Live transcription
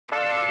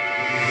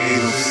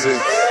Best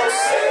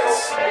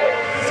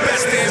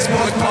Damn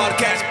Sports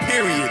Podcast,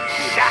 period.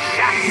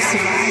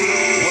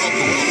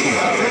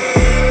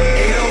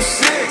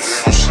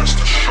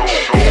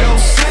 806.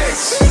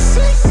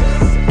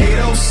 806.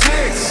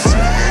 806.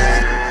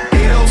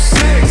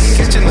 806.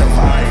 Catching the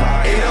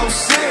vibe.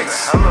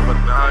 806.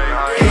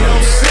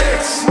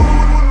 806.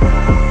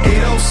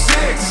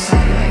 806.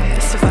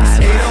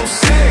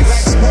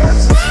 806.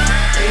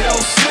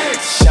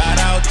 806. Shout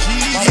out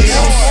G.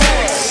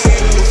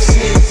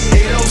 806.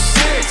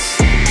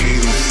 806.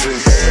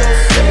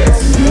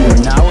 806. You are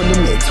now in the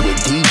mix with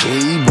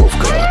DJ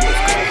Wolfka.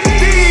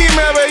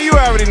 D-Melly, you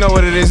already know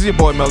what it is. It's your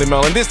boy Melly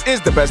Mel, and this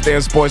is the Best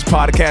Damn Sports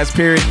Podcast,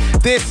 period.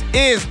 This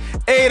is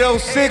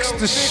 806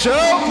 The Show.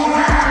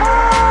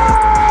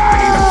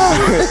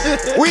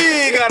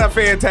 We got a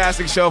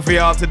fantastic show for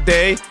y'all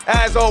today.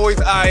 As always,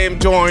 I am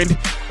joined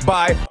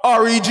by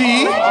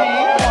REG.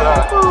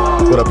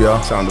 What up,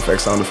 y'all? Sound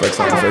effects. And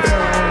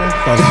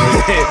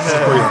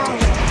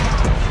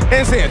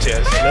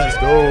Sanchez. Let's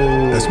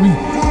go. That's me.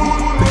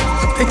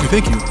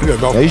 Thank you. We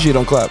gotta go. I usually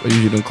don't clap. It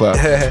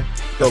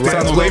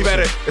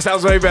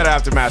sounds way better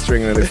after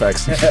mastering the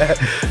effects.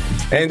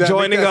 And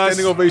joining us,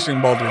 standing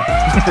ovation, Baldwin.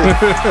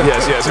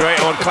 yes,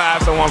 right on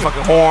claps, on one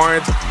fucking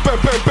horns,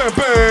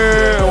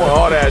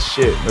 all that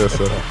shit. Yes,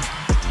 sir.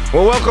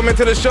 Well, welcome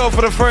into the show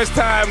for the first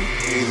time.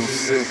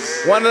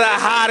 One of the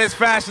hottest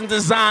fashion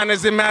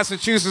designers in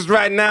Massachusetts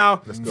right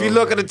now. If you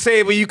look at the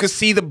table, you can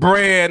see the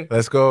brand.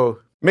 Let's go.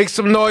 Make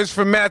some noise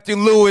for Matthew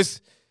Lewis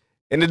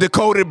and the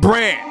Decoded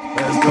brand.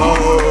 Let's go.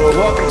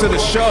 Welcome to the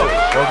show.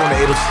 Welcome to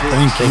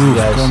 806. Thank you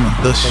guys. for coming.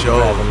 The show.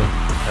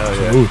 Hell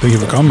yeah. Ooh, thank you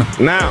for coming.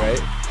 Now,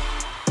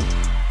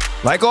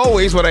 like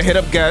always, when I hit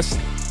up guests,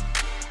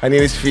 I need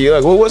to feel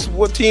like, well,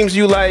 what teams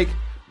you like,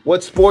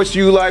 what sports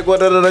you like,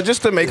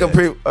 just to make a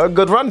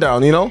good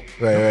rundown, you know?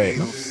 Right.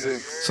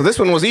 So this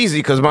one was easy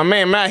because my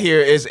man Matt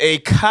here is a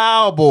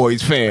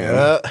Cowboys fan.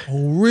 Oh,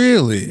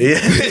 really?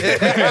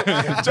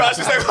 Josh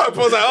is like, I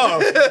was like,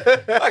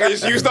 I can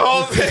just use the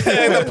whole thing.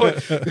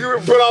 You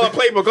put all the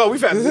playbook. Oh,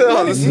 we've had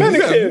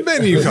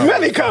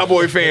many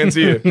Cowboy fans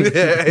here.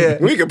 Yeah.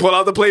 We can pull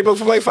out the playbook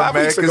from like 5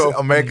 weeks ago.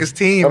 America's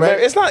team, right?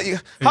 It's not.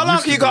 How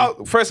long can you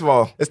go? First of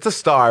all, It's the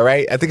star,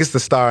 right? I think it's the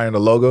star in the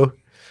logo.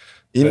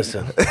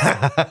 Listen,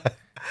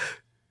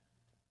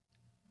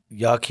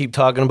 y'all keep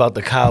talking about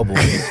the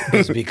Cowboys.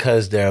 It's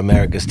because they're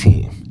America's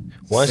team.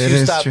 Once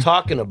you stop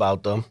talking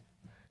about them,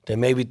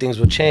 then maybe things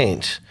will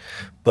change.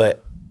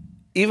 But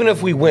even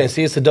if we win,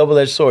 see, it's a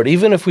double-edged sword.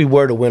 Even if we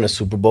were to win a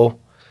Super Bowl,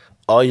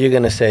 all you're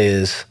going to say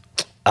is,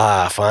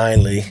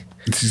 finally.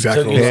 It's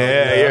exactly Took you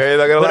right.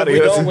 long enough. But if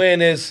we don't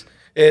win, is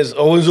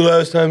when's the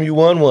last time you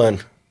won one?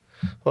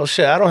 Well,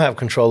 shit, I don't have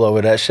control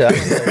over that shit.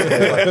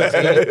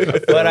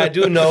 But I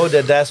do know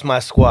that that's my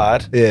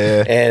squad.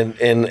 Yeah. And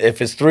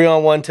if it's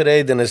 3-on-1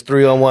 today, then it's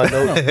 3-on-1.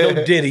 No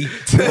Diddy.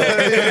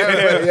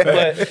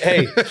 But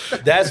hey,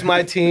 that's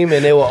my team,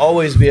 and it will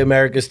always be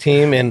America's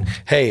team. And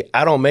hey,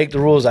 I don't make the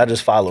rules; I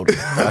just follow them.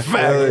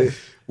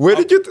 Where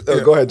did you?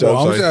 Go ahead, John.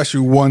 Well, I'm just ask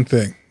you one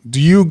thing.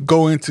 Do you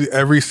go into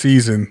every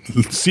season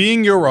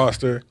seeing your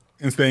roster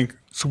and think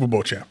Super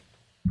Bowl champ?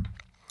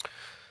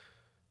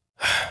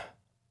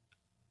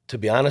 To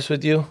be honest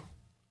with you,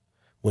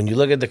 when you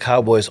look at the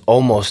Cowboys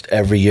almost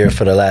every year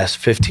for the last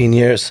 15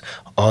 years,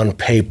 on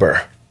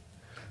paper,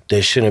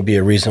 there shouldn't be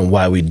a reason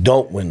why we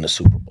don't win the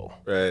Super Bowl.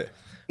 Right.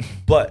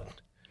 But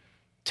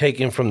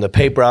taking from the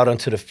paper out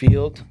onto the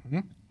field,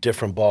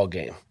 different ball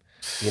game.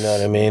 You know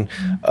what I mean?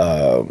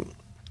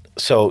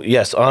 So,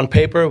 yes, on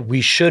paper, we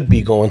should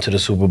be going to the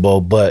Super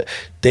Bowl, but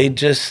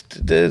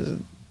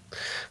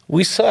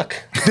we suck.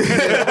 We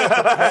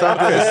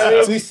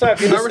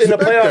suck. In the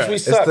playoffs, we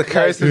suck. It's the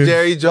curse of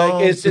Jerry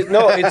Jones.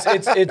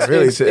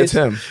 It's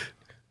him.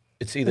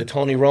 It's either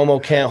Tony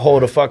Romo can't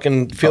hold a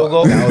fucking field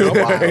goal. That was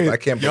wild. I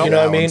can't believe You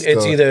know what I mean?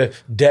 It's either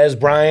Dez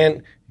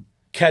Bryant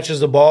catches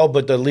the ball,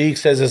 but the league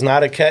says it's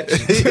not a catch.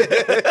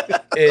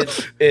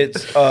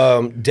 it's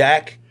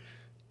Dak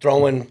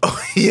throwing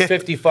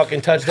 50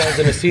 fucking touchdowns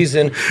in a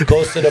season,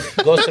 goes to the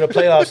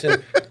playoffs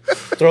and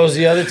throws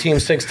the other team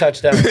 6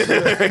 touchdowns.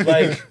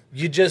 Like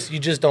you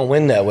just don't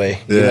win that way.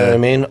 You know what I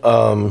mean?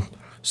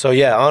 So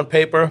yeah, on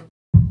paper,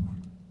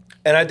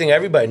 and I think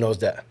everybody knows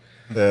that.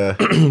 Yeah.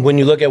 When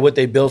you look at what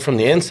they build from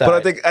the inside.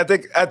 But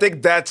I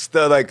think that's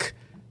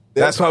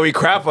that's why we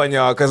crap on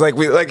y'all, because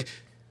we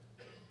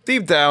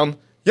deep down,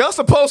 y'all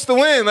supposed to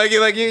win. Like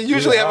you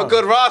usually have a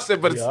good roster,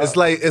 but it's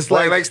like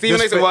Stephen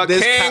A. said, what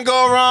can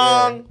go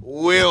wrong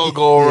will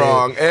go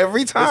wrong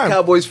every There's time.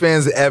 Cowboys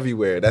fans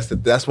everywhere.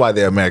 That's why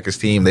they're America's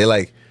team. They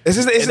like It's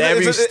just, in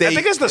every state I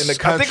think it's in the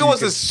country. I think it was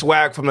the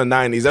swag from the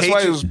 90s. That's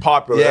why it was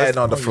popular. Yeah,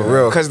 for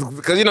real. Because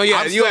you know, you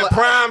had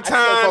prime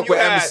time. You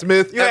had Emmitt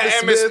Smith.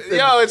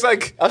 Yo, it's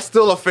like I'm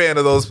still a fan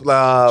of those.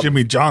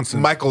 Jimmy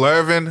Johnson, Michael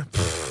Irvin.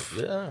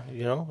 Yeah,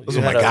 you know, Those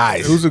are my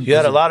guys. You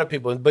had a lot of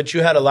people, but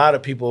you had a lot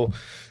of people.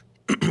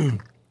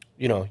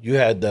 You know, you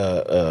had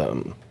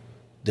the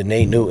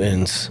Nate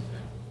Newtons.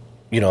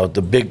 You know,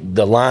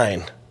 the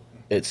line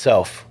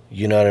itself.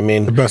 You know what I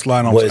mean? The best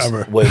line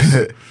ever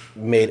was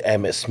made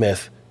Emmitt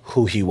Smith,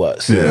 who he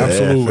was. Yeah,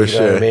 absolutely. for You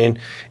know what I sure. mean?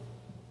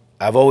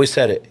 I've always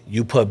said it.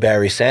 You put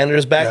Barry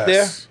Sanders back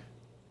Yes.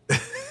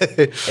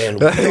 there, and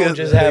we don't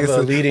just have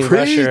a leading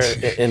rusher,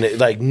 and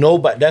like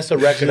nobody. That's a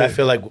record I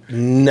feel like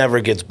never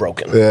gets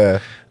broken. Yeah.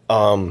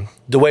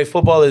 The way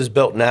football is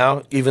built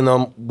now, even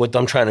though with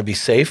them trying to be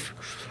safe,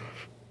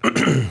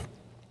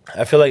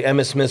 I feel like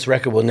Emmitt Smith's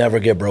record will never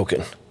get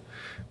broken.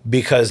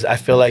 Because I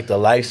feel like the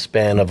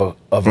lifespan of a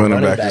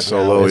running back is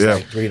so now low, is yeah.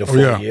 like 3 to 4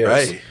 yeah. years.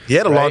 Right. He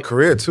had a long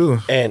career too.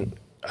 And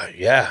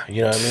yeah,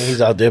 you know what I mean? He's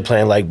out there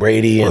playing like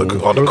Brady and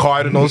On the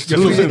Cardinals Guess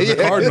who's too. in the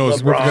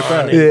Cardinals? We forget LeBron.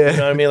 that. And, you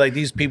know what I mean? Like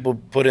these people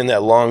put in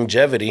that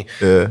longevity,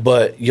 Yeah.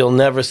 but you'll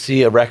never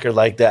see a record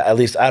like that. At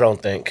least I don't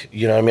think.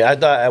 You know what I mean? I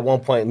thought at one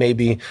point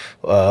maybe,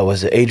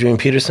 was it Adrian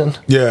Peterson?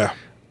 Yeah.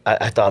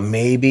 I thought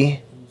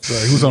maybe. He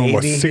was on,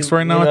 what, maybe 6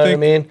 right now, you know I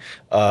think?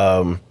 what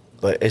I mean?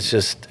 But it's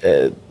just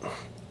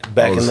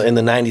back in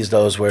the 90s,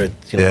 those where,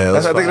 you know. Yeah,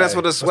 I think that's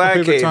what the swag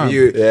favorite came. time.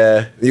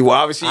 You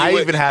obviously. I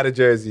would- even had a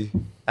jersey.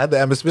 I had the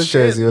Emmitt Smith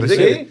jersey. On the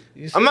Shit.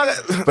 shit. I'm not.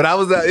 But I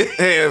was that.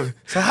 Damn.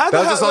 So how the That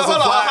was hell? just on some Hold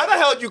on, fly- how the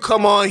hell did you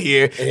come on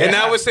here and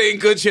now we're saying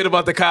good shit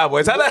about the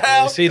Cowboys? How the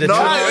hell? See, the No,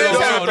 truth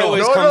no,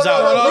 always no, comes no,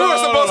 out. no, we were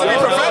supposed to be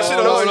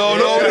professional.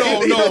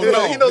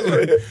 He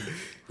knows what-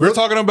 We're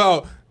talking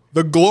about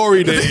the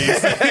glory days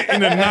in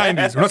the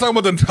 90s. We're not talking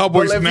about the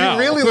Cowboys But if now. you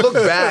really look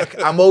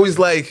back, I'm always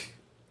like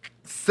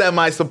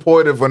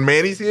semi-supportive when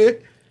Manny's here,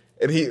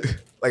 and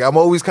I'm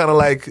always kind of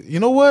like, you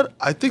know what?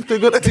 I think they're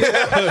gonna.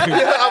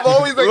 Yeah, I'm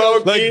always like,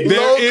 like,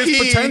 there is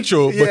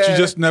potential, but you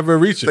just never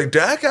reach it. like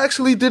Dak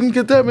actually didn't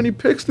get that many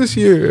picks this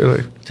year.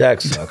 Like,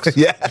 Dak sucks.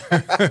 yeah,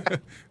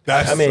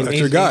 that's, I mean, that's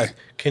your guy.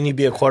 Can he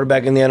be a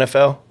quarterback in the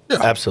NFL? Yeah.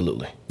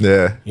 Absolutely.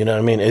 yeah. You know what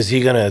I mean? Is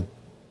he going to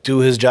do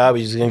his job?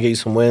 He's going to get you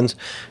some wins?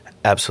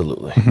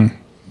 Absolutely.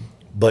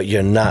 But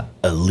you're not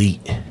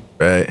elite.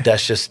 Right.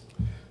 That's just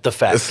the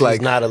fact. It's like-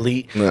 he's not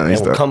elite. No, he's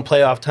and not. come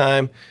playoff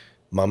time,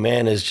 my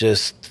man is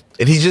just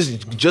And he's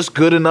just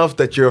good enough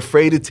that you're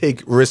afraid to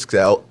take risks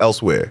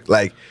elsewhere.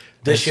 Like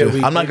this year.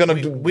 I'm not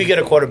gonna. We get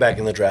a quarterback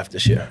in the draft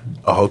this year.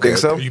 Oh, okay. Think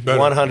so? You better.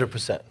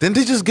 100%. Didn't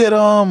they just get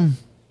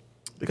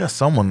They got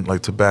someone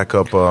like to back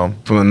up From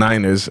the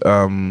Niners,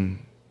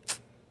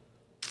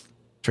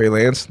 Trey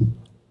Lance.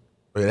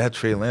 Wait, they had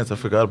Trey Lance. I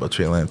forgot about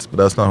Trey Lance, but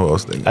that's not who I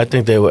was thinking. I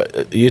think they were.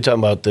 You're talking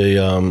about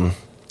the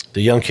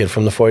young kid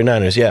from the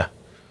 49ers. Yeah.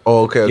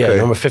 Oh, okay, Yeah, okay.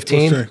 number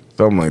 15. Sure.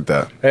 Something like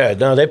that. Yeah,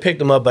 no, they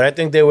picked him up, but I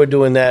think they were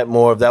doing that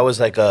more. That was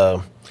like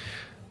I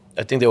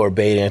think they were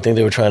baiting. I think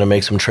they were trying to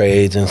make some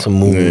trades and some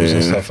moves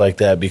and stuff like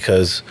that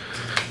because,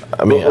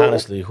 I mean,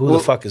 honestly, who the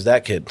fuck is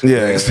that kid?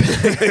 Yeah.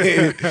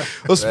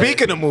 Well,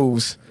 speaking of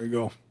moves, There you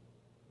go.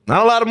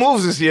 not a lot of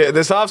moves this year,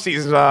 this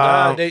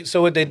offseason.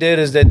 So what they did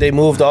is that they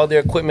moved all their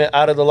equipment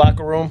out of the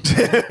locker room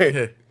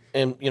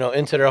and,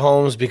 into their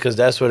homes because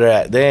that's where they're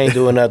at. They ain't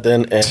doing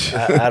nothing, and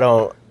I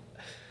don't.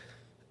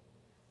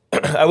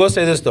 I will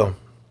say this, though.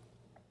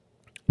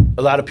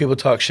 A lot of people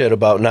talk shit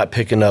about not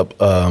picking up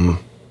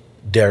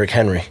Derrick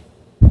Henry.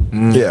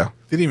 Yeah,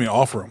 Didn't even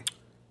offer him.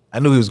 I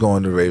knew he was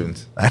going to the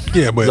Ravens.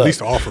 Yeah, but Look. at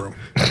least offer him.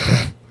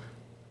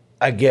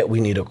 I get we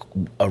need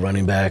a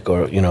running back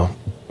or,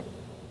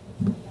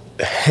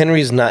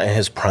 Henry's not in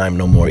his prime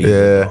no more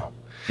either.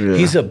 Yeah.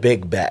 He's a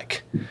big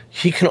back.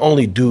 He can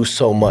only do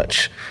so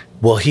much.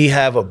 Will he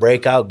have a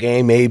breakout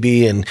game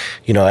maybe? And,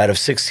 out of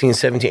 16,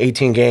 17,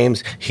 18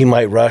 games, he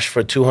might rush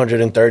for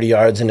 230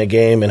 yards in a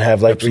game and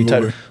have like 3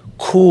 Absolutely. touchdowns.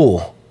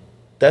 Cool.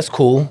 That's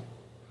cool.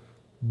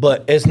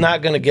 But it's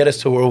not going to get us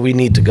to where we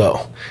need to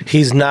go.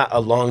 He's not a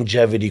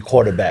longevity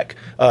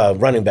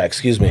running back,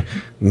 excuse me.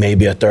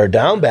 Maybe a third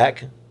down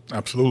back,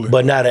 Absolutely.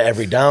 but not an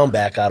every down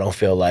back, I don't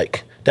feel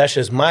like. That's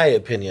just my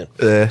opinion.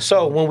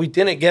 So when we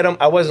didn't get him,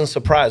 I wasn't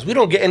surprised. We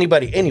don't get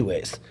anybody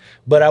anyways,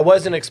 but I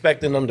wasn't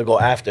expecting them to go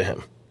after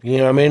him. You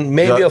know what I mean?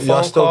 Maybe a phone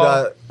y'all still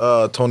call.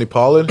 got Tony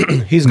Pollard?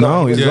 He's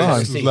gone. he's He gone. went to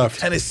He's Tennessee. left.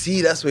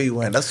 Tennessee, that's where he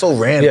went. That's so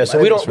random. Yeah, so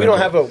we don't Random.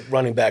 have a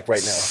running back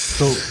right now.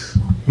 So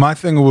my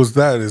thing was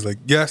is like,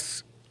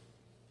 yes,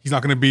 he's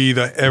not going to be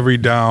the every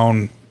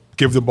down,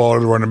 give the ball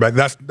to the running back.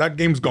 That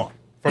game's gone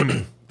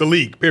from the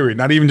league, period.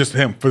 Not even just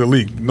him, for the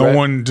league. No Right.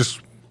 one just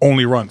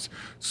only runs.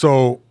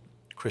 So,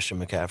 Christian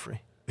McCaffrey.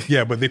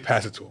 yeah, but they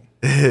pass it to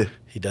him.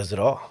 He does it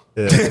all.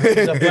 He's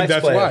a flex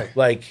That's player. why.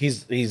 Like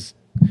he's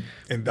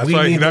And that's We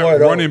why need that more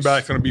of running those.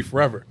 back's going to be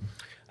forever.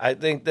 I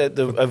think that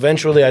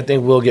eventually I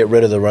think we'll get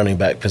rid of the running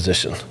back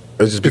position.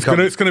 It's just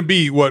It's gonna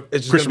be what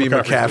It's just Christian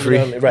gonna be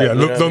McCaffrey. Right, Yeah, you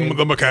know what I mean?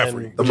 the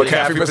McCaffrey. the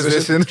McCaffrey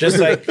position. Just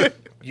like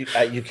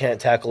you can't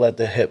tackle at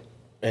the hip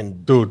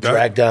and Dude, that-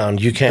 drag down.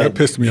 You can't. that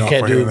pissed me you off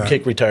can't right do now.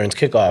 kick returns,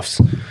 kickoffs.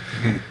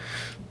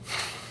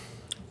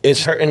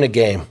 It's hurting the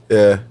game,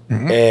 Yeah.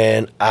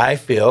 and I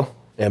feel,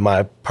 in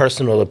my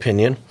personal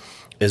opinion,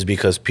 is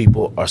because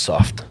people are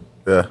soft.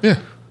 Yeah. Yeah.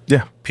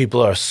 Yeah.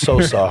 People are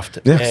so soft,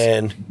 Yes.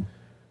 and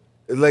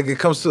Like it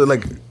comes to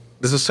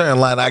there's a certain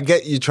line. I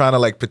get you trying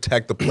to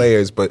protect the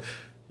players, but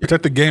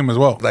Protect the game as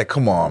well.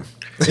 come on.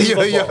 it's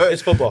football.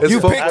 It's football. You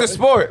football. picked the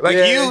sport. Like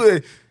Yeah.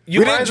 you We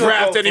didn't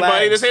draft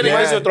anybody. This ain't They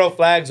might as well throw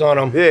flags on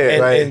them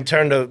and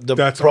turn the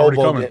That's Pro already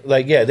Bowl. coming.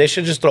 Like, yeah, they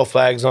should just throw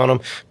flags on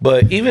them.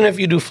 But even if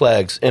you do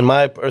flags, in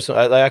my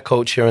personal, I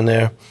coach here and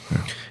there.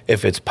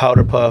 If it's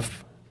Powder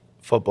Puff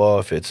football,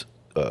 if it's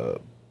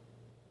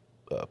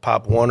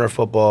Pop Warner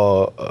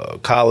football,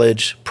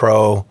 college,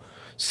 pro,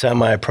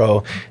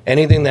 semi-pro,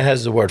 anything that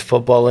has the word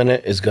football in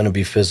it is going to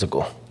be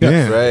physical.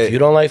 Yeah, right. If you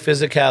don't like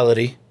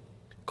physicality,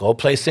 go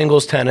play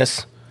singles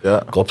tennis.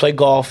 Yeah. Go play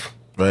golf.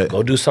 Right.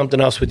 Go do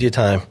something else with your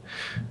time.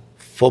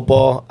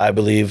 Football, I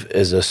believe,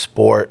 is a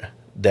sport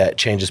that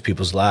changes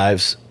people's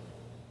lives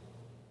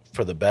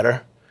for the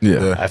better.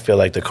 Yeah. I feel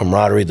like the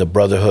camaraderie, the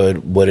brotherhood,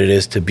 what it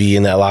is to be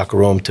in that locker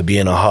room, to be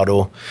in a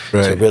huddle, to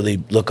Right.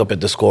 really look up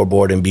at the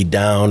scoreboard and be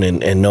down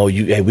and know,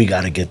 hey, we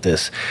got to get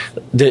this.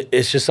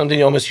 It's just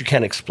something almost you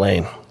can't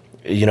explain.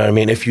 You know what I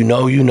mean? If you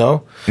know, you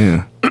know.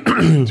 Yeah.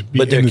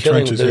 But they're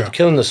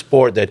killing the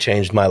sport that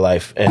changed my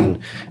life,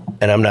 and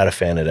I'm not a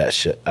fan of that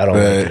shit. I don't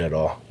like it at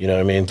all. You know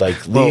what I mean?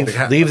 Like leave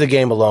the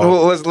game alone.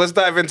 Well, let's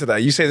dive into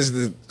that. You say this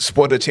is the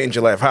sport that changed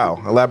your life.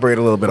 How? Elaborate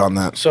a little bit on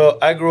that. So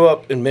I grew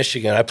up in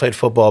Michigan. I played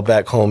football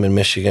back home in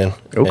Michigan.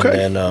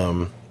 Okay. And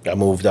then I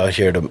moved out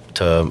here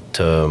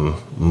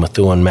to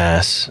Methuen,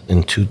 Mass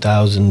in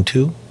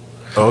 2002.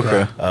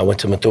 Okay. I went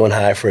to Methuen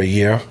High for a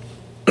year.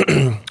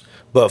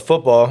 But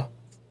football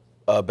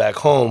back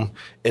home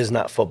is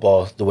not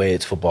football the way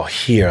it's football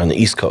here on the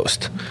East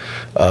Coast.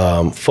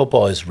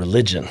 Football is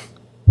religion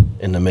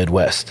in the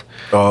Midwest.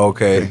 Oh,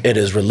 okay. It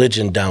is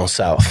religion down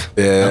south.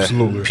 Yeah.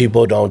 Absolutely.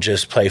 People don't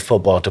just play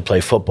football to play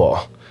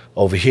football.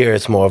 Over here,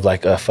 it's more of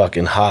like a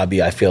fucking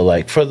hobby, I feel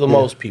like, for the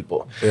most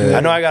people. Yeah.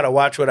 I know I got to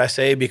watch what I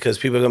say because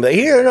people are going to be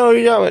like, here, no,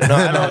 you don't. No,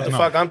 I know what the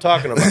fuck I'm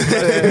talking about.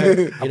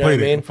 You know what I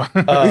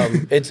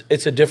mean?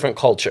 It's a different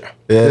culture.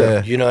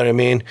 Yeah. You know what I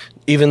mean?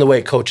 Even the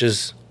way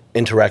coaches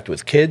interact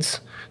with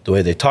kids, the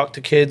way they talk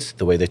to kids,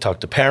 the way they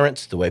talk to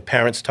parents, the way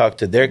parents talk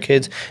to their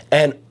kids,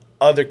 and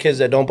other kids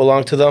that don't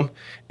belong to them.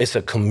 It's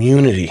a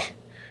community,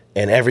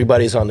 and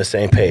everybody's on the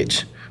same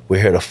page.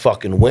 We're here to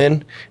fucking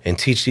win and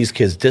teach these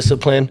kids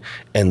discipline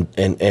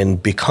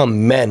and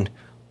become men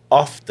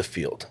off the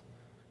field.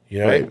 You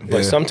know, right?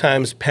 But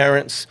sometimes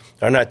parents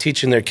are not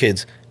teaching their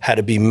kids how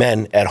to be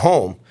men at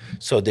home.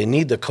 So they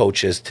need the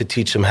coaches to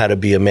teach them how to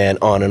be a man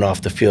on and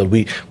off the field.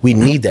 We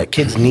need that.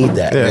 Kids need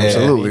that. Yeah, You know what I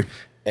absolutely. mean?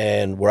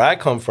 And where I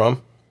come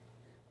from,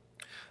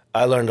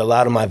 I learned a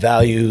lot of my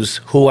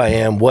values, who I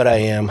am, what I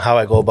am, how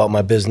I go about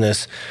my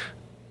business,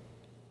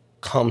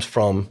 comes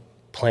from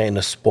playing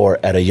the sport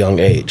at a young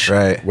age.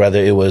 Right.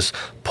 Whether it was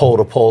pole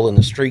to pole in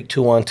the street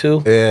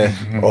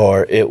 2-on-2,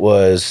 or it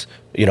was,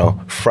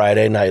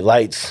 Friday night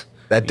lights.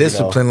 That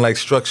discipline like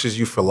structures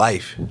you for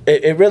life.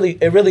 It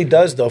really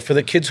does though for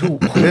the kids who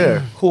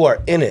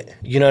are in it.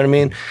 You know what I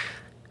mean?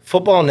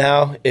 Football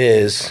now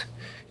is,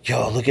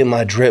 look at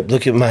my drip,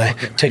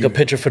 take a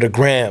picture for the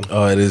gram.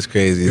 Oh, it is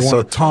crazy. You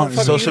want to taunt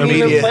social you don't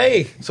even media.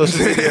 play.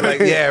 Social media,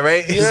 like, yeah,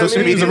 right? You know what I Social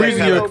mean? media. The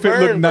reason your fit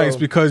looked nice bro.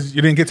 because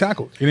you didn't get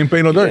tackled. You didn't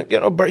pay no dirt.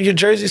 Your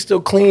jersey's still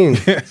clean.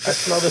 I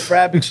smell the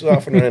fabric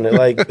softener in it.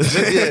 Like,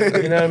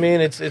 you know what I mean?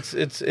 It's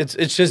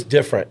just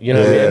different. You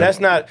know what I mean? And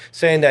that's not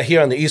saying that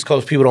here on the East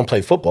Coast people don't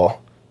play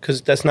football,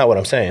 because that's not what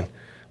I'm saying.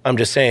 I'm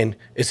just saying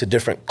it's a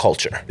different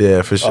culture.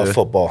 Yeah, for sure. Of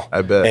football.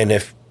 I bet. And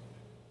if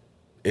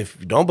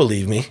you don't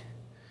believe me,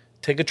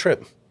 take a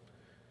trip.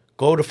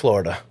 Go to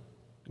Florida.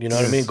 You know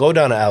what I mean? Go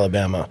down to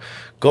Alabama.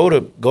 Go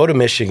to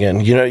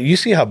Michigan. You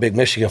see how big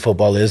Michigan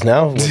football is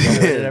now and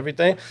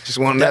everything. Just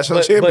won a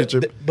national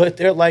championship. But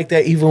they're like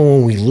that even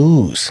when we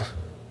lose.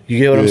 You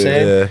get what I'm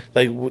saying? Yeah.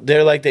 Like,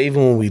 they're like that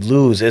even when we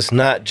lose. It's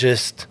not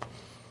just...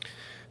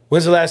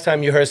 When's the last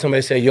time you heard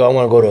somebody say, I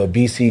want to go to a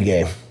BC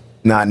game?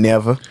 Not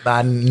never.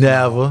 I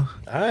never.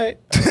 All right.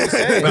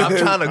 I'm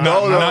trying to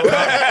go, though.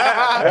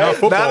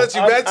 Now that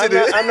you mentioned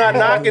it. I'm not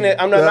knocking it.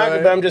 I'm not knocking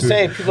it, but I'm just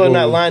saying people are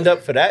not lined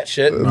up for that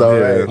shit.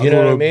 No, You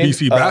know what I mean?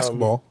 BC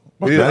basketball.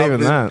 Not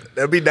even that.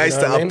 That'd be nice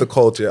You know to what I up the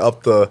culture,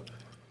 up the...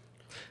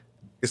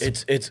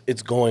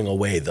 It's going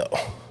away though.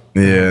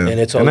 Yeah, And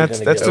it's only that's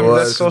gonna get that's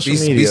worse. social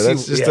BC media.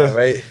 That's just yeah,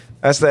 right?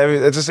 That's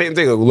it's the same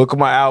thing. Look at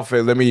my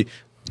outfit. Let me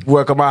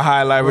work on my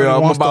highlight reel.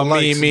 I'm wants the about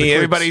likes me. and the clicks.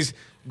 Everybody's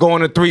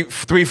going to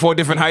three, 4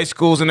 different high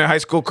schools in their high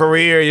school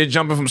career. You're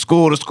jumping from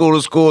school to school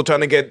to school, trying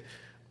to get,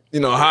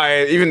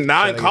 higher. Even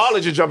now in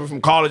college, you're jumping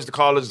from college to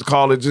college to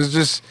college. It's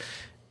just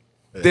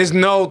there's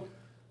no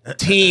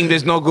team.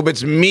 There's no group.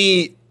 It's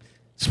me.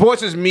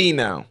 Sports is me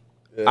now.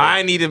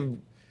 I need to.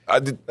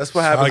 That's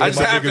what happens. I I get just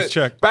my have biggest to,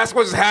 check.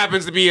 Basketball just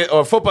happens to be,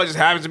 or football just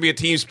happens to be a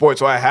team sport,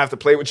 so I have to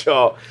play with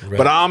y'all. Right.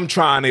 But I'm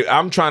trying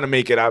to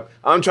make it.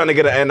 I'm trying to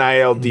get an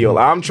NIL deal.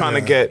 I'm trying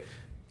to get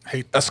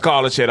a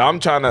scholarship. I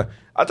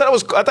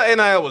thought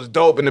NIL was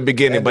dope in the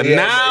beginning, but Yeah,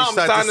 now you I'm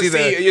start starting to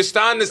see. You're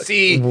starting to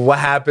see. What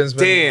happens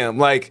when... Damn,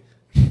 like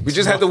we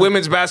just had the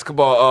women's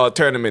basketball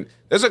tournament.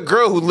 There's a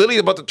girl who literally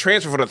is about to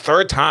transfer for the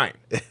 3rd time.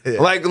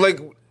 Like.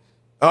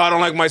 Oh, I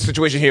don't like my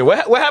situation here.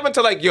 What happened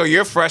to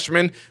you're a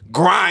freshman,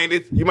 grind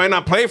it. You might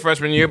not play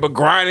freshman year, but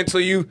grind until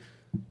you.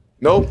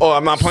 Nope. Oh,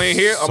 I'm not playing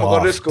here. I'm gonna go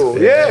to this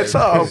school. Yeah, it's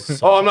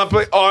tough. Oh, I'm not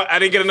playing. Oh, I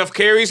didn't get enough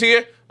carries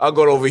here. I'll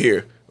go over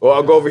here. Or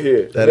I'll go over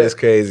here. That is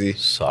crazy.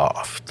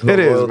 Soft. It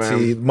is,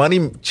 Loyalty, man.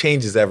 money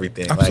changes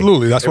everything.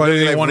 Absolutely. That's why they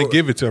really, didn't want to like,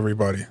 give it to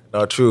everybody.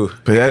 No, true.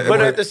 But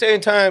At the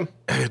same time,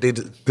 They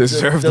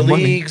deserve the the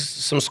money. leagues,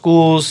 some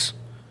schools,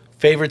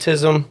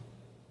 favoritism.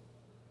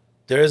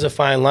 There is a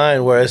fine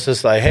line where it's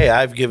just like, hey,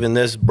 I've given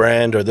this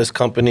brand or this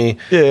company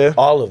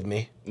all of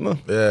me.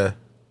 yeah.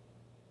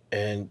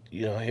 And,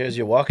 here's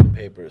your walking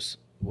papers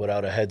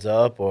without a heads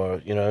up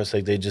or, it's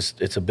like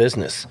it's a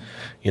business.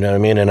 You know what I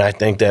mean? And I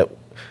think that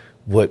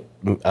I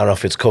don't know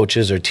if it's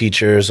coaches or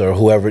teachers or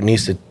whoever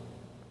needs to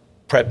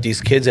prep these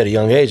kids at a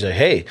young age. Like,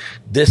 hey,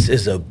 this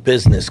is a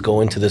business.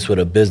 Go into this with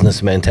a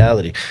business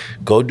mentality.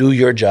 Go do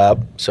your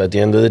job. So at the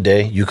end of the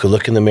day, you could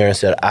look in the mirror and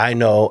say, I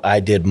know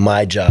I did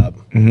my job.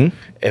 Mm-hmm.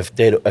 If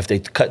they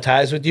cut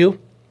ties with you,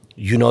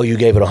 you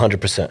gave it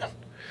 100%.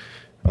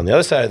 On the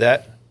other side of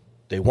that,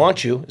 they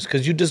want you. It's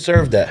because you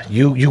deserve that.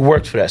 You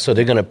worked for that, so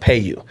they're going to pay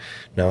you.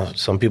 Now,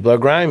 some people are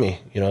grimy.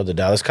 The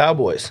Dallas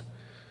Cowboys.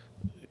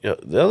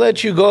 They'll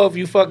let you go if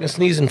you fucking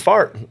sneeze and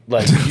fart.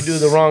 Like, if you do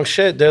the wrong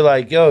shit, they're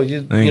like, yo,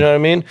 you know what I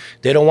mean?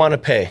 They don't want to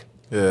pay.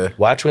 Yeah.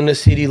 Watch when the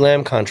CeeDee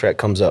Lamb contract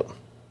comes up.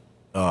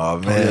 Oh,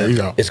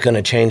 man. It's going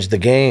to change the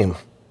game.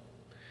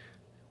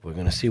 We're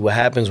going to see what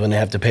happens when they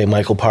have to pay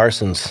Michael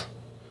Parsons.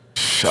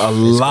 A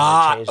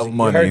lot of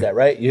money. You heard that,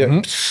 right?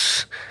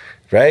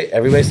 Right?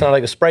 Everybody sounded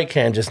like a Sprite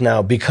can just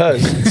now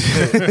because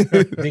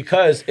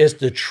it's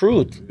the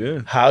truth.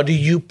 Yeah. How do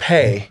you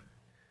pay,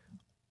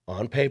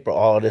 on paper,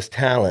 all of this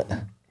talent?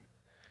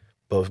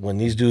 But when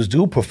these dudes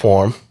do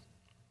perform,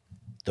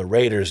 the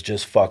Raiders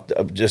just fucked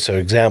up. Just an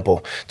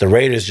example, the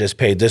Raiders just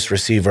paid this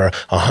receiver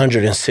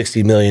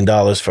 $160 million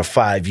for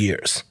 5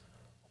 years.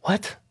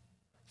 What?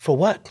 For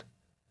what?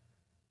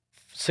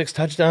 6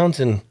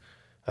 touchdowns and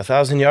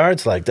 1,000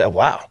 yards? Like that?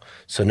 Wow.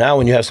 So now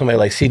when you have somebody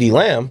like CeeDee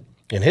Lamb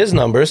and his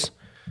numbers,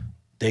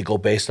 they go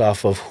based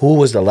off of who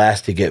was the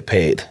last to get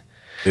paid.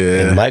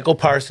 Yeah. And Michael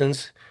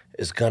Parsons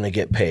is going to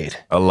get paid.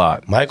 A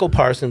lot. Michael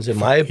Parsons, in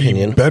my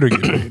opinion, Better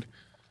get paid.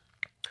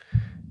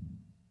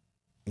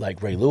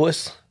 like Ray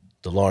Lewis,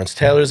 the Lawrence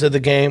Taylors of the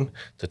game,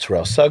 the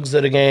Terrell Suggs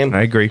of the game,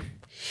 I agree.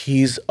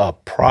 he's a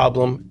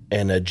problem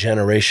and a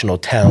generational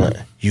talent.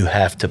 You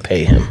have to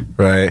pay him.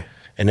 Right.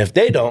 And if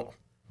they don't,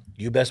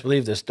 you best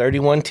believe there's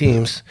 31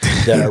 teams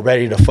that are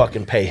ready to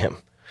fucking pay him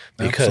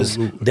because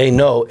they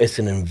know it's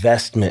an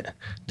investment.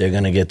 They're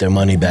going to get their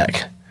money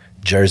back.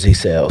 Jersey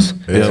sales,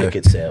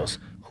 ticket sales.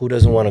 Who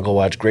doesn't want to go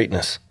watch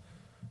greatness?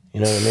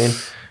 You know what I mean?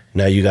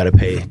 Now you got to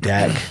pay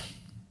Dak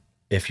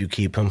if you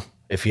keep him.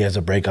 If he has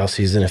a breakout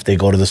season, if they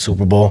go to the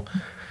Super Bowl,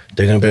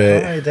 they're going to be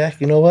all right, Dak,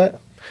 you know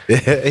what?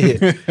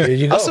 Here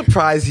you go. I'm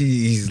surprised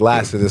he's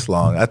lasted this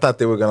long. I thought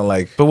they were going to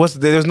like... But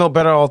there's no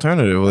better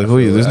alternative. Like,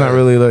 there's not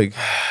really like...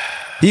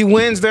 He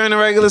wins during the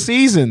regular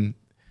season.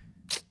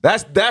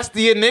 That's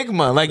the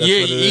enigma. Like,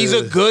 he's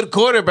a good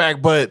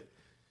quarterback, but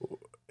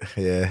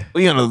Yeah.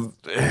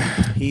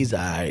 He's all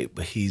right,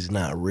 but he's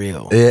not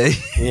real. Yeah.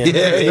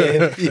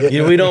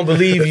 Yeah, we don't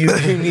believe you.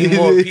 We need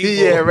more people.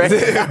 Yeah, right.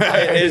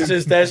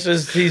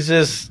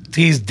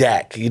 He's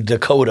Dak, he's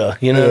Dakota.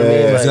 You know what I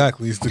mean? Like,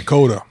 Exactly. He's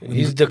Dakota.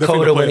 he's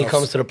Dakota when he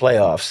comes to the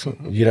playoffs.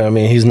 You know what I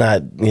mean? He's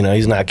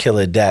not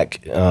killer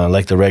Dak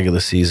like the regular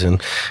season.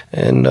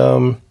 And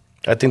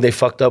I think they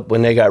fucked up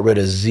when they got rid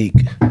of Zeke.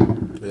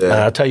 And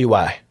I'll tell you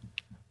why.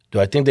 Do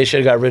I think they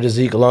should have got rid of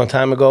Zeke a long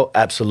time ago?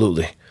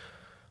 Absolutely.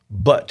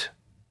 But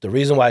the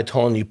reason why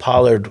Tony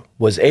Pollard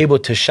was able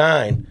to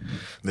shine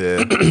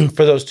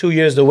for those 2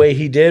 years the way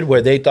he did,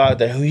 where they thought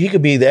that he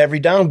could be the every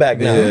down back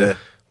now,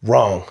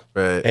 wrong.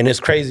 Right. And it's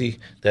crazy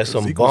that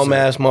some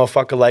bum-ass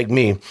motherfucker like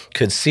me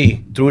could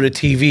see through the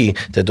TV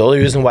that the only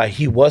reason why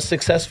he was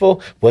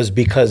successful was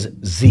because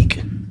Zeke,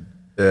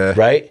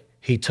 right?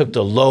 He took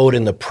the load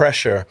and the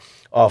pressure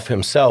off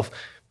himself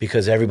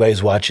because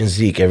everybody's watching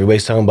Zeke.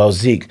 Everybody's talking about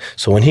Zeke.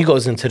 So when he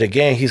goes into the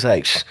game, he's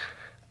like...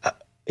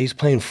 He's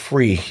playing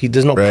free.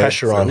 There's no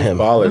pressure on him.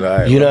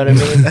 You know what I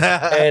mean?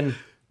 And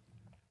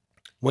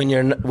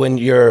when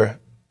you're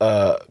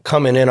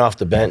coming in off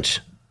the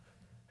bench,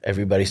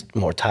 everybody's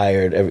more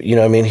tired. You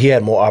know what I mean? He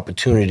had more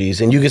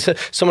opportunities, and you could say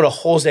some of the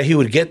holes that he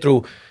would get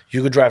through,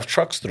 you could drive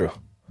trucks through.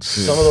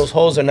 Some of those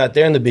holes are not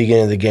there in the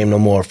beginning of the game no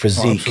more for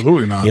Zeke.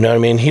 Absolutely not. You know what I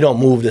mean? He don't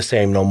move the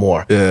same no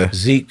more. Yeah.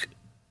 Zeke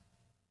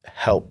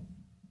helped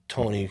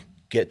Tony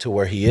get to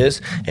where he is,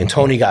 and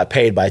Tony got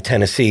paid by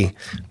Tennessee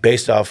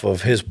based off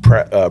of his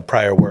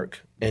prior work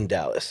in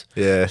Dallas.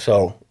 Yeah.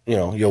 So,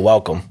 you're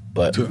welcome.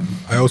 But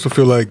I also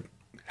feel like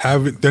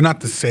they're not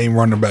the same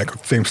running back,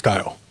 same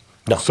style.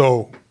 No.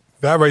 So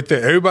that right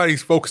there,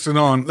 everybody's focusing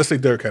on, let's say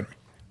Derrick Henry,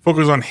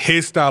 focus on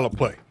his style of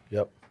play.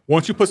 Yep.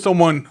 Once you put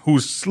someone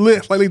who's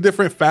slightly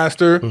different,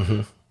 faster,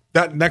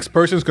 that next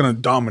person is going to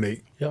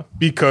dominate. Yeah.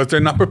 Because they're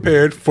not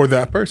prepared for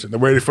that person. They're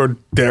ready for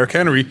Derrick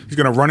Henry. He's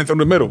going to run it through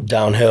the middle.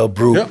 Downhill,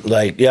 brute,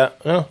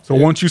 So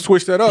once you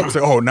switch that up, it's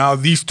like, now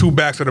these two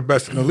backs are the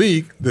best in the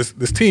league, this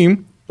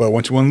team. But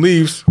once one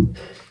leaves.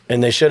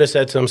 And they should have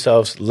said to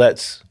themselves,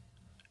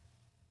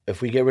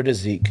 if we get rid of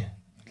Zeke,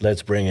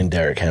 let's bring in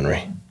Derrick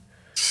Henry.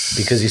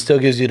 Because he still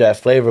gives you that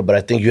flavor, but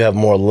I think you have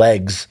more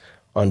legs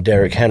on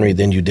Derrick Henry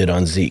than you did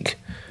on Zeke.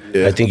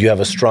 Yeah. I think you have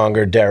a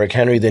stronger Derrick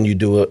Henry than you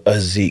do a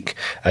Zeke.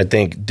 I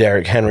think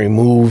Derrick Henry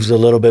moves a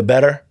little bit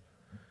better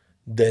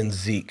than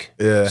Zeke.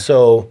 Yeah.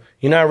 So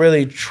you're not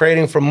really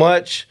trading for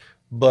much,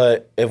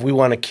 but if we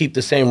want to keep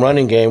the same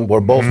running game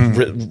where both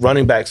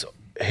running backs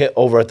hit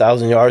over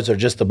 1,000 yards or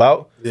just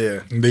about,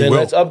 then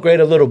let's upgrade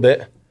a little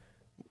bit.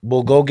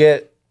 We'll go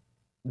get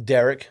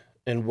Derrick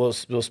and we'll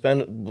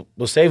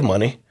save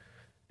money,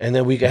 and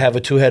then we can have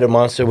a two-headed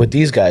monster with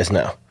these guys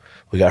now.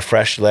 We got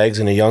fresh legs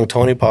and a young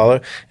Tony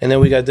Pollard, and then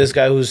we got this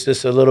guy who's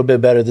just a little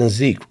bit better than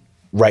Zeke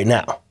right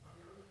now.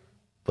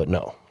 But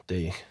no,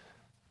 they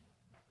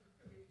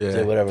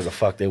did whatever the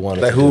fuck they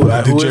wanted to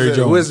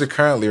do. Who is it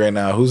currently right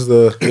now? Who's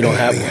the... We don't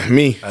have one.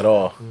 Me. At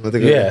all.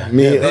 Yeah.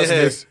 Me.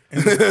 This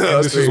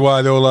is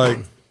why they were like,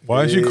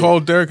 why didn't you call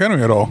Derrick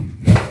Henry at all?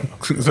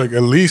 It's like,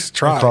 at least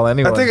try. Call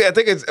anyone. I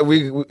think it's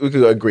we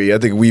could agree. I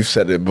think we've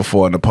said it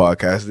before in the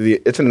podcast.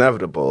 It's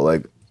inevitable.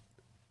 Like,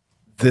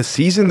 the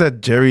season that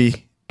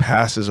Jerry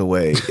passes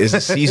away is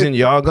the season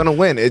y'all gonna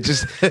win. It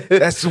just,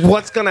 that's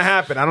what's gonna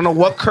happen. I don't know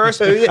what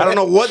curse, I don't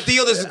know what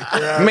deal this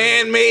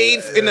man made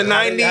in the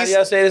 90s. How do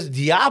y'all say this?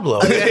 Diablo.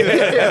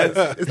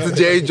 It's the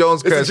Jerry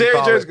Jones curse. It's the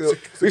Jerry Jones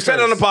curse. We said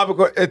it on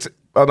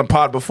the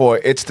pod before.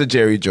 It's the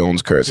Jerry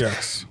Jones curse.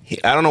 Yes.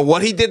 I don't know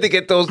what he did to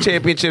get those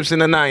championships in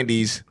the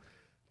 90s,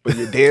 but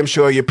you're damn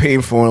sure you're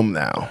paying for him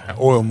now.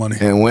 Oil money.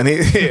 And when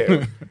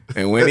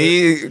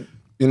he,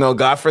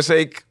 God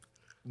forsake,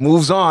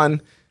 moves on,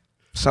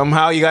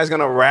 somehow you guys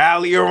gonna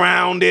rally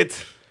around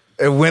it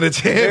and win a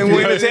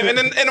championship.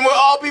 And we'll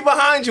all be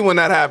behind you when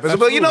that happens.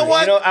 Absolutely. But you know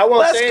what? I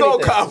won't Let's say go,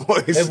 anything.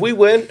 Cowboys.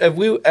 If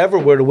we ever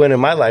were to win in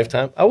my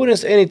lifetime, I wouldn't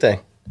say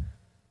anything.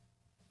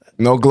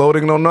 No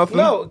gloating, no nothing?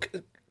 No.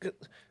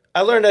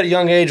 I learned at a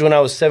young age when I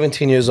was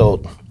 17 years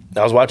old.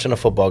 I was watching a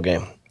football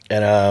game,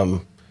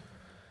 and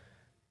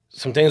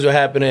some things were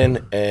happening,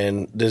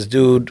 and this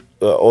dude,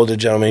 older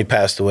gentleman, he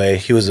passed away.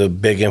 He was a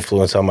big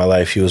influence on my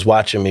life. He was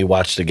watching me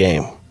watch the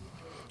game.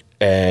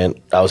 And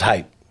I was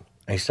hyped.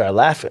 And he started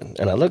laughing.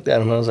 And I looked at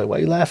him and I was like, why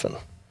are you laughing?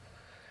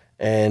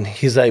 And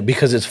he's like,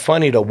 because it's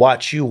funny to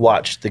watch you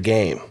watch the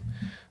game.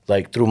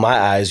 Like, through my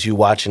eyes, you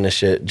watching this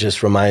shit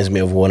just reminds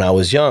me of when I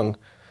was young.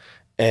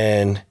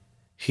 And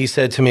he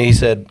said to me,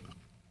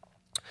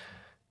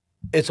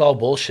 it's all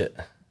bullshit.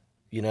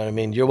 You know what I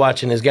mean? You're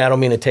watching this guy. I don't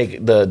mean to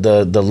take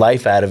the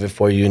life out of it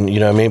for you, you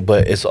know what I mean?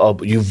 But it's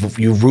all,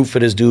 you root for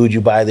this dude, you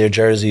buy their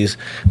jerseys,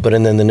 but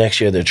then the next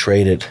year they're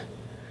traded.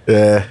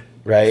 Yeah.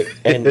 Right?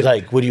 And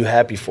like, what are you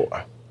happy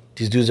for?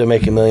 These dudes are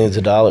making millions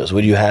of dollars.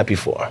 What are you happy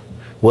for?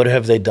 What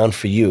have they done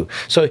for you?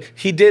 So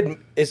he did,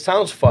 it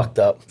sounds fucked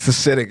up. It's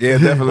acidic, yeah,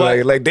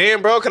 definitely. like,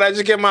 damn, bro, can I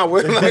just get my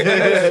win?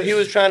 He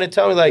was trying to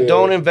tell me, like,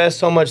 don't invest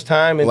so much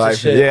time into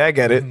shit. Yeah, I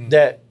get it.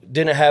 That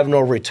didn't have no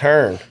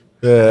return.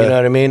 Yeah. You know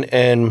what I mean?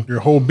 And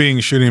your whole being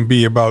shouldn't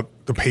be about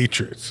the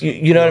Patriots.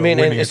 You know what I mean?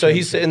 And so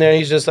he's sitting there and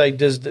he's just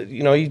like,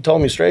 he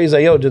told me straight, he's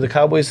like, yo, did the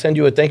Cowboys send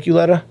you a thank you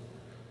letter?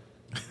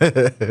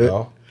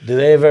 No. Did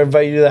they ever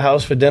invite you to the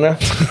house for dinner?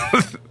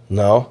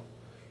 No.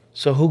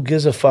 So who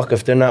gives a fuck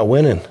if they're not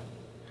winning?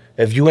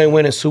 If you ain't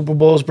winning Super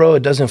Bowls, bro,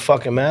 it doesn't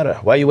fucking matter.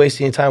 Why are you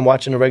wasting your time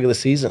watching the regular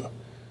season?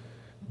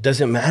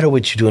 Doesn't matter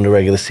what you do in the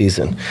regular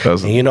season.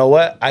 And you know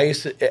what? I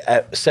used to,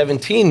 at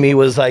 17, me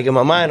was like, in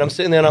my mind, I'm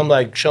sitting there and I'm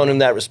like showing him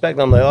that respect.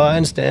 I'm like, oh, I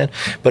understand.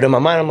 But in my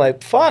mind, I'm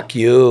like, fuck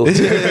you.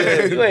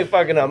 You ain't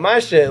fucking up my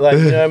shit. Like,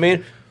 you know what I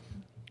mean?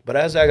 But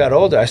as I got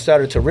older, I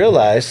started to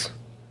realize,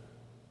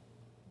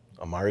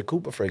 Amari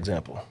Cooper, for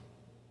example,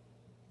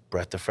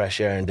 breath of fresh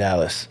air in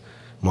Dallas.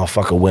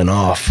 Motherfucker went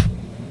off.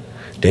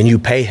 Then you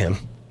pay him.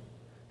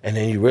 And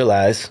then you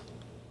realize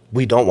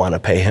we don't want to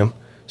pay him.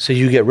 So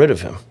you get rid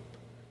of him.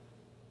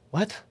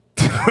 What?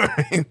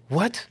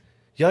 What?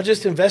 Y'all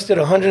just invested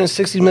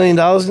 $160 million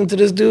into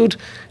this dude,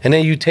 and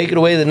then you take it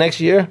away the next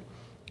year?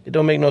 It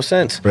don't make no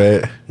sense.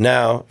 Right.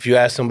 Now, if you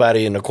ask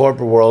somebody in the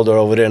corporate world or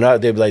over there,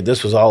 they'd be like,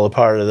 this was all a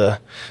part of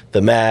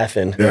the math,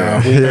 and we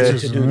had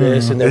to do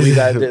this, and then we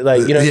got,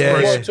 like, you know,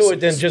 more to it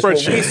than just what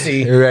we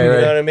see. You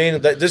know what I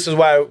mean? Like, this is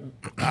why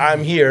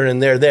I'm here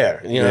and they're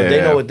there. You know, they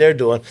know what they're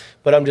doing.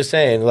 But I'm just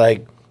saying,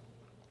 like,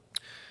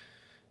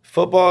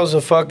 football is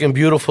a fucking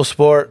beautiful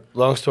sport.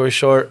 Long story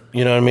short,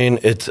 you know what I mean?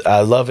 I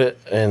love it,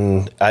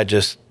 and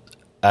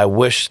I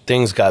wish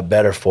things got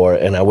better for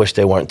it, and I wish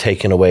they weren't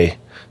taken away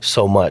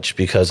so much,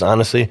 because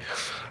honestly,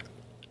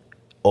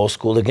 old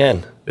school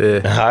again.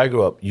 Yeah. How I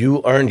grew up,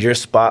 you earned your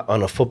spot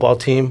on a football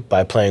team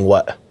by playing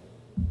what?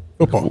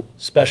 Football.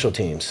 Special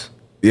teams.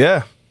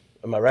 Yeah.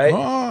 Am I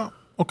right?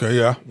 Okay,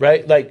 yeah.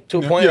 Right? Like, to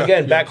a point,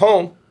 again, back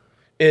home,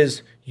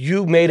 is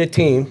you made a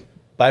team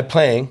by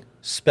playing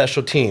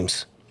special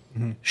teams.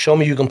 Mm-hmm. Show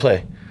me you can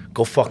play.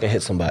 Go fucking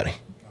hit somebody.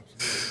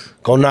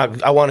 Go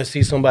knock. I want to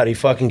see somebody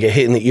fucking get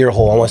hit in the ear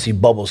hole. I want to see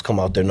bubbles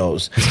come out their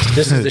nose.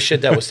 This is the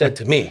shit that was said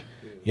to me.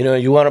 You know,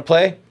 you want to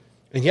play?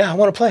 And yeah, I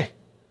want to play.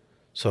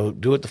 So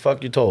do what the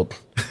fuck you're told.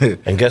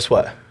 And guess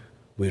what?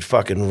 We'd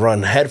fucking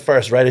run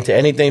headfirst right into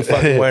anything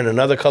fucking wearing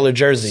another colored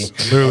jersey.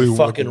 And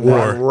fucking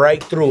run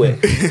right through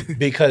it.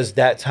 Because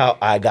that's how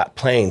I got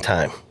playing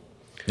time.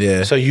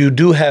 Yeah. So you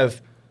do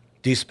have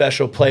these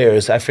special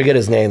players. I forget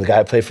his name. The guy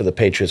who played for the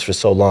Patriots for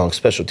so long.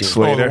 Special teams.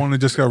 Oh, the one that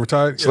just got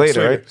retired? Yeah,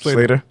 Slater, right?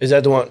 Slater. Is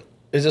that the one?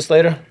 Is it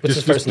Slater? What's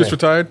his first name? Just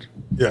retired?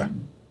 Yeah.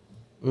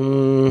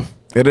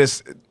 It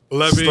is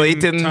Levy,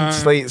 Slayton. time.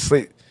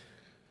 Slate.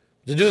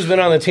 The dude's been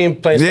on the team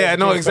playing. Yeah, I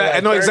know special teams for exactly.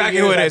 I know 30 exactly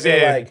years, who it I is. feel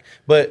Yeah. like.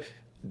 But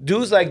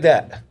dudes like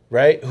that,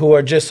 right, who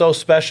are just so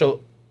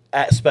special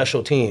at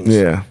special teams.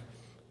 Yeah.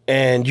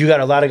 And you got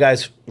a lot of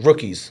guys,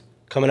 rookies,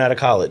 coming out of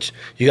college.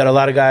 You got a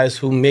lot of guys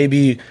who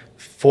maybe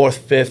 4th,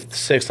 5th,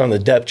 6th on the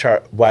depth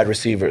chart, wide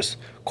receivers,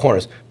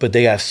 corners, but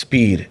they have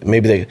speed.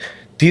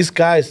 These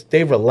guys,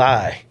 they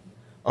rely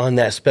on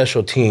that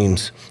special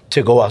teams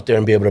to go out there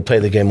and be able to play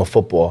the game of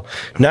football.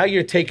 Now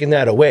you're taking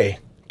that away.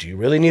 Do you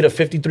really need a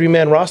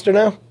 53-man roster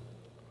now?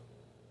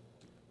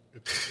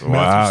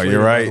 Wow, Slater,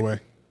 you're by right. the way.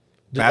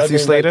 Matthew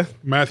Slater.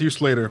 Matthew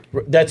Slater.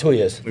 That's who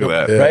he is. Look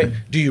at that. Right?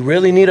 Do you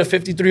really need a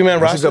 53-man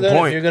That's a roster good then if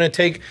point. you're going to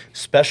take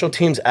special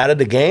teams out of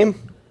the game?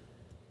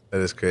 That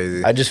is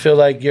crazy. I just feel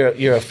like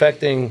you're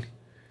affecting,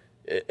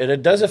 and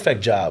it does affect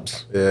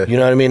jobs. Yeah. You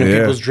know what I mean? And Yeah.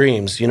 people's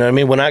dreams. You know what I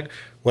mean?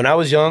 When I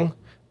was young,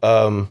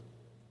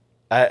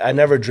 I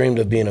never dreamed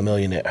of being a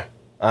millionaire.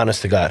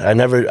 Honest to God, I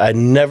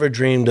never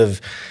dreamed of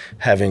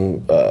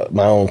having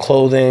my own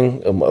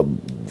clothing.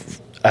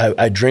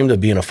 I dreamed of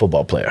being a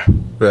football player.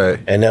 Right.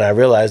 And then I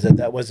realized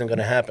that wasn't going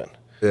to happen.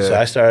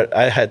 Yeah. So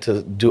I had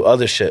to do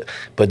other shit.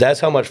 But that's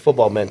how much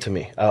football meant to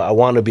me. I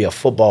wanted to be a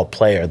football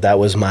player. That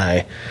was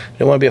I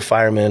didn't want to be a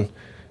fireman.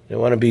 I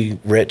didn't want to be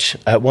rich.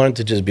 I wanted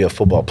to just be a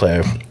football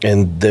player.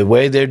 And the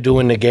way they're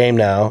doing the game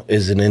now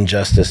is an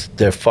injustice.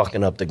 They're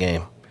fucking up the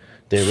game.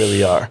 They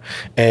really are.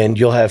 And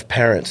you'll have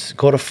parents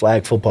go to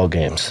flag football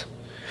games,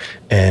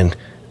 and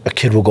a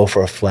kid will go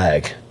for a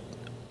flag.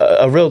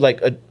 A real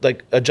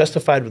a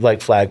justified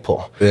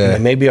flagpole. Yeah.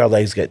 And maybe our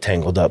legs get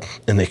tangled up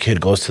and the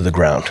kid goes to the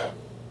ground.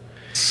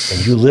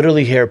 And you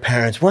literally hear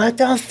parents, "What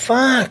the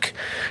fuck?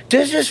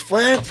 This is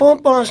flag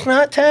football, it's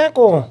not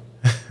tackle."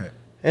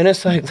 And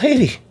it's like,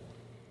 lady,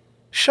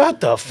 shut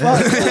the fuck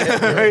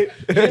up. Right.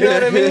 You know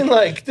what I mean?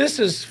 Like, this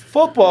is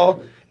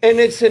football and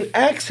it's an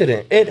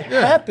accident. It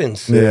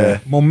happens. Yeah.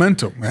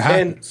 Momentum. It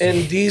happens.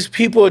 And these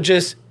people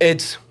just,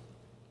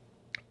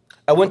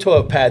 I went to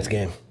a Pats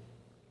game.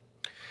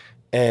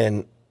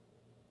 And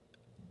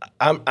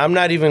I'm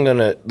not even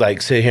gonna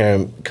sit here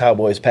and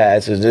Cowboys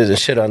Pats and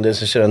shit on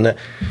this and shit on that.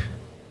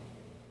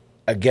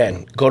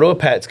 Again, go to a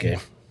Pats game.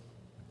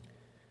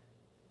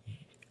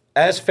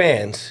 As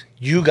fans,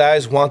 you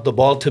guys want the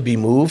ball to be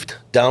moved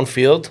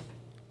downfield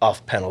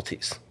off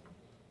penalties.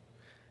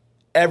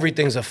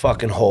 Everything's a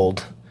fucking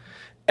hold.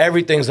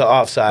 Everything's an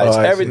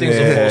offsides. Everything's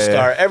a full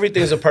start.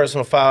 Everything's a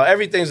personal foul.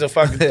 Everything's a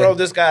fucking throw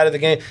this guy out of the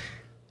game.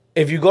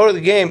 If you go to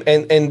the game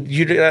and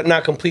you're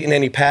not completing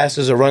any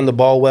passes or run the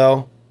ball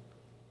well,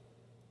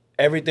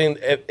 everything,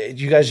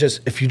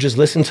 if you just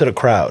listen to the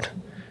crowd,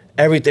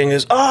 everything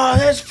is,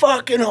 that's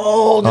fucking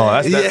hold.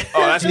 That's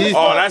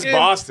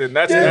Boston.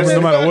 That's No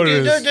matter what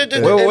it is. And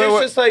it's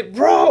just like,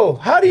 bro,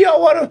 how do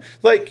y'all want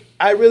to,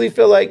 I really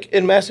feel like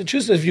in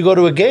Massachusetts, if you go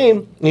to a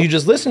game and you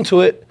just listen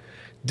to it,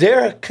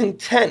 they're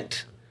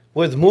content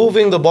with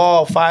moving the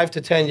ball 5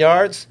 to 10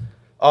 yards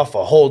off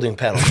a holding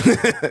penalty.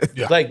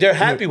 Yeah. They're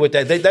happy with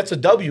that. That's a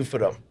W for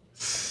them.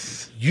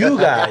 You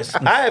guys,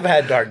 I have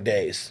had dark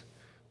days,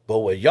 but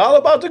what y'all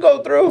about to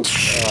go through,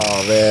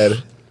 Oh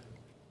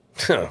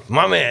man.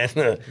 my man,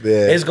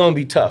 it's going to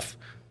be tough.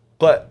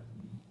 But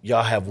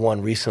y'all have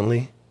won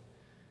recently,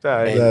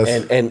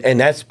 and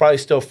that's probably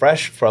still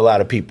fresh for a lot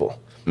of people.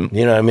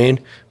 You know what I mean?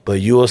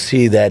 But you will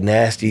see that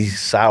nasty,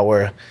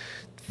 sour,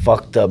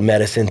 fucked up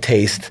medicine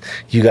taste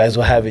you guys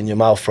will have in your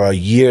mouth for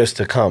years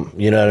to come.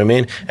 You know what I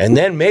mean? And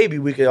then maybe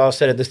we could all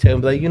sit at this table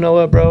and be like, you know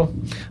what, bro?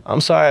 I'm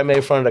sorry I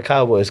made fun of the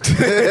Cowboys.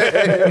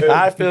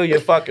 I feel your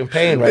fucking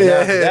pain right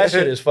now.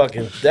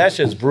 That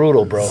shit's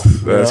brutal, bro.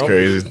 That's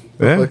crazy.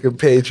 Yeah. Fucking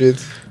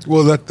Patriots.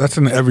 Well, that's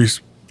in every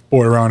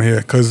sport around here,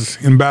 because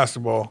in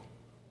basketball,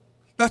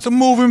 that's a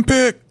moving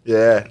pick.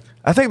 Yeah.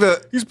 I think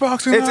He's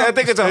boxing I out.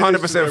 think it's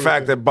 100%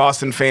 fact that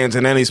Boston fans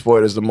in any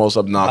sport is the most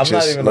I'm obnoxious.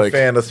 not even a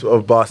fan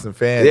of Boston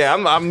fans. Yeah,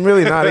 I'm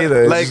really not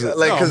either. It's just-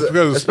 Because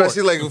because of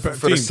especially sport.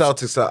 for the Teams.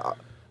 Celtics,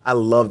 I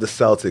love the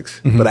Celtics,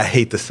 but I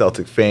hate the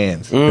Celtic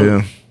fans.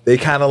 yeah. They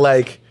kind of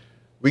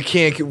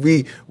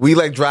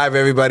we drive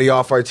everybody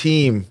off our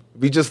team.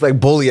 We just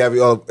bully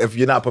if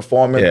you're not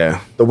performing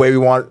the way we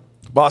want.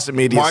 Boston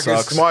media Marcus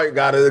sucks. Smart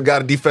got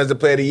a defensive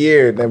player of the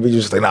year, and then we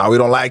just nah, we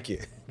don't like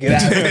it. Get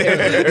out of here.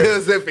 It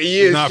was it for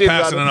years. Not shit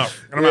passing on him.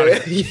 enough. Get him out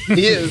of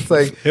Yeah, it's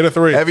like Hit a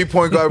three. Every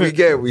point guard we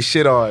get, we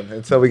shit on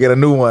until we get a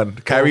new one.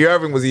 Kyrie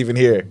Irving was even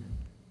here.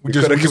 We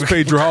just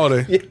paid Drew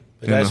Holiday.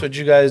 But that's what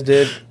you guys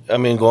did. I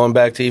mean, going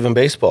back to even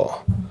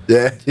baseball.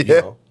 Yeah, You yeah,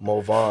 know, Mo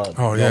Vaughn.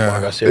 Oh, yeah.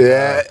 Omar Garcia.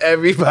 yeah.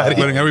 Everybody.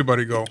 Letting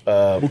everybody go.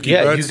 Mookie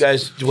Yeah, Betts. you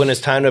guys, when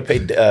it's time to pay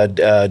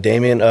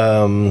Damien,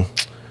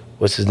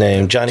 what's his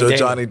name?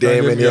 Johnny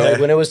Damon. Like, Yeah,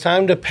 when it was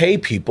time to pay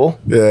people,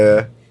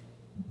 yeah.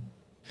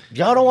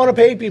 y'all don't want to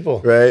pay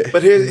people. Right.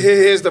 But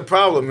here's the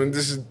problem, and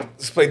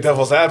let's play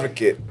devil's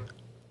advocate.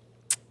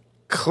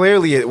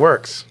 Clearly, it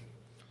works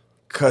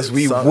because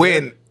we Some-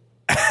 win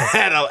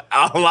had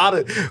a lot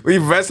of. We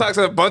Red Sox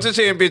had a bunch of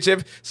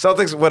championships.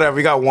 Celtics, whatever.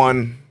 We got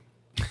one.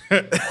 He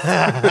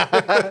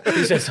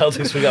said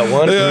Celtics. We got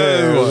one.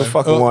 Yeah, it was a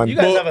fucking one. You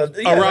guys have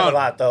a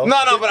lot though.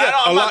 No, but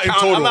I'm not in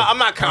counting. total. I'm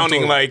not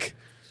counting like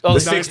the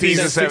 60s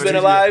and 70s. You've been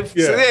alive.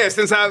 Yeah.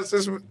 So,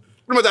 since pretty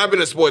much I've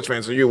been a sports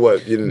fan. So you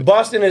what? You didn't.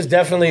 Boston is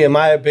definitely, in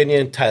my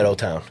opinion, title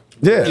town.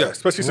 Yeah.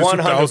 Especially since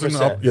 2000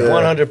 up.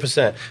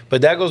 100%.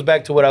 But that goes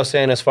back to what I was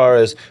saying as far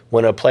as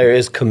when a player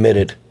is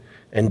committed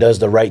and does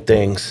the right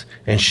things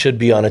and should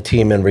be on a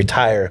team and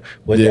retire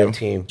with that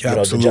team. Yeah, you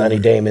know, absolutely. the Johnny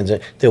Damons.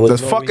 There was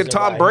That's no fucking reason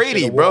Tom why he Brady,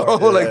 should've bro.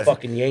 wore Like- the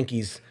fucking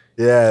Yankees.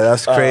 Yeah,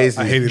 that's crazy.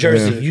 I hated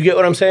Jersey. it. You get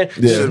what I'm saying?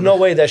 Yeah. There's no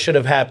way that should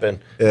have happened.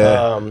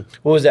 Yeah.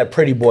 What was that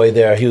pretty boy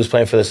there? He was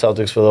playing for the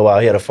Celtics for a little while.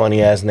 He had a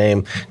funny ass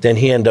name. Then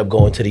he ended up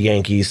going to the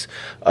Yankees.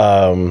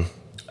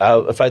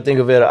 If I think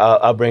of it,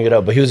 I'll bring it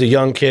up. But he was a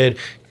young kid.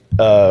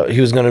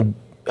 He was gonna.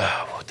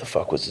 What the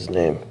fuck was his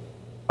name?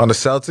 On the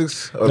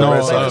Celtics? Or No, the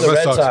Red He played Sox? for the Red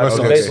Red Sox, Sox. Red He was a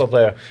Sox. baseball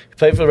player. He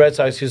played for the Red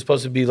Sox. He was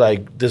supposed to be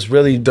like this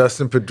really.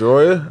 Dustin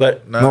Pedroia?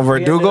 But No,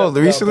 Verdugo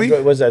recently.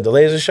 Pedroia, was that the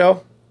Laser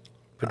Show?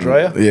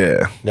 Pedroia?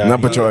 Yeah. No, Not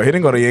he- Pedroia. He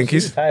didn't go to He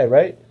Yankees. retired,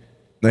 right?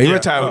 No, he Yeah.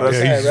 retired with Oh, us.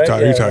 yeah, Yeah, he's right?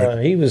 retired, Yeah, he's retired.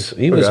 no, he was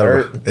Forgot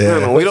hurt. about- No, Yeah.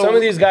 no, we Some don't.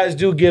 of these guys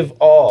do give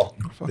all.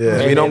 Yeah.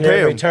 And We don't in pay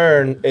 'em.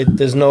 return,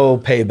 there's no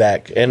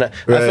payback. And I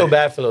feel Right.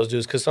 bad for those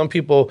dudes because some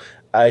people,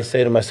 I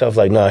say to myself,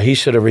 like, no, he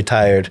should have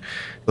retired.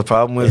 The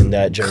problem was In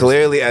that jersey.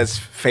 clearly as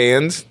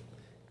fans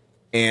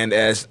and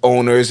as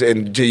owners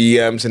and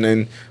GMs, and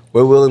then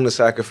we're willing to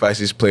sacrifice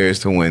these players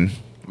to win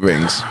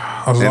rings.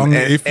 As long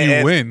as if you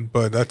and- win,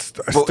 but that's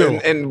But- still.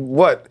 and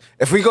what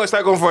if we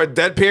start going for a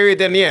dead period?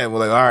 Then yeah, we're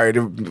like, all right,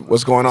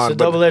 what's going on? It's a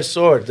But- double-edged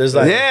sword. There's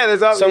like Yeah,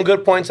 there's some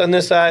good points on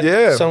this side,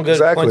 Yeah, some good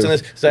exactly. points on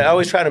this. So I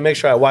always try to make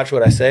sure I watch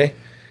what I say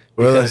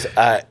because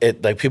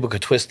like people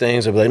could twist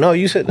things or be like, no,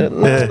 you said that.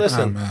 No,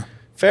 listen, man.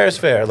 fair is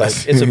fair. Like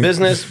it's a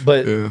business,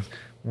 but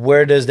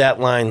where does that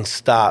line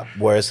stop?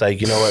 Where it's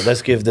like, you know what?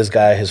 Let's give this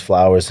guy his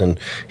flowers, and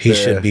he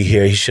should be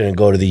here. He shouldn't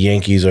go to the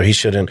Yankees, or he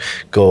shouldn't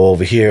go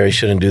over here. He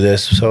shouldn't do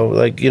this. So,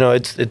 like, you know,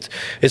 it's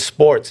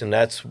sports, and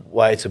that's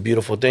why it's a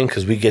beautiful thing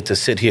because we get to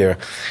sit here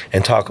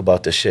and talk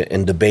about this shit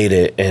and debate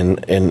it,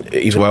 and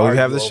even why we argue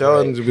have the over show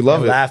it and we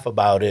love it. laugh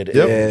about it.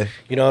 Yep. And,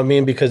 you know what I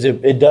mean? Because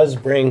it does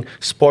bring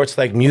sports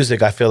like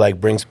music. I feel like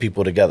brings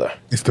people together.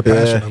 It's the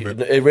passion of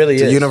it. It really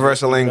It's a is.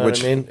 universal You know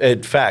what language. I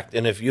mean, fact.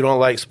 And if you don't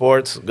like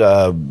sports,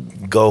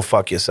 go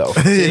fuck yourself.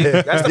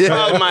 That's the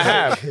problem I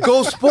have.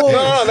 Go sports.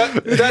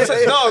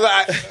 No,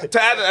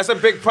 that's a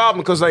big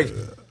problem because like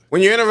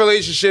when you're in a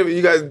relationship,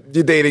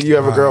 you're dating, you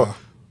have a girl,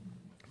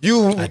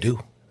 I do.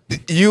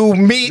 you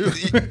meet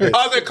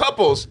other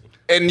couples.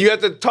 And you have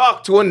to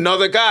talk to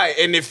another guy.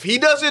 And if he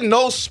doesn't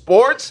know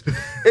sports,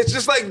 it's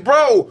just like,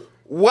 bro,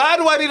 why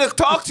do I need to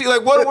talk to you?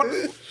 Like, what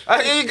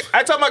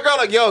I tell my girl,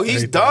 like, yo,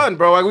 he's done,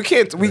 bro. Like, we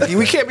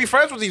can't be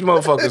friends with these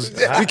motherfuckers.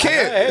 We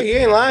can't. Hey, he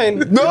ain't lying.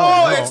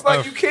 No, it's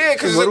like you can't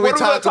because what are we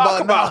gonna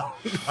talk about? All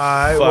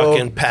right, well,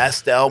 Fucking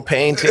pastel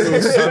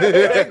paintings. What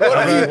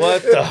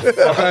the I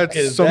had fuck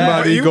is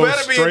somebody You go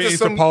better be straight into into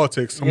some-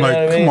 politics. I'm You know like,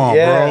 what I come mean? on,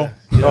 Yeah.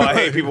 No, I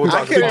hate people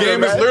talking. bro. The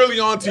game is literally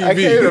on TV. I can't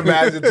even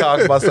imagine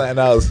talking about something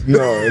else.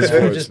 No, it's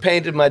that? I just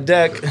painted my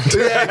deck. All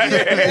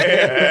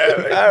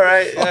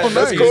right.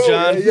 That's cool,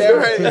 John. Yeah,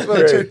 right.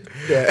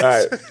 all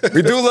right.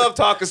 We do love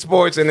talking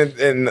sports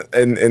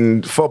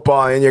and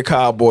football and your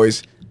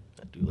Cowboys.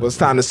 Well, it's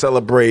time to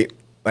celebrate.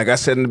 Like I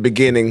said in the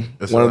beginning,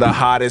 one of the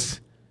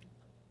hottest,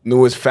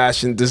 newest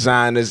fashion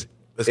designers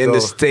in go.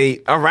 the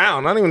state.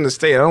 Around, not even the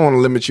state. I don't want to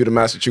limit you to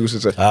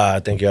Massachusetts.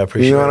 Thank you. I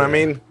appreciate it. You know what I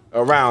mean?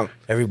 Around.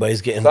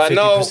 Everybody's getting I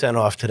know- 50%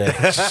 off today.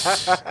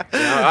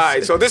 All right,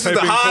 so this is the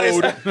Type in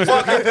hottest code.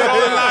 fucking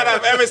clothing line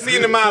I've ever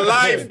seen in my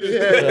life.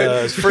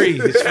 It's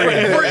free. It's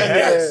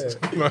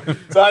free.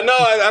 So I know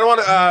I don't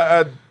want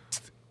to.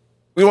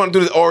 We want to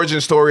do the origin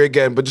story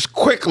again, but just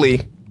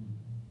quickly.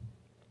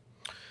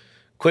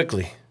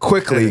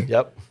 Quickly.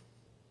 Yep.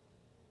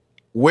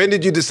 When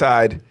did you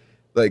decide?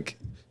 Like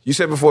you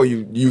said before,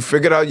 you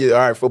figured out. All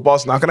right,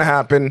 football's not going to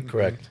happen.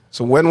 Correct.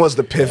 So when was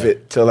the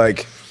pivot to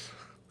like?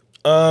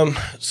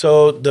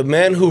 So the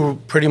man who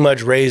pretty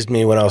much raised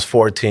me when I was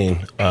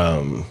 14,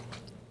 I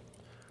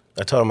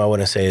told him I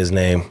wouldn't say his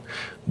name,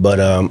 but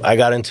I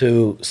got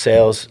into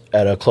sales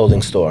at a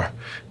clothing store.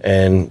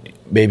 And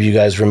maybe you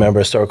guys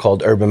remember a store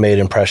called Urban Made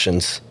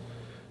Impressions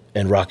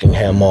in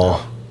Rockingham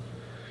Mall.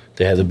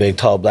 They had the big,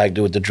 tall black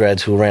dude with the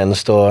dreads who ran the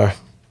store.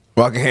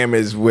 Rockingham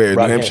is where?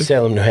 New Hampshire?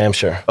 Salem, New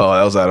Hampshire. Oh,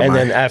 that was out of And my.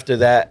 then after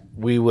that,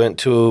 we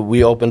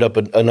opened up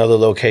another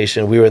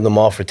location. We were in the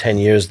mall for 10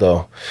 years,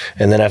 though.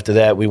 And then after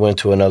that, we went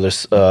to another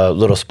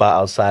little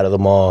spot outside of the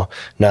mall.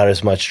 Not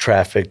as much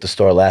traffic. The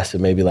store lasted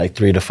maybe like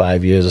 3 to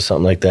 5 years or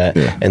something like that.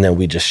 Yeah. And then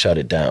we just shut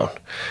it down.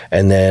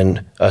 And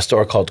then a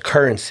store called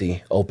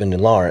Currency opened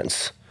in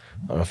Lawrence.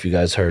 I don't know if you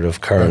guys heard of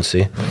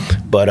Currency,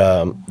 but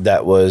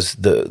that was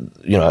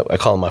I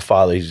call him my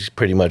father. He's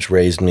pretty much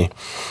raised me.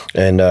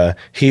 And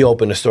he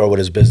opened a store with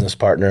his business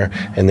partner,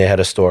 and they had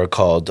a store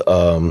called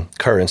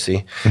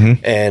Currency.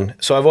 And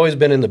so I've always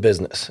been in the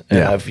business.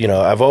 And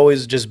I've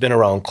always just been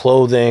around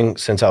clothing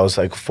since I was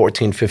like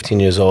 14, 15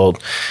 years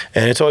old.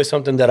 And it's always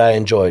something that I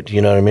enjoyed,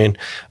 you know what I mean?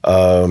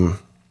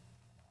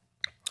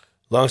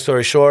 Long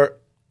story short,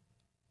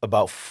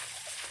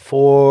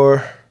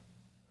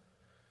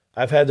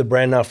 I've had the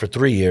brand now for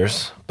 3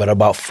 years, but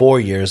about 4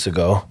 years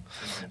ago,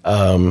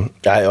 I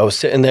was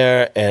sitting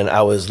there and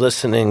I was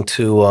listening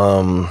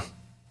to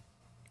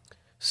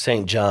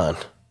St. John.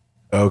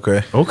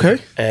 Okay.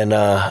 And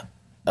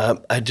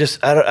I just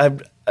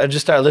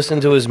started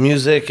listening to his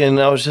music, and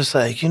I was just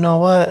like, you know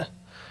what?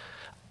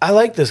 I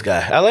like this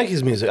guy. I like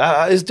his music.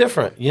 It's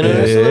different. You know,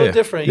 it's a little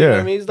different. You know what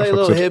I mean? He's like a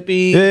little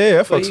hippie. I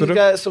but fucks he's with him.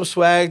 got some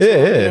swag to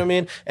him, you know what I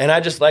mean? And I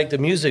just like the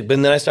music.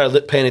 But then I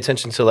started paying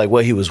attention to like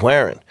what he was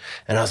wearing.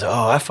 And I was like,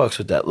 oh, I fucks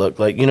with that look.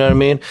 Like, you know what I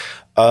mean?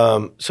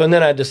 So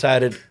then I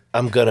decided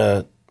I'm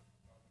gonna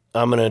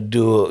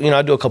do,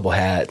 I do a couple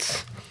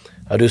hats.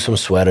 I'll do some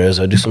sweaters.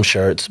 I'll do some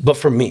shirts. But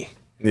for me.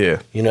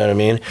 Yeah. You know what I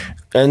mean?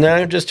 And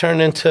then it just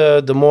turned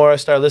into, the more I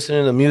started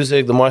listening to the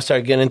music, the more I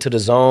started getting into the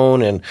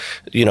zone. And,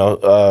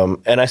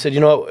 and I said,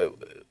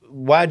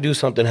 why do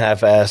something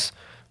half-ass?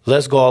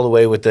 Let's go all the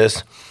way with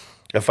this.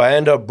 If I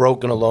end up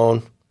broken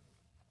alone,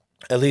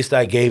 at least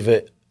I gave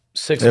it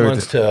 6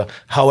 months to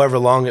however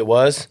long it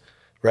was,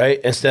 right?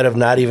 Instead of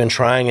not even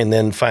trying and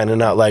then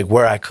finding out like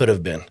where I could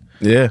have been.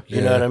 Yeah. You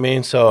know what I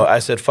mean? So I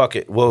said, fuck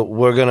it.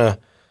 We're going to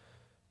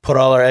put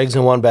all our eggs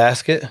in one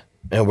basket.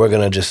 And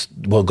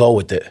we'll go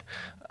with it.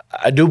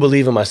 I do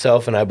believe in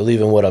myself, and I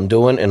believe in what I'm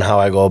doing and how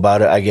I go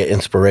about it. I get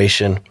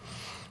inspiration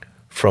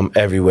from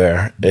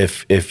everywhere.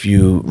 If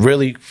you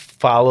really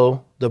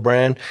follow the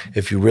brand,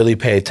 if you really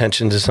pay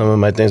attention to some of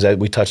my things that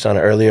we touched on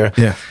earlier,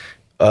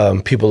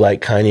 people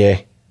like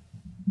Kanye,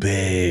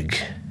 big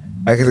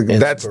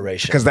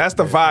inspiration. Because that's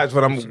the vibes.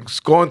 When I'm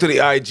going to the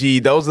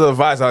IG, those are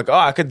the vibes. I'm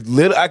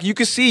like, you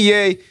could see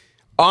Ye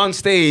on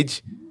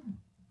stage.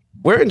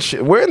 Wearing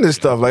this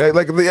stuff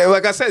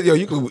like I said,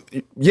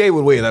 Ye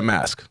would wear that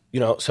mask.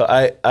 So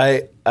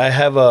I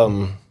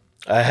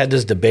had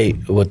this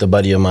debate with a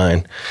buddy of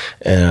mine,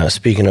 and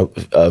speaking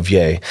of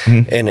Ye,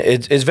 and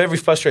it's very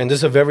frustrating.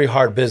 This is a very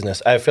hard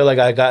business. I feel like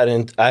at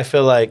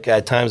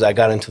times I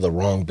got into the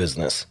wrong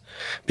business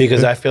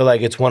because I feel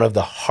like it's one of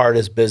the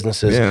hardest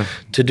businesses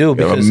to do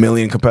because there are a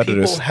million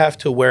competitors. People have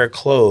to wear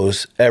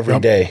clothes every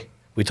day.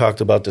 We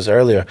talked about this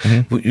earlier.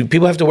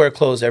 People have to wear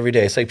clothes every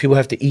day. It's like people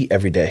have to eat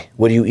every day.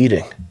 What are you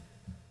eating?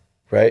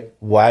 Right?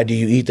 Why do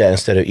you eat that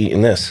instead of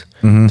eating this?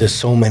 There's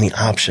so many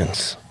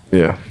options.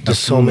 Yeah. There's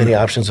so many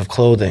options of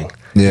clothing.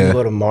 You can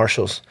go to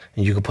Marshall's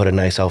and you can put a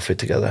nice outfit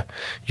together.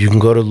 You can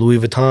go to Louis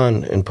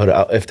Vuitton and put it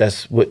out, if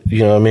that's what,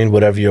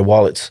 whatever your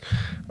wallets,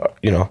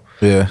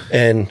 Yeah.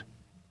 And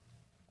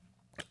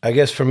I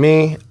guess for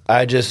me,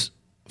 I just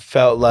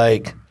felt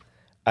like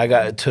I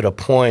got to the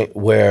point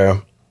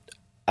where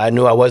I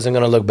knew I wasn't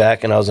going to look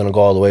back and I was going to go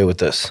all the way with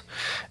this.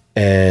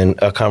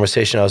 And a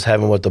conversation I was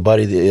having with a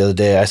buddy the other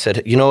day, I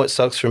said, what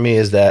sucks for me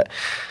is that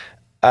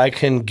I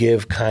can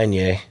give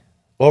Kanye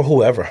or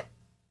whoever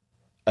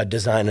a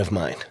design of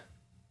mine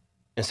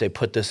and say,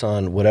 put this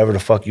on whatever the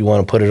fuck you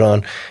want to put it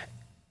on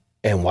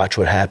and watch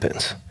what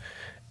happens.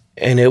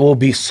 And it will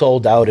be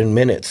sold out in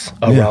minutes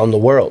around the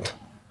world,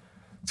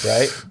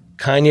 right?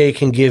 Kanye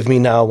can give me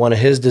now one of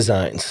his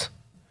designs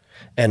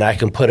and I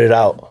can put it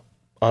out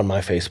on my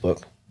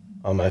Facebook,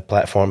 on my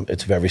platform.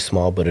 It's very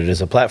small, but it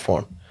is a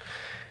platform.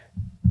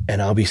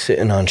 And I'll be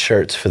sitting on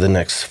shirts for the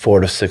next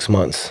 4 to 6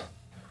 months,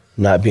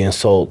 not being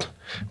sold.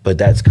 But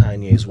that's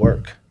Kanye's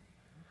work.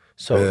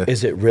 So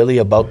is it really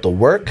about the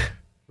work?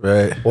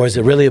 Right. Or is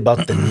it really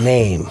about the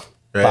name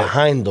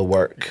behind the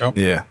work?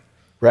 Yeah.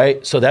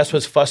 Right? So that's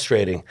what's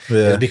frustrating.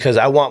 Is because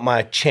I want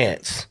my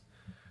chance.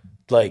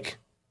 Like,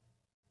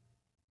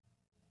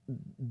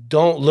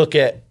 don't look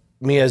at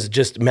me as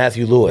just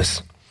Matthew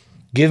Lewis.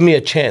 Give me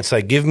a chance.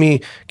 Like, give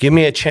me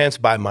a chance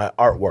by my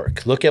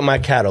artwork. Look at my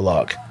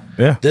catalog.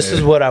 Yeah. This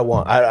is what I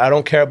want. I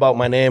don't care about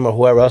my name or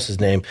whoever else's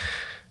name.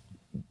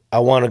 I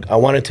want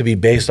it to be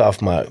based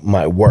off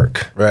my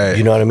work. Right.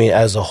 You know what I mean?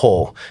 As a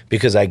whole.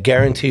 Because I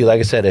guarantee you, like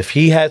I said, if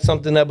he had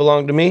something that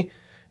belonged to me,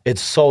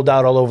 it's sold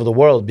out all over the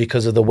world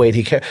because of the weight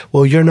he carries.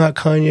 Well, you're not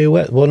Kanye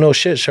West. Well, no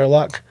shit,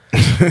 Sherlock.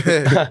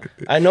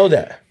 I know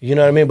that. You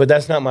know what I mean? But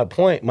that's not my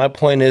point. My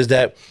point is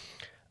that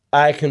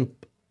I can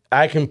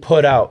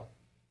put out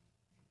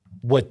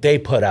what they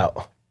put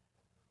out.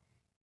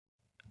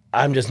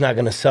 I'm just not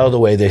going to sell the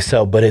way they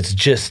sell, but it's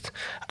just,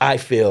 I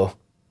feel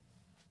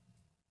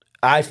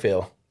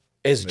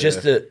it's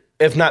just,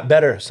 if not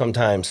better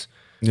sometimes.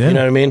 Yeah. You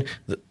know what I mean?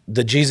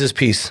 The Jesus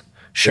piece,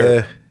 sure.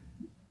 Yeah.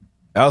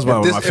 That was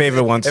one of my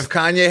favorite ones. If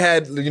Kanye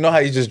had,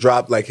 how he just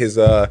dropped like his,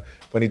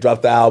 when he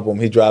dropped the album,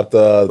 he dropped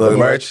the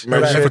merch.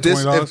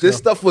 If this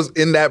stuff was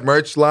in that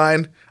merch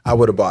line, I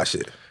would have bought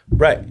shit.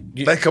 Right.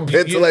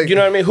 Compared to you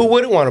know what I mean? Who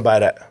wouldn't want to buy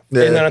that?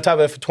 Yeah. And then on top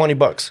of it for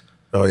 $20.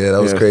 Oh yeah,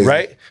 that was crazy.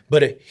 Right?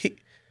 But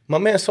my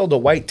man sold a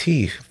white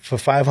tee for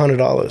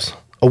 $500.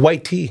 A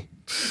white tee.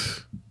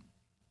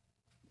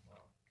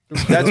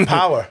 That's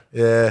power.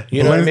 Yeah.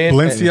 You know what I mean?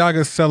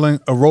 Balenciaga's selling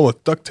a roll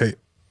of duct tape.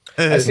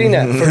 I've seen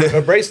that for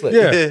a bracelet.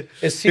 Yeah.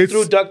 It's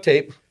see-through duct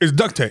tape. It's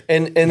duct tape.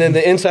 And then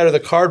the inside of the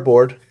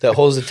cardboard that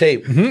holds the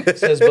tape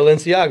says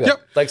Balenciaga.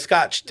 Yep. Like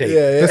Scotch tape.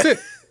 Yeah, That's it.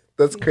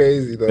 That's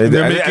crazy though. I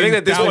think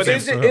that this Is one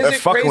Is it they're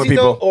fucking with crazy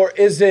though,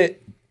 people.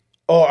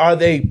 or are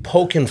they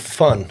poking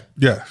fun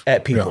Yeah.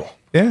 at people?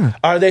 Yeah.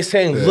 Are they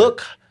saying,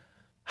 look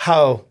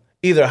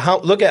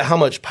look at how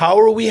much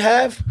power we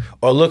have,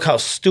 or look how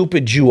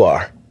stupid you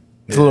are?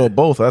 It's a little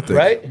both, I think.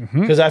 Right?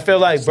 Because I feel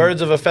like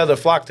birds of a feather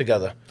flock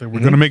together. We're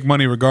going to make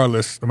money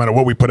regardless, no matter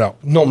what we put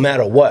out. No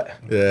matter what.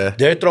 Yeah.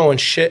 They're throwing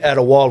shit at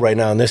a wall right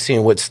now and they're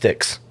seeing what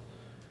sticks.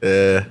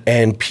 Yeah.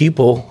 And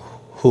people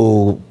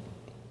who,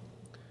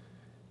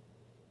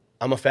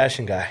 I'm a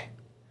fashion guy,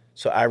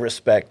 so I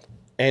respect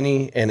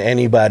any and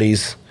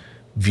anybody's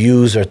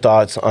views or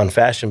thoughts on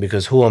fashion,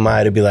 because who am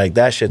I to be like,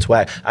 that shit's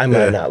whack. I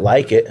might not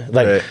like it.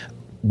 Like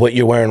what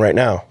you're wearing right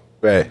now.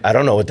 Right. I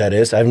don't know what that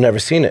is. I've never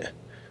seen it.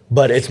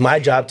 But it's my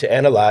job to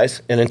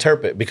analyze and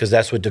interpret, because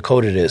that's what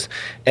Decoded is.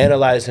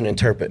 Analyze and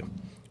interpret.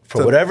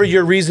 For whatever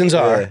your reasons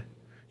are,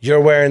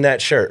 you're wearing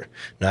that shirt.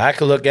 Now, I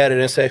could look at it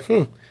and say,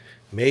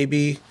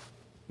 maybe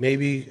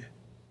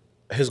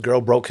his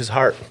girl broke his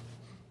heart,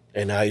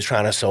 and now he's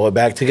trying to sew it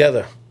back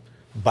together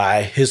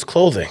by his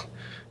clothing.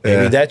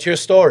 Maybe that's your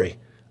story.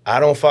 I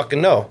don't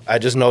fucking know. I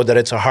just know that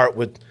it's a heart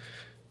with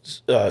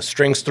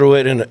strings through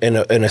it in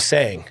a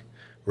saying,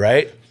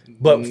 right?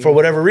 But for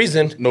whatever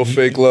reason, No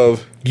fake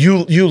love.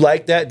 you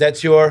like that.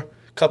 That's your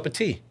cup of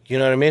tea. You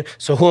know what I mean?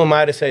 So who am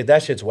I to say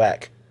that shit's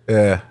whack?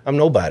 Yeah. I'm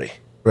nobody.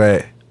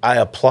 Right. I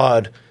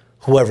applaud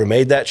whoever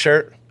made that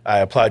shirt. I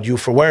applaud you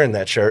for wearing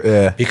that shirt.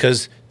 Yeah.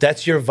 Because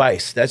that's your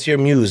vice. That's your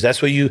muse.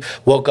 That's what you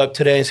woke up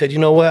today and said, you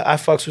know what? I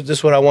fucks with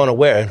this, what I want to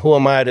wear. And who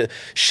am I to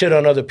shit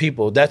on other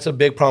people? That's a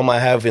big problem I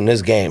have in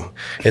this game.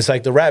 It's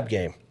like the rap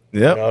game.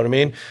 Yep. You know what I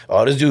mean?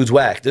 Oh, this dude's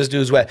whack. This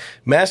dude's whack.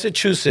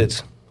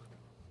 Massachusetts.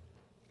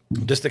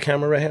 This the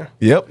camera right here?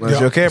 Yep,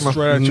 that's your camera.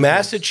 Straight at you.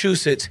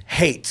 Massachusetts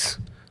hates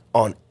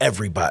on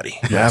everybody.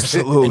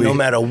 Absolutely. And no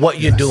matter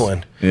what you're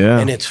doing. Yeah.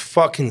 And it's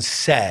fucking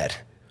sad.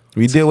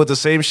 We deal with the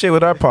same shit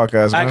with our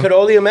podcast, man. I could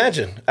only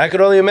imagine.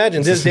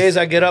 There's days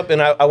I get up and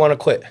I want to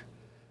quit.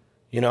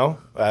 You know?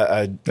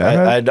 I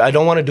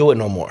don't want to do it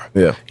no more.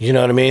 Yeah. You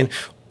know what I mean?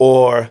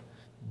 Or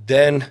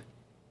then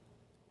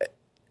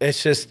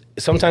it's just,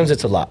 sometimes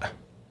it's a lot.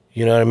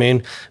 You know what I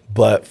mean?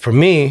 But for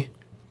me,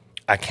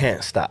 I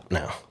can't stop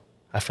now.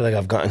 I feel like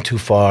I've gotten too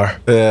far.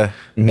 Yeah.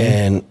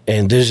 And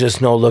there's just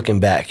no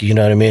looking back, you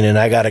know what I mean? And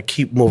I got to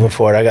keep moving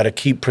forward. I got to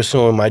keep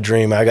pursuing my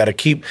dream. I got to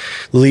keep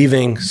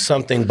leaving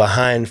something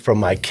behind for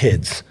my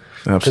kids.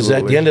 Because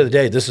at the end of the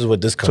day, this is what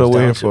this comes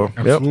down to.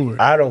 Absolutely.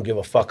 I don't give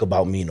a fuck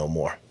about me no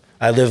more.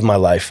 I live my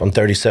life. I'm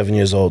 37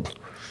 years old,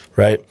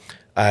 right?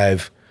 I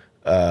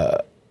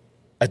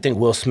think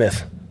Will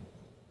Smith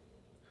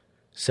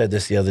said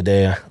this the other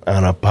day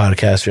on a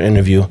podcast or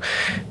interview.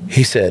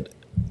 He said,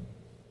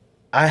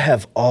 I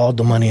have all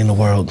the money in the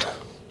world,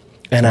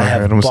 and I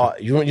have bought.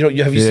 Have you seen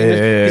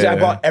this? He said, I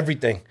bought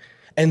everything,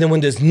 and then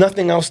when there's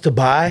nothing else to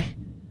buy,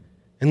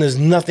 and there's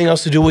nothing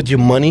else to do with your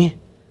money,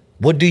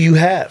 what do you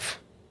have?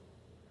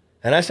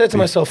 And I said to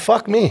myself,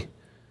 "Fuck me.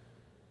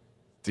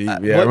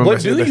 What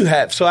do you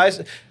have?" So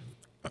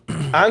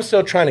I'm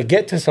still trying to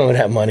get to some of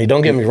that money.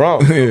 Don't get me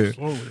wrong.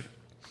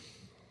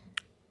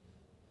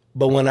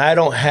 But when I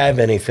don't have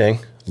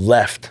anything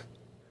left,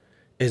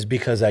 is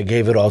because I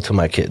gave it all to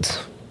my kids.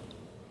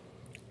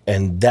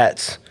 And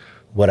that's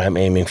what I'm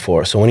aiming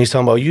for. So when he's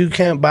talking about, you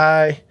can't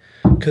buy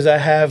because I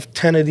have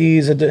 10 of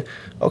these.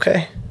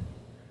 Okay.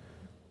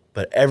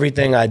 But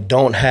everything I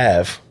don't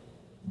have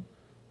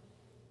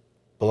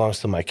belongs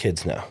to my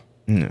kids now.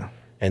 Yeah.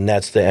 And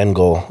that's the end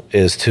goal,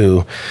 is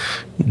to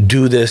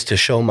do this to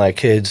show my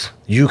kids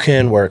you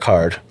can work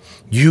hard.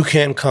 You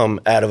can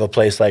come out of a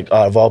place like,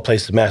 out of all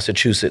places,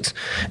 Massachusetts,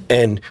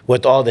 and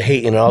with all the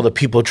hating and all the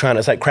people trying,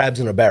 it's like crabs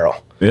in a barrel.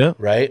 Yeah.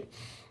 Right?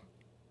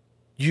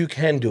 You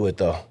can do it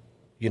though,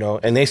 you know,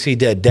 and they see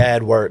that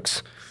dad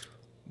works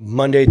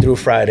Monday through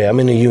Friday. I'm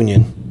in the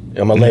union.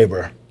 I'm a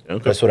laborer.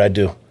 Okay. That's what I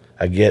do.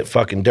 I get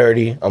fucking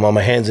dirty. I'm on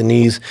my hands and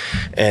knees,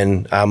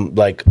 and I'm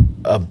like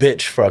a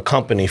bitch for a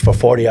company for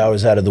 40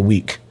 hours out of the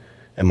week.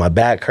 And my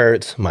back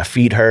hurts, my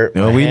feet hurt.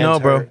 No, we know,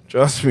 bro. Hurt.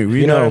 Trust me, we know.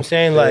 You know what I'm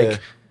saying? Like,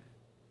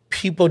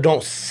 people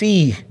don't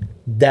see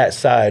that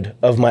side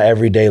of my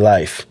everyday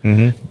life.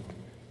 Mm-hmm.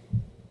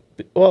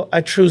 Well,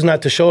 I choose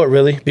not to show it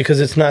really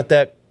because it's not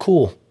that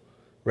cool.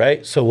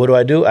 Right? So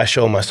what do? I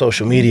show my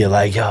social media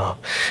like, yo,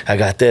 I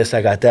got this,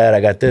 I got that,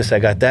 I got this, I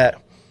got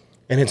that.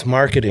 And it's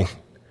marketing.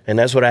 And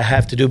that's what I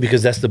have to do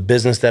because that's the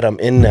business that I'm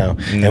in now.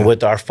 Mm. And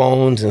with our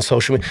phones and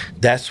social media,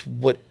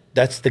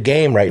 that's the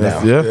game right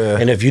now. Yeah.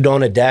 And if you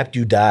don't adapt,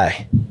 you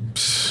die.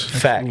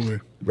 Fact. Absolutely.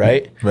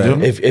 Right?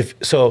 If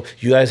so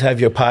you guys have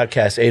your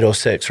podcast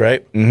 806,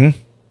 right? Mm-hmm.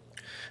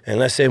 And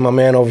let's say my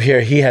man over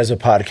here, he has a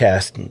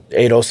podcast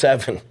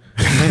 807.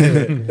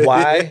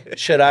 Why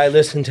should I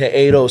listen to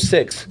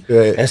 806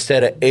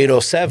 instead of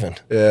 807?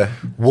 Yeah.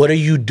 What are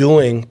you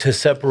doing to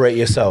separate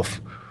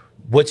yourself?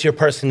 What's your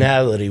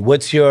personality?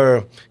 What's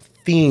your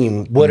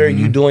theme? What are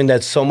you doing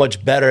that's so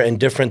much better and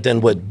different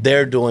than what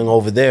they're doing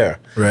over there?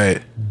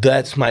 Right.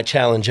 That's my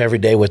challenge every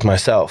day with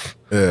myself.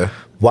 Yeah.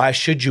 Why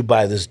should you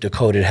buy this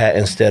decoded hat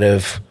instead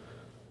of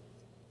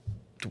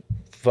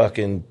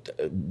fucking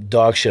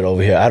dog shit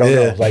over here? I don't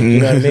know. Like, you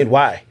know what I mean?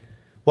 Why?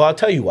 Well, I'll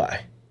tell you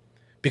why.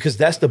 Because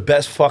that's the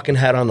best fucking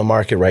hat on the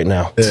market right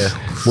now. Yeah.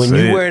 When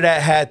you wear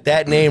that hat,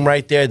 that name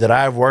right there that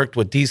I've worked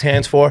with these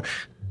hands for,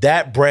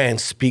 that brand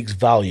speaks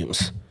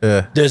volumes.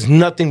 Yeah. There's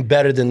nothing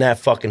better than that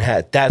fucking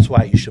hat. That's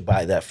why you should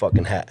buy that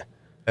fucking hat.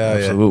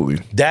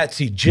 Absolutely. That's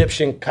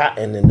Egyptian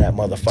cotton in that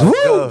motherfucker.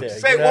 Woo! There,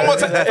 Say it one more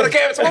time for the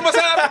camera. Say one more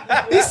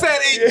time. He said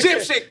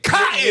Egyptian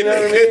cotton. You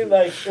know what I mean?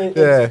 Like,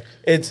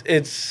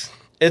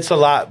 it's a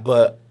lot,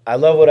 but I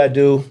love what I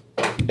do,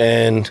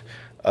 and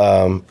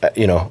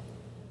you know,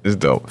 It's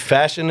dope.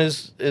 fashion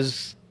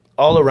is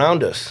all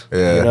around us.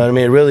 Yeah. You know what I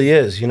mean? It really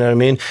is. You know what I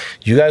mean?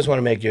 You guys want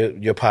to make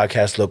your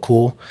podcast look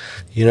cool.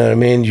 You know what I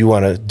mean? You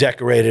want to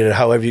decorate it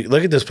however you...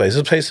 Look at this place.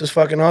 This place is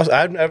fucking awesome.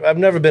 I've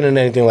never been in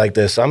anything like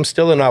this. I'm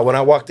still in awe. When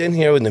I walked in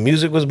here when the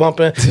music was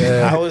bumping,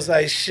 I was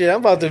like, shit,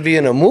 I'm about to be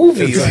in a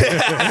movie. Like, you know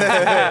what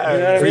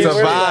I mean? It's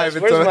a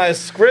vibe. Where's my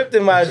script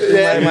in my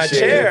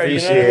chair? You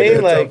know what I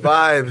mean? Like, It's a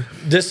vibe.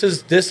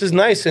 this is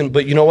nice.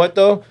 But you know what,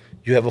 though?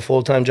 You have a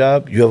full-time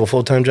job. You have a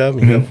full-time job.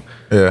 And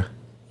Yeah.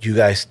 you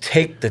guys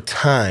take the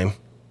time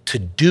to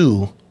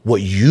do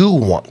what you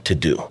want to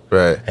do.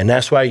 Right. And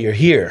that's why you're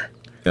here.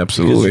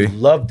 Absolutely. Because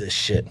you love this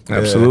shit.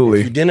 Absolutely.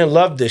 If you didn't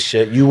love this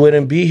shit, you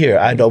wouldn't be here.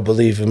 I don't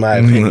believe, in my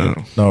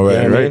opinion. No,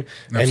 right, You know what I right.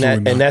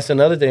 mean? And that's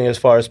another thing as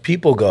far as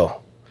people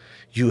go.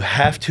 You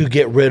have to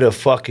get rid of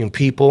fucking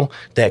people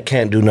that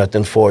can't do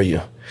nothing for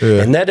you.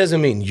 Yeah. And that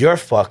doesn't mean you're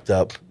fucked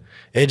up.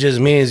 It just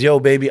means, yo,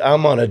 baby,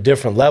 I'm on a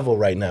different level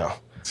right now.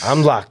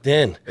 I'm locked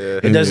in.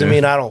 It doesn't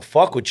mean I don't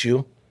fuck with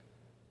you.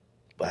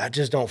 But I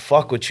just don't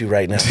fuck with you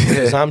right now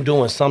because I'm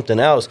doing something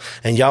else.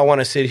 And y'all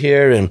want to sit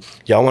here and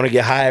y'all want to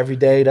get high every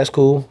day. That's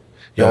cool.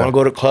 Y'all want to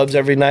go to clubs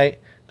every night.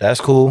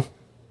 That's cool.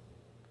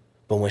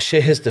 But when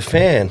shit hits the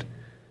fan,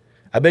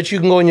 I bet you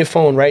can go on your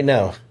phone right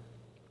now.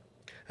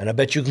 And I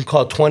bet you can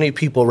call 20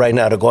 people right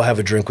now to go have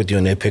a drink with you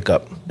and they pick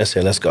up and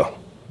say, let's go.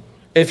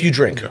 If you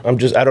drink.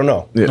 I don't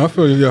know. I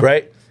feel you, yeah.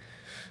 Right?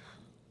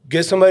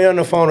 Get somebody on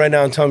the phone right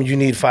now and tell them you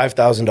need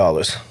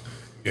 $5,000.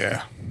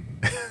 Yeah.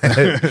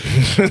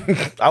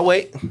 I'll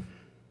wait.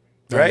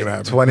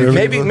 Right? 20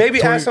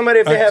 Maybe ask somebody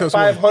if they have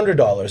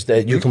 $500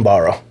 that you can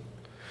borrow.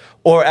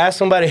 Or ask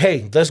somebody,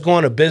 hey, let's go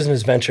on a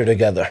business venture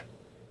together.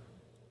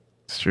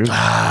 It's true.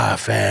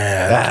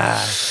 Fam.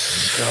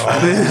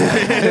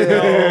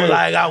 No,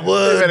 like I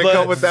would, You better but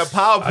come with that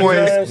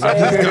PowerPoint. I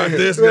just got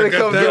this, You better I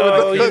got come that.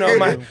 through with you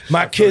the know,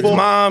 my kid's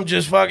mom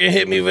just fucking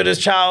hit me with his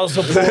child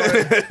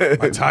support.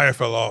 My tire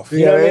fell off.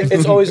 You know what I mean?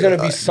 It's always going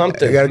to be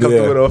something. You gotta come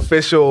through with an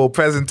official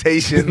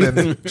presentation.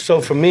 And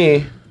So for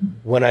me,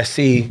 when I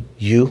see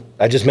you,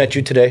 I just met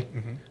you today.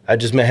 I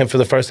just met him for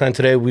the first time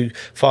today. We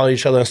follow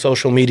each other on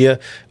social media.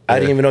 I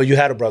didn't even know you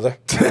had a brother.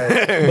 But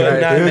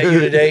now I met you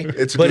today. But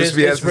Introduced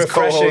me as it's his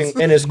refreshing co-host.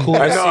 and it's cool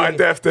I to know, see. I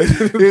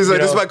definitely. he was like,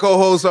 You "This is know, my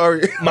co-host."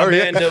 Sorry, My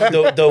man,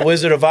 the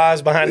Wizard of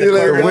Oz behind the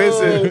You're like, curtain.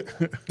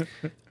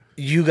 "Wizard."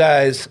 You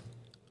guys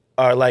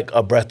are like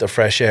a breath of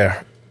fresh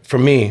air for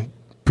me.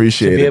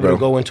 Appreciate To be it, able bro. to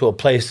go into a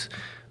place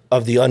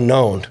of the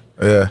unknown.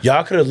 Yeah.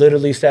 Y'all could have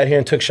literally sat here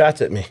and took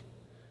shots at me.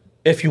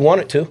 If you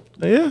wanted to.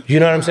 Yeah.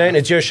 You know what I'm saying?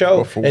 It's your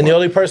show. And the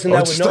only person that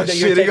would know start that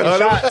you're shitting taking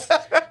on him. shots,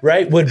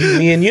 right, would be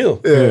me and you.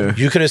 Yeah.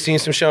 You could have seen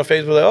some shit on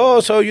Facebook like, oh,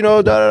 so, you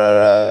know, da da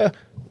da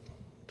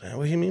da.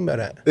 What do you mean by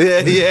that? Yeah.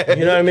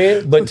 You know what I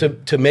mean? But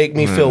to make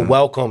me feel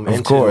welcome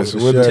and course, to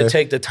sure.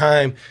 take the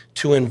time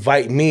to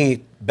invite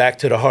me back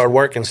to the hard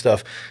work and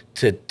stuff,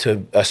 to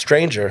a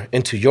stranger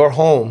into your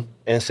home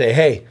and say,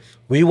 hey,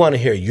 we want to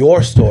hear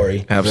your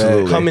story.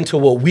 Absolutely. Come into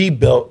what we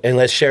built and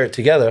let's share it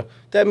together.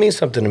 That means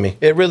something to me.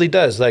 It really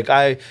does. Like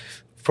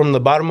from the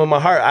bottom of my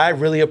heart, I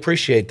really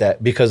appreciate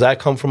that because I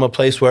come from a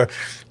place where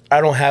I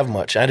don't have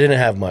much. I didn't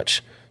have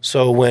much.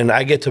 So when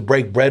I get to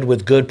break bread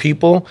with good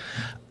people,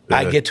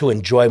 I get to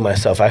enjoy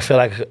myself. I feel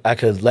like I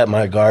could let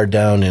my guard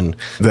down and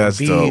That's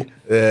be dope.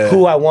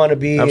 who I want to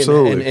be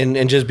Absolutely.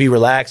 and just be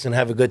relaxed and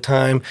have a good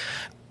time.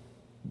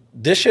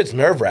 This shit's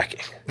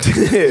nerve-wracking.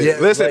 Yeah,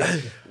 Listen,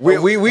 we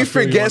feel you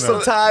forget on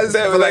that. sometimes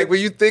that, like, when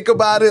you think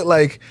about it,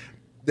 like,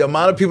 the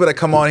amount of people that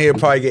come on here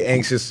probably get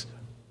anxious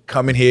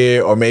coming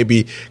here, or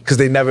maybe because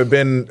they've never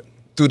been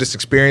through this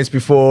experience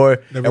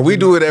before, Never and we been-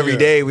 do it every yeah.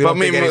 day. We But I don't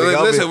mean, think anything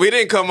of listen, it. we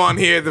didn't come on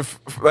here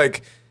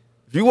like.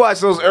 If you watch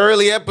those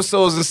early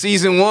episodes in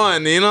season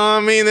 1, you know what I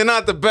mean? They're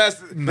not the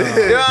best. You know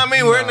what I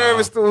mean? We're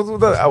nervous.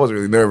 I wasn't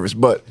really nervous,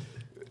 but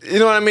you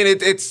know what I mean?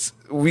 It's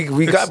we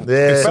got Yeah.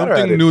 better at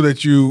Something it. new that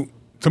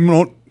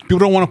people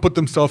don't want to put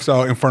themselves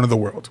out in front of the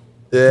world.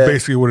 Yeah.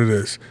 Basically what it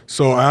is.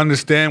 So I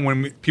understand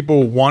when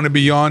people want to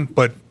be on,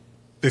 but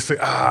they say,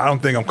 I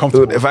don't think I'm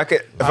comfortable. Dude, if I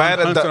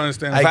had a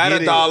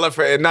dollar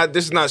for it,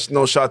 this is not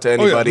no shot to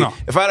anybody. no.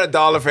 If I had a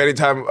dollar for any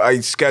time I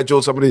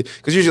scheduled somebody,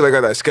 because usually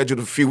like I scheduled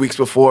a few weeks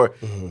before.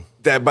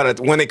 That, but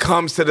when it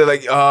comes to the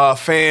like,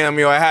 fam,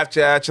 I have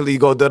to actually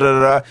go da da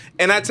da,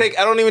 and I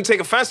don't even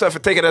take offense to it. I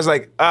take it as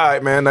like, all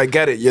right, man, I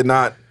get it. You're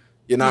not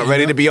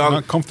ready to be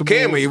on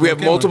camera. We have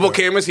multiple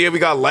cameras here. We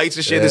got lights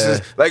and shit. Yeah. This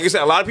is, like you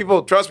said, a lot of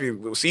people, trust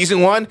me,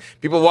 season 1,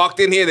 people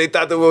walked in here, they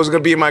thought that it was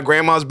going to be in my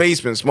grandma's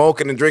basement,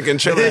 smoking and drinking,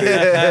 chilling.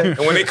 And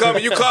when you come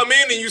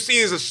in and you see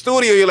it's a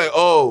studio, you're like,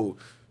 oh,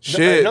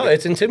 shit. No,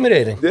 it's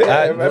intimidating.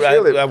 Yeah, I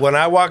feel it. When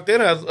I walked in,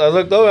 I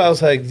looked over, I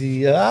was like,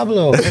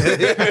 Diablo. Like,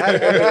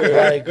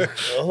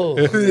 oh.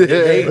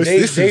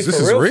 This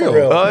is real. For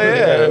real. Oh,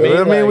 yeah. You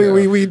know what I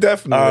mean? We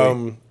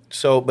definitely.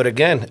 But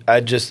again,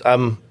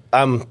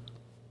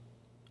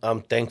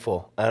 I'm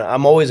thankful.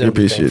 I'm always going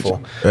to be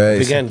thankful.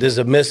 Right. Again, there's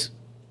a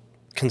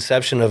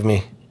misconception of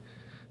me,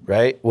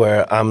 right?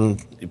 Where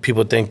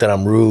people think that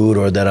I'm rude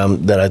or that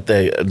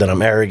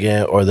I'm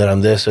arrogant or that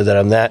I'm this or that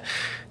I'm that.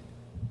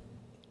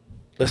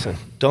 Listen,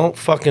 don't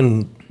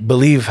fucking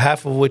believe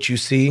half of what you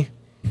see.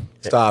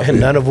 Stop. And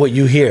none of what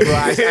you hear. Bro,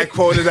 I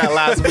quoted that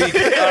last week. Did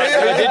you?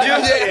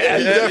 Yeah.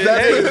 You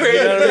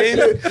know what I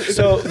mean?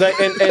 So, like,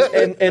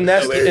 and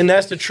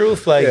that's the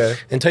truth. Like,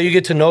 until you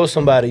get to know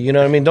somebody, you know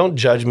what I mean? Don't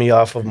judge me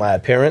off of my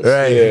appearance.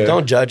 Right. Yeah.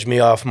 Don't judge me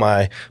off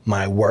my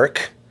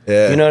work.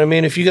 Yeah. You know what I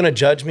mean? If you're gonna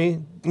judge me,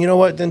 you know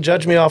what? Then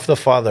judge me off the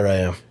father I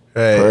am.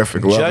 Right.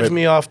 Perfect. Judge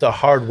me off the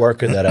hard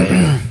worker that I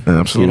am.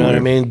 Absolutely. You know what I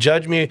mean?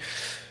 Judge me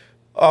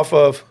off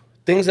of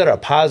things that are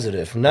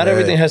positive. Not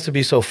everything has to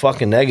be so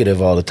fucking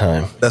negative all the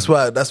time. That's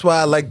why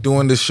I like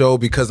doing this show,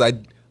 because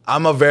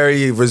I'm a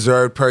very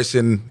reserved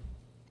person,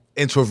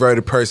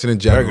 introverted person in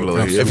general.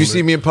 If you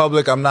see me in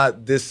public, I'm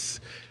not this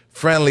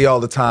friendly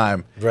all the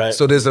time. Right.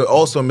 So there's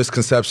also a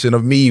misconception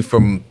of me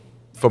from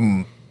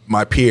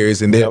my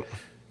peers, and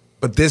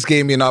but this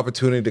gave me an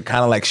opportunity to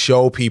kind of like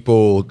show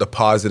people the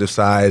positive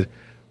side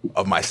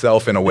of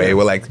myself in a way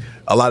where like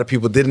a lot of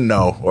people didn't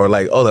know, or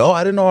like, oh,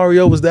 I didn't know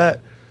Ariel was that.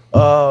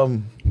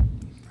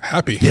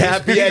 Happy. Yeah,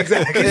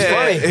 exactly. It's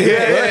funny.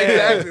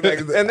 Exactly. Like,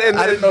 and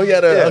I didn't know he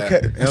had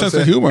a sense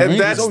of humor. And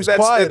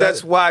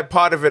that's why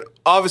part of it,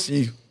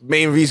 obviously,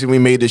 main reason we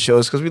made this show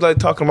is because we like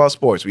talking about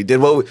sports. We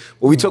did what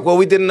we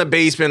did in the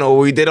basement, or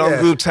what we did on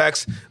group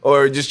text,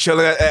 or just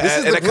chilling at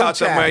a couch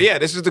somewhere. Yeah,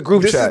 this is the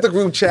group chat. This is the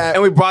group chat.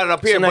 And we brought it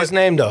up here. It's a nice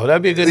name, though.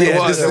 That'd be a good name.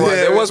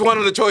 It was one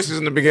of the choices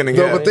in the beginning.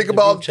 No, but think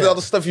about the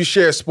other stuff you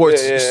share.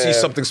 Sports, you see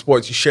something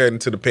sports, you share it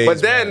into the page.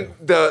 But then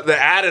the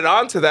added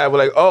on to that, we're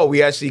like, oh,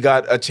 we actually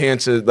got a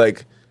chance to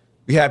like.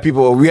 We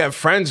have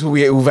friends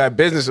who've had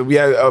business. We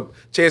had a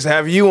chance to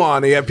have you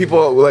on. And you have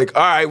people like,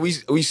 all right, we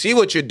see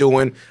what you're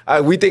doing.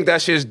 We think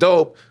that shit's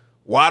dope.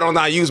 Why don't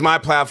I use my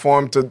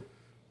platform to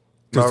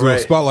get a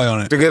spotlight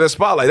on it? To get a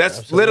spotlight.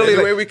 That's literally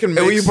the way we can.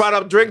 And when you brought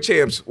up Drink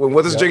Champs,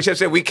 what does Drink Champs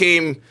say?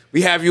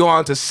 We have you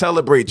on to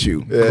celebrate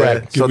you.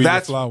 Correct. So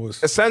that's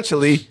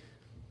essentially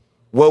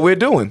what we're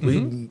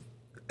doing.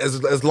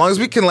 As long as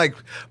we can like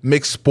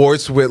mix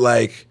sports with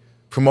like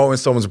promoting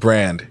someone's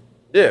brand.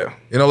 Yeah.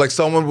 You know, like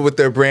someone with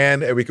their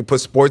brand, and we could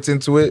put sports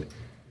into it.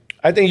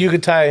 I think you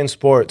could tie in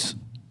sports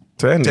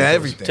to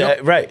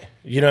everything. Right.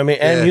 You know what I mean?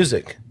 And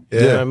music. Yeah.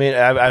 You know what I mean?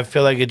 I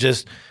feel like it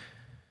just,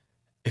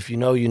 if you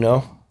know, you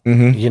know.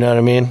 Mm-hmm. You know what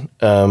I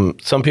mean?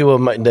 Some people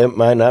might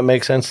not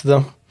make sense to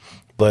them,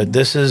 but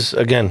this is,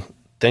 again,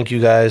 thank you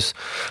guys.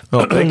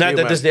 Not that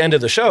this is the end of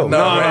the show.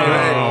 No. You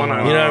know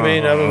what I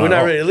mean? We're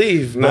not ready to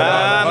leave. No.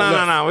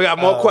 We got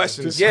more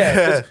questions.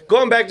 Yeah.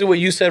 Going back to what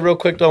you said real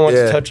quick, though, I want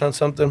to touch on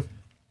something.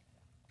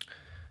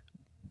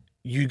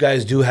 You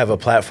guys do have a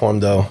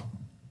platform, though,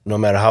 no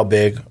matter how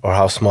big or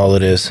how small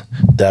it is,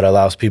 that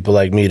allows people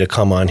like me to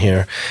come on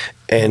here.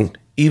 And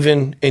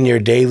even in your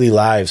daily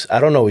lives,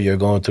 I don't know what you're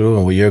going through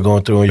and what you're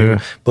going through,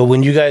 but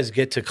when you guys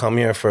get to come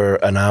here for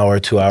an hour,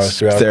 2 hours,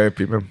 3 hours.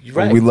 Therapy, man.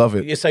 Right. We love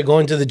it. It's like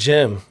going to the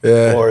gym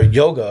or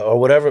yoga or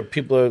whatever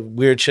people are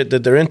weird shit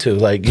that they're into.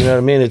 Like, you know what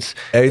I mean? It's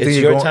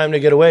your time to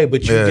get away,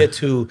 but you get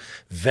to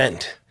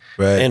vent.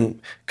 Right. And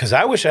because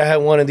I wish I had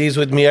one of these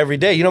with me every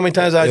day. You know how many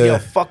times I yell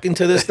fuck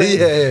into this thing?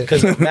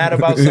 Because I'm mad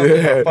about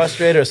something or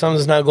frustrated or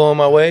something's not going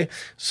my way.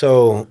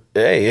 So,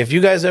 hey, if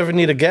you guys ever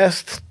need a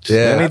guest,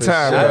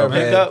 anytime, I'll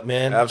pick up,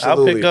 man.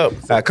 Absolutely. I'll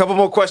pick up. A couple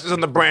more questions on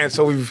the brand.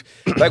 So we've,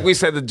 like we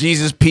said, the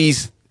Jesus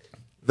piece,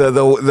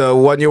 the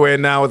one you're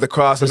wearing now with the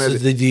cross. This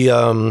is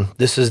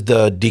this is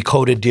the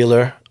Decoded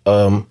Dealer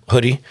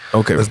hoodie.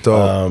 Okay, that's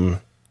dope.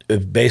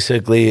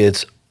 Basically,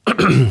 it's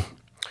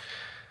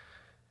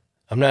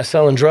I'm not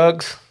selling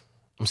drugs.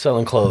 I'm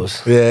selling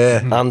clothes.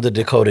 Yeah. I'm the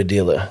Decoded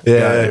dealer. Yeah. You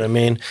know what I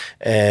mean?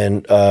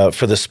 And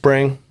for the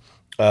spring,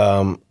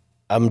 I'm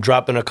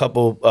dropping a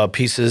couple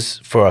pieces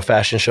for a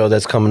fashion show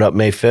that's coming up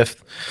May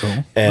 5th.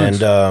 Cool.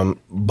 And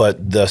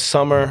but the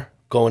summer,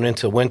 going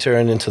into winter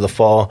and into the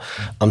fall,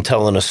 I'm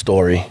telling a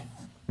story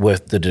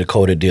with the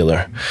Decoded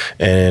dealer.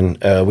 And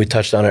we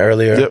touched on it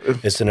earlier.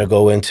 Yep. It's going to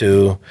go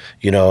into,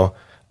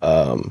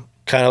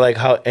 kind of like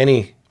how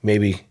any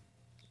maybe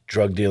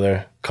drug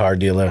dealer, car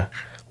dealer,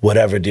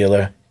 whatever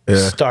dealer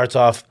starts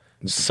off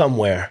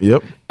somewhere.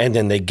 Yep. And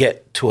then they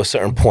get to a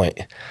certain point.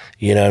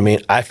 You know what I mean?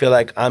 I feel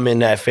like I'm in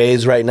that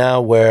phase right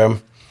now where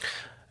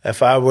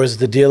if I was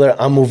the dealer,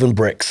 I'm moving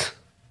bricks.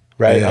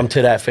 Right? Yeah. I'm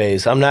to that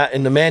phase. I'm not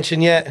in the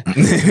mansion yet,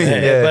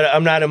 but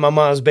I'm not in my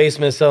mom's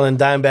basement selling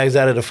dime bags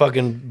out of the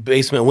fucking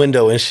basement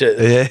window and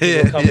shit.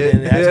 People coming in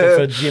and asking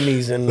for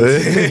Jimmy's and you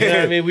know what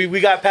I mean? We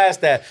got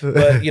past that.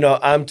 But, you know,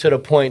 I'm to the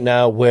point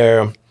now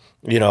where,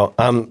 you know,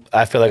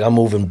 I feel like I'm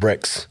moving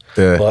bricks.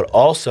 Yeah. But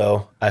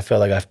also, I feel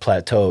like I've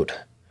plateaued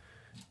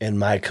in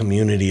my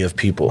community of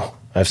people.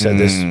 I've said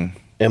this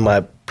in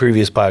my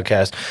previous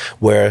podcast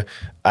where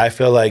I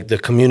feel like the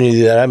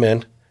community that I'm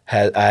in,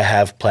 I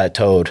have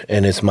plateaued,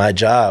 and it's my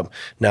job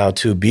now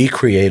to be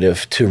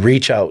creative, to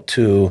reach out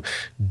to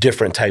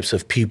different types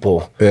of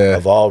people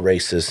of all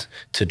races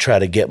to try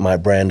to get my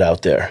brand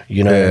out there.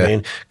 You know what I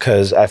mean?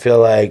 Because I feel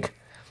like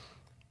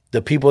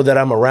the people that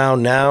I'm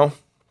around now,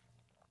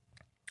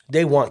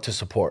 they want to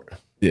support.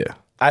 Yeah.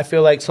 I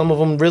feel like some of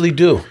them really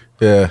do.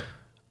 Yeah.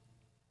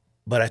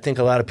 But I think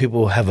a lot of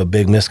people have a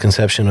big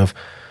misconception of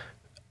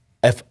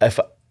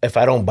if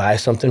I don't buy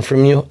something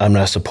from you, I'm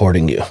not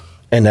supporting you.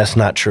 And that's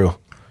not true.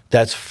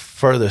 That's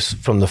furthest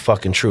from the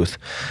fucking truth.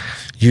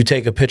 You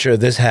take a picture of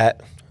this hat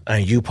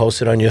and you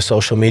post it on your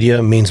social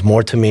media means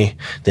more to me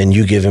than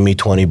you giving me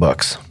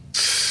 $20.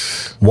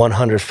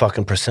 100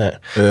 fucking %.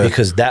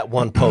 Because that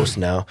one post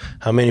now,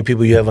 how many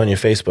people you have on your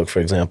Facebook, for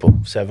example?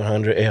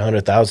 700,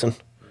 800,000?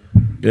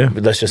 Yeah.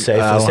 But let's just say, for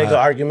the sake of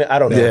argument, I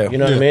don't know. You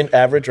know what I mean?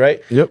 Average,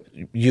 right? Yep.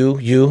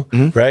 You,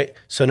 right?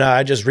 So now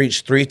I just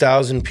reached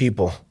 3,000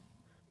 people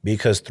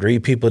because 3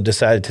 people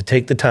decided to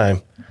take the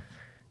time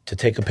to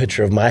take a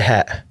picture of my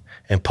hat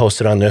and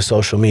post it on their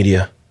social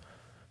media.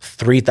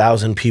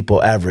 3,000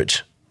 people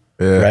average,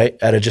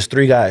 right? Out of just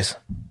 3 guys.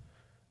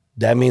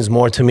 That means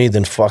more to me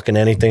than fucking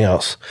anything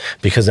else.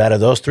 Because out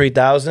of those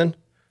 3,000,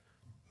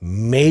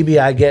 maybe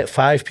I get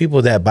 5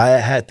 people that buy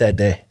a hat that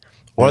day.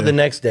 Or the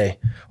next day.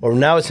 Or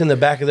now it's in the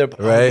back of their,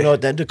 oh, you know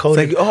what, that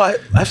Decoded. It's like,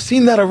 I've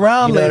seen that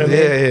around. You know what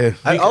I mean?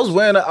 I was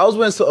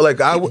wearing so like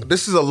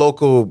this is a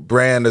local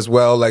brand as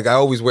well. Like I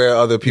always wear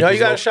other people. You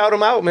gotta shout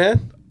them out,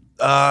 man.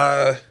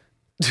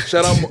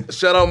 Shout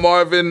out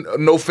Marvin.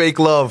 No fake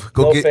love.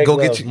 Go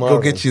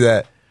get you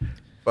that.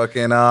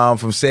 Fucking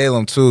from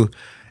Salem too.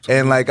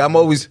 And like I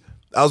was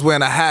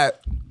wearing a hat,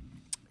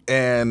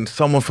 and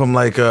someone from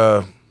like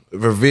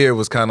Revere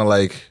was kind of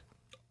like,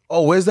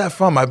 "Oh, where's that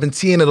from? I've been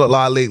seeing it a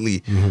lot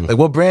lately. Like,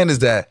 what brand is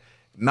that?"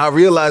 Not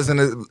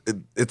realizing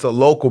it's a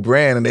local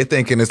brand, and they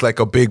thinking it's like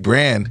a big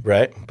brand.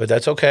 Right, but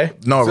that's okay.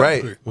 No,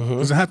 Exactly. right.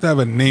 Doesn't have to have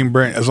a name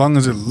brand as long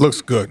as it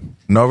looks good.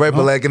 No, right.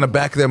 But like in the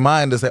back of their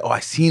mind, it's like, oh, I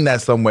seen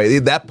that somewhere.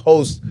 That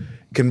post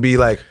can be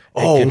like,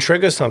 oh, It can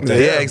trigger something.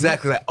 Yeah,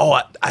 exactly. Like, oh,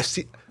 I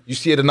see. You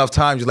see it enough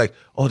times, you're like,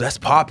 oh, that's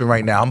popping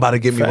right now. I'm about to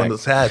get me one of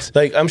those hats.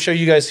 Like, I'm sure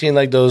you guys seen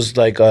like those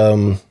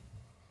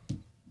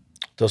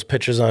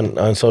pictures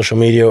on social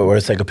media where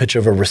it's like a picture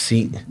of a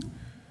receipt.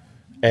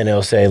 And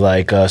it'll say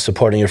like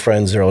supporting your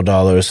friends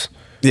 $0,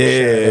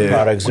 the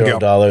product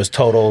 $0,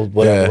 total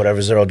whatever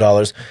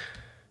 $0.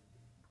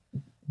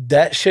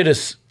 That shit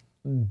is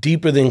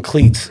deeper than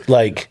cleats.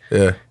 Like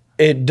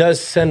it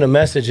does send a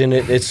message, and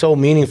it's so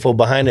meaningful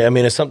behind it. I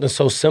mean, it's something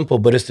so simple,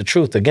 but it's the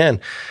truth. Again,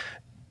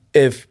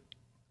 if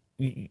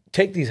you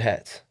take these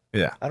hats,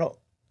 I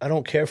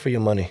don't care for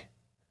your money.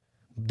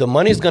 The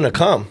money's gonna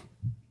come,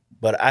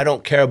 but I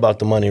don't care about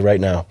the money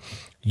right now.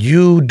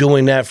 You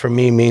doing that for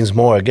me means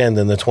more, again,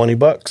 than the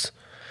 $20.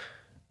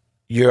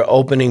 You're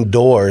opening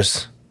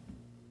doors.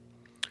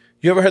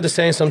 You ever heard the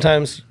saying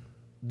sometimes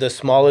the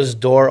smallest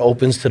door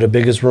opens to the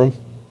biggest room?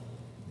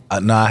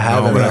 No, I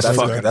haven't.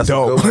 No, That's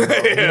dope.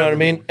 You know what I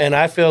mean? And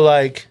I feel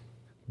like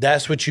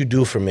that's what you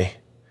do for me,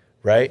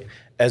 right?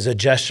 As a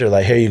gesture,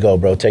 like, here you go,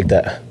 bro, take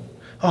that.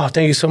 Oh,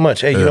 thank you so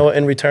much. Hey, you know what?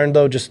 In return,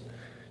 though, just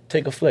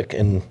take a flick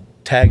and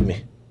tag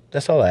me.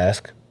 That's all I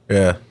ask.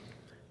 Yeah.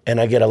 And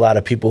I get a lot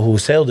of people who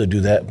say to do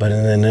that, but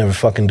then they never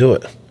fucking do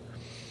it.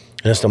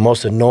 And it's the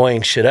most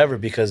annoying shit ever,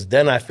 because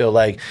then I feel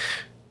like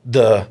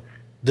the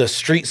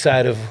street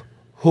side of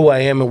who I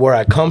am and where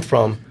I come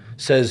from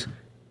says,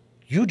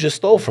 you just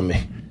stole from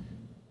me.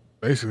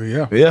 Basically,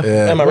 yeah.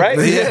 Am I right?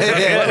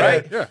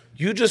 Right? Yeah.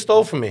 You just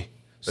stole from me.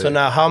 So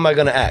now how am I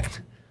going to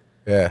act?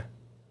 Yeah.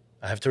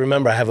 I have to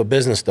remember I have a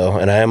business, though,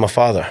 and I am a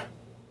father.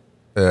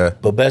 Yeah.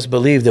 But best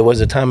believe there was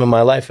a time in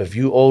my life, if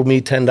you owed me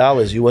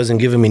 $10, you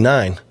wasn't giving me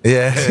 $9.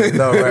 Yeah.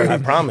 No, right. I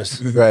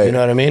promise. Right. You know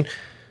what I mean?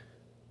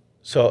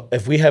 So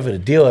if we have a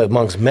deal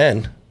amongst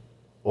men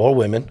or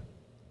women,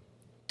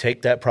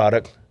 take that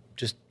product,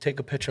 just take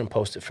a picture and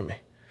post it for me.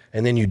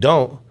 And then you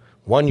don't.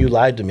 One, you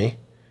lied to me,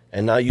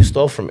 and now you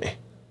stole from me.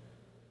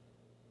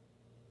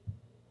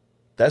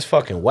 That's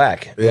fucking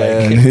whack. Yeah.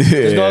 Like,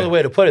 there's no other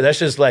way to put it. That's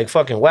just like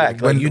fucking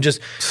whack. Like you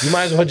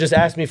might as well just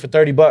ask me for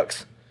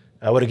 $30.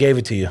 I would have gave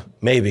it to you,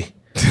 maybe.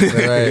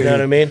 Right. You know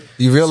what I mean?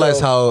 You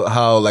realize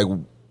how like,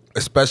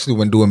 especially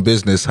when doing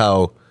business,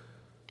 how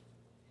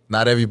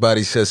not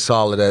everybody's as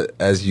solid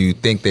as you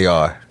think they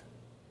are.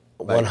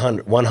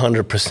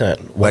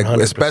 100%. Like,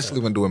 especially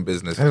when doing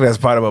business. I think that's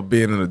part about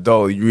being an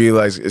adult. You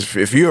realize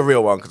if you're a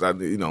real one, because I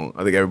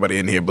think everybody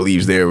in here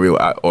believes they're real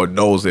or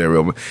knows they're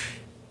real.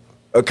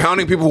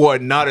 Accounting people who are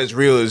not as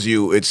real as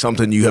you, it's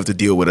something you have to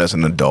deal with as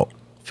an adult.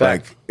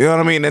 Fact. Like, you know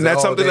what I mean? And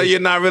that's something that you're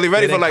not really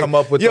ready They for. didn't Like, come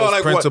up with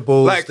those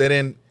principles. Like, They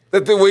didn't.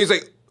 The thing where he's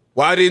like,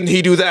 why didn't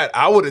he do that?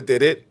 I would have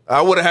did it.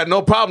 I would have had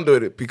no problem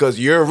doing it because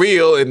you're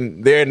real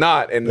and they're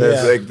not. And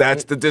it's like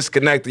that's the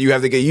disconnect that you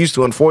have to get used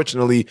to,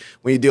 unfortunately,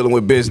 when you're dealing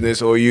with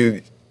business or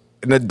you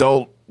an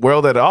adult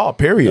world at all,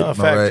 period. No, in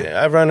fact,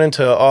 I've run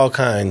into all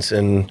kinds.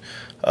 And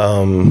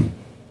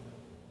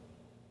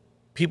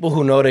people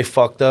who know they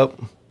fucked up,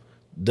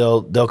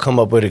 they'll come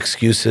up with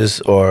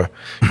excuses, or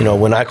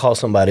when I call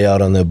somebody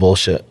out on their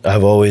bullshit,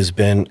 I've always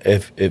been,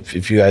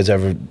 if you guys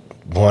ever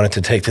wanted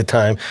to take the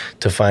time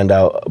to find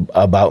out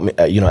about me,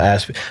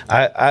 ask me.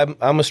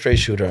 I'm a straight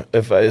shooter.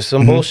 If it's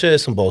some bullshit,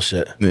 it's some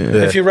bullshit. Yeah.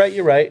 If you're right,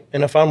 you're right,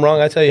 and if I'm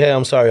wrong, I tell you, hey,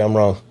 I'm sorry, I'm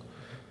wrong.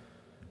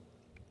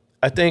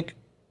 I think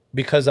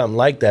because I'm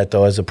like that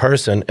though as a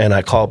person, and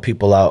I call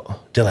people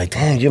out, they're like,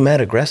 "Damn, you're mad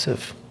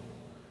aggressive."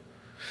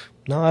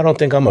 No, I don't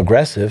think I'm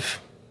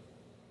aggressive.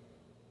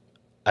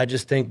 I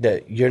just think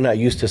that you're not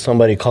used to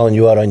somebody calling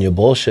you out on your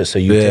bullshit, so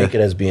you take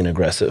it as being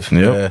aggressive.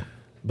 Yeah.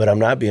 But I'm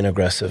not being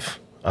aggressive.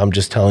 I'm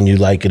just telling you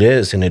like it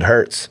is, and it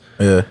hurts.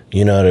 Yeah.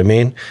 You know what I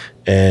mean?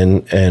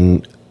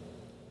 And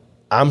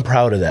I'm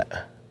proud of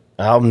that.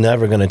 I'm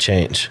never gonna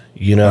change.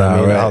 You know what I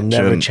mean? Right. I'll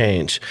never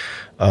change.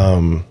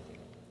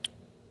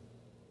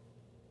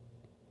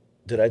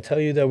 Did I tell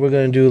you that we're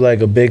gonna do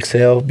like a big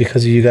sale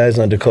because of you guys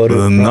on Decoded?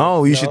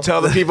 No, you should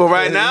tell the people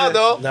right now,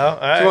 though. No, all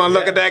right, you want to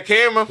look at that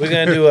camera? We're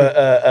gonna do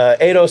a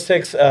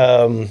 806.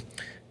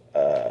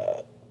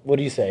 What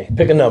do you say?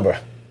 Pick a number,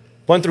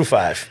 1 through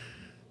 5.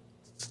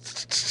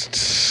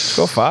 Let's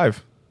go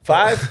 5.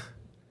 5.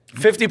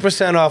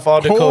 50% off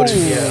all Decoded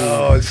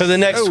gear. For the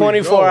next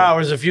 24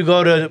 hours, if you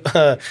go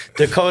to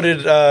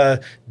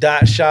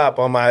decoded.shop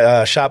on my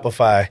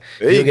Shopify,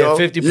 you get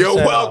 50% You're off.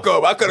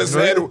 welcome. I could have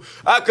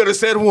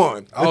said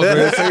 1. I was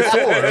going to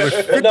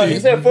say 4. No, he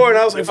said 4, and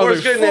I was like, 4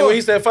 is good. And then when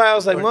he said 5, I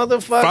was like,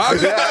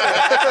 motherfucker.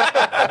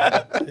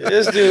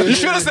 This dude. You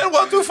should have said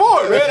 1 through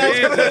 4, man.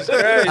 Jesus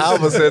Christ. I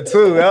almost said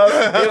 2. He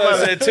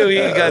almost said 2. He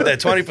got that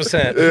 20%. I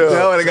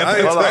would have got I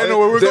didn't know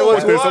where we were going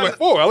with this. I'm like,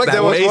 4. I like that.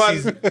 There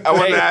was one. I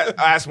want to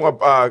ask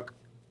more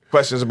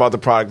questions about the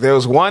product. There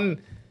was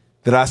one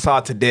that I saw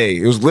today.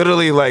 It was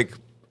literally like,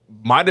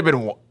 might have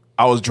been,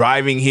 I was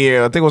driving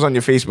here. I think it was on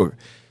your Facebook.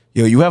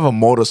 Yo, you have a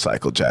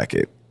motorcycle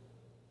jacket.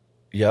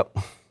 Yep.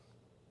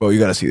 Bro, you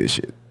got to see this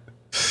shit.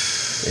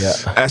 Yeah.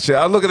 Actually,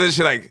 I look at this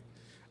shit like,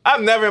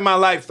 I've never in my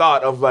life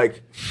thought of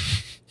like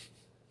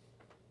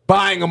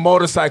buying a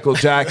motorcycle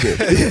jacket.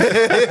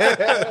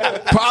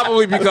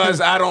 Probably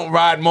because I don't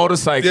ride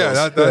motorcycles.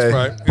 Yeah, that's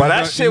right. But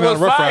that shit was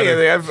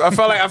fire. I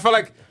felt like I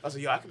was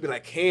like, yo, I could be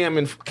like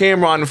Cameron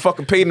and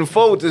fucking Peyton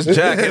Ford with this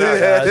jacket.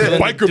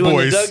 Biker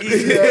boys.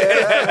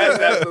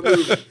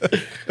 Absolutely.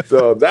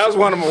 So that was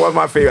one of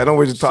my favorite. I know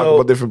we just talking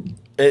about different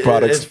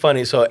products. It's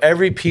funny. So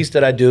every piece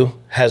that I do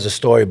has a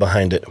story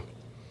behind it.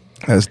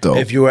 That's dope.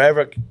 If you were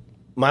ever,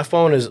 my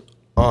phone is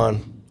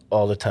on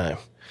all the time.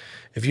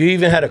 If you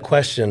even had a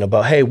question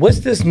about, hey, what's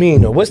this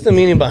mean? Or what's the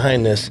meaning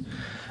behind this?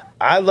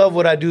 I love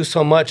what I do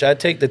so much. I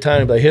take the time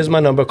to be like, here's my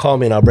number, call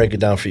me and I'll break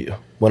it down for you.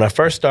 When I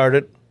first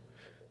started,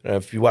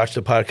 if you watch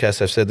the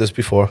podcast, I've said this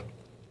before.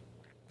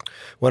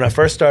 When I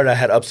first started, I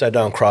had upside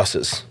down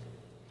crosses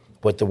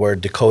with the word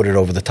decoded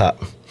over the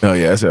top. Oh,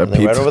 yeah. That's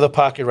right over the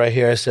pocket right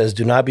here, it says,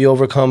 do not be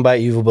overcome by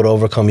evil, but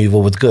overcome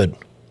evil with good.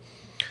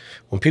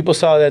 When people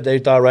saw that, they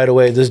thought right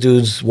away, this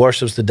dude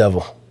worships the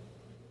devil.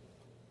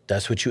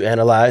 That's what you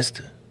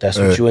analyzed. That's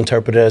what you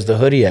interpreted as the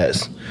hoodie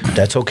as.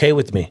 That's okay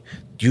with me.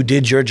 You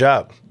did your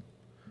job.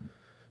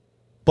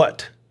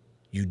 But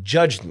you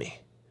judged me.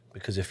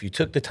 Because if you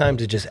took the time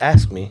to just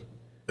ask me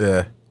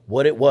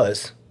what it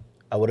was,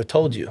 I would have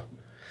told you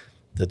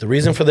that the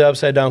reason for the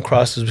upside down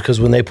cross is because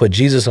when they put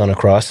Jesus on a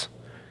cross,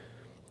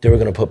 they were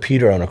going to put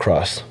Peter on a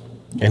cross.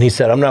 And he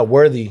said, I'm not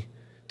worthy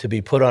to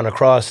be put on a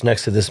cross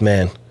next to this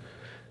man.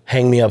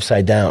 Hang me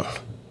upside down.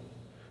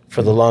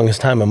 For the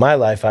longest time in my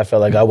life, I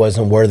felt like I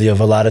wasn't worthy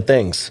of a lot of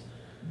things.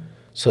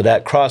 So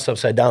that cross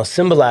upside down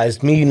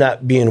symbolized me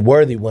not being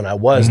worthy when I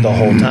was the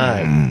whole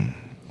time.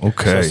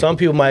 Okay. So some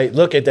people might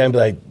look at that and be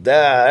like,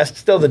 that's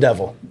still the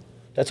devil.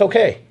 That's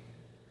okay.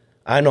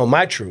 I know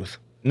my truth.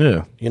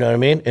 Yeah. You know what I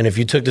mean? And if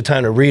you took the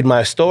time to read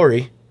my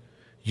story,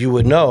 you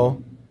would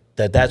know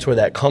that that's where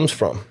that comes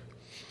from.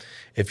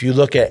 If you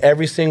look at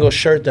every single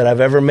shirt that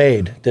I've ever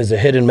made, there's a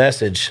hidden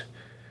message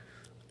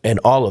in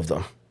all of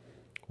them.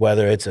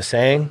 Whether it's a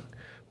saying,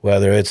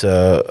 whether it's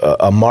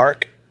a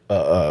mark,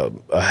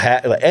 a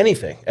hat, like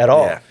anything at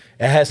all. Yeah.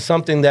 It has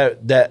something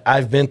that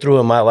I've been through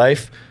in my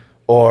life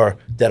or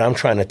that I'm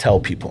trying to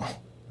tell people.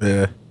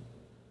 Yeah.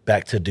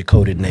 Back to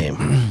Decoded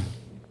name.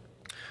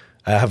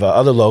 I have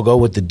another logo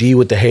with the D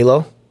with the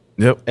halo.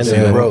 Yep. And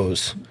then the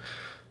rose.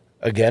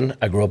 Again,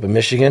 I grew up in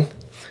Michigan.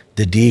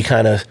 The D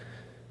kind of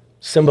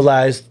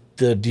symbolized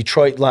the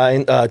Detroit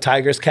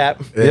Tigers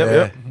cap.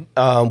 Yep.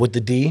 With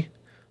the D.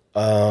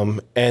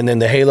 And then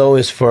the halo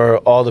is for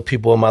all the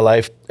people in my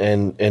life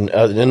and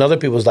other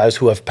people's lives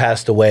who have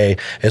passed away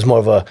as more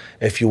of a,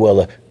 if you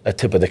will, a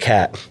tip of the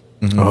cap.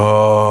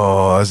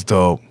 Oh, that's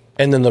dope.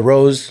 And then the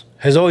rose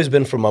has always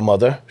been for my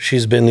mother.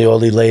 She's been the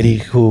only lady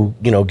who,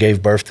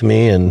 gave birth to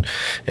me and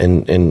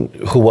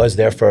who was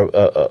there for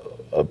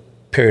a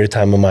period of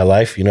time in my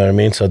life, you know what I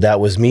mean? So that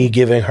was me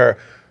giving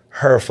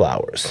her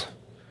flowers.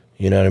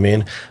 You know what I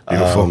mean?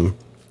 Beautiful.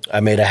 I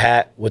made a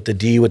hat with the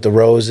D with the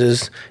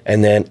roses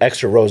and then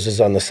extra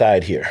roses on the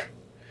side here.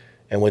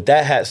 And what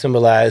that hat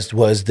symbolized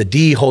was the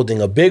D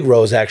holding a big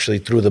rose actually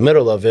through the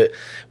middle of it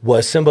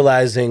was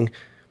symbolizing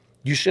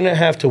you shouldn't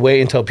have to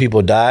wait until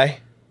people die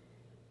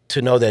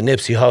to know that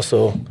Nipsey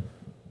Hussle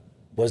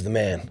was the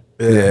man.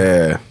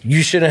 Yeah.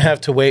 You shouldn't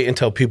have to wait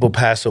until people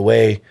pass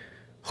away,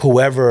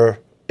 whoever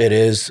it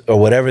is or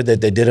whatever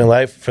that they did in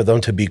life, for them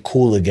to be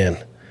cool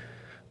again.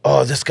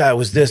 Oh, this guy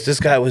was this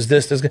guy was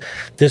this guy.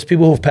 There's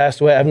people who've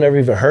passed away I've never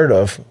even heard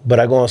of, but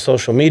I go on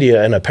social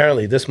media and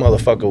apparently this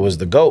motherfucker was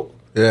the GOAT.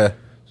 Yeah.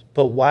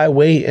 But why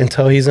wait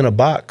until he's in a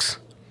box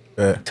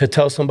to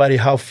tell somebody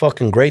how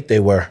fucking great they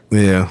were?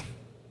 Yeah.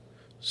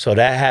 So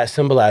that hat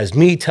symbolized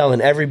me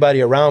telling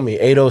everybody around me,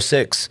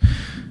 806,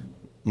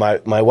 my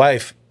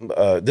wife,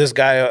 this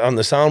guy on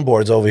the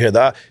soundboards over here,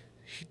 the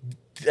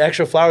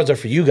extra flowers are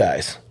for you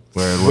guys.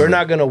 We're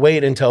not going to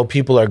wait until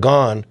people are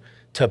gone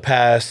to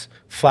pass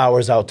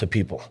flowers out to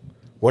people.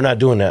 We're not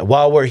doing that.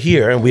 While we're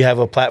here and we have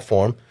a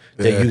platform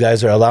that you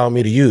guys are allowing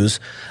me to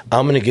use,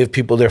 I'm going to give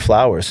people their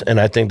flowers. And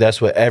I think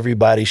that's what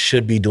everybody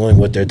should be doing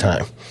with their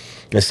time.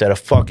 Instead of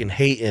fucking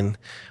hating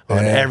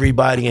on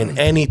everybody and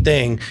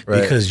anything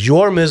because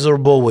you're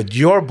miserable with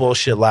your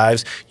bullshit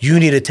lives, you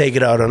need to take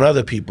it out on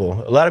other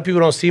people. A lot of people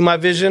don't see my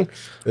vision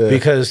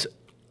because,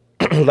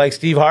 like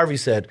Steve Harvey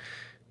said,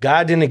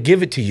 God didn't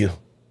give it to you.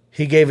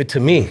 He gave it to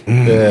me.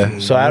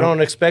 So I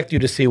don't expect you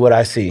to see what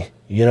I see.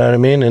 You know what I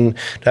mean? And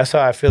that's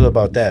how I feel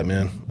about that,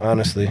 man.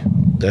 Honestly,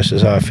 that's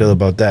just how I feel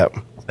about that.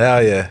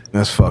 Hell yeah.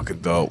 That's fucking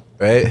dope.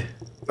 Right?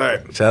 All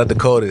right. Shout out to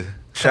Decoded.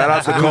 Shout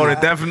out to Dakota,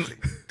 definitely.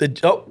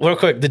 Real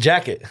quick, the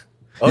jacket.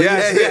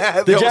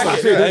 Yeah. The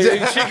jacket.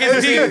 She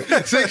gets deep.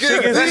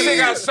 That shit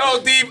got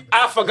so deep,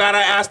 I forgot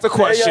I asked the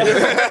question.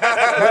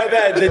 My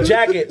bad. The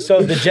jacket.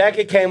 So the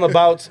jacket came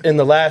about in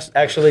the last,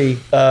 actually,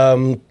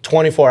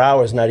 24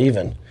 hours, not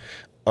even.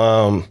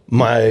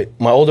 My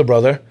older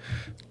brother,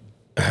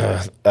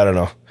 I don't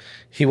know.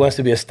 He wants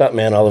to be a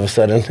stuntman all of a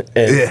sudden.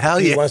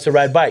 And he wants to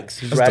ride bikes.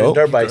 He's riding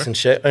dirt bikes and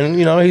shit. And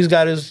he's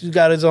got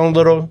his own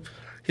little.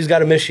 He's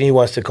got a mission he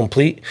wants to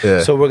complete.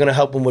 So we're gonna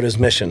help him with his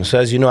mission. So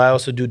as you know, I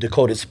also do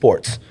Decoded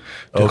Sports.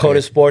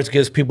 Decoded Sports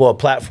gives people a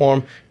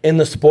platform in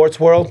the sports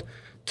world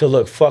to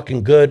look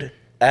fucking good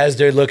as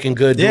they're looking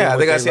good. Yeah, I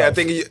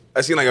think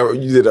I seen like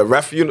you did a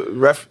ref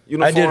uniforms.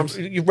 I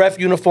did ref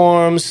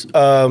uniforms.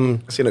 I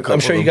seen a couple. I'm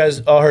sure you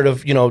guys all heard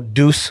of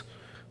Deuce,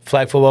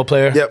 flag football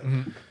player. Yep.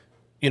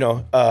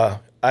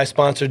 I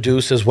sponsor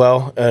Deuce as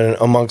well, and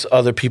amongst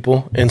other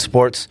people in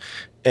sports,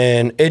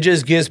 and it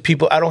just gives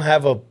people. I don't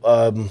have a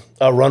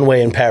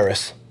runway in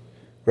Paris,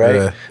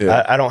 right?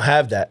 I don't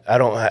have that. I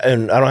don't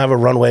have a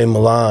runway in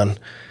Milan.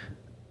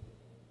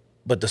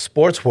 But the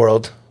sports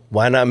world,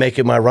 why not make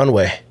it my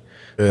runway?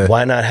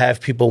 Why not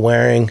have people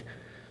wearing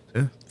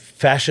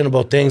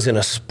fashionable things in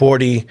a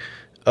sporty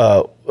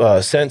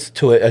sense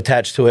to it,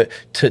 attached to it,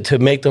 to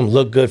make them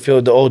look good,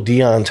 feel the old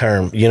Dion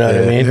term, you know what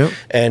I mean? Yep.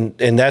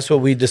 And that's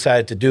what we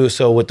decided to do.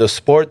 So with the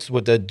sports,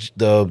 with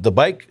the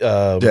bike,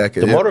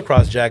 jacket, the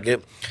motocross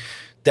jacket,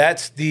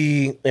 that's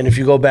and if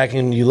you go back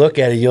and you look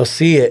at it, you'll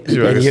see it, and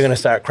you're going to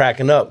start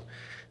cracking up.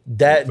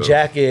 That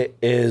jacket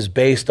is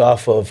based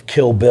off of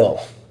Kill Bill.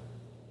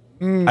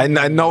 I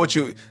know what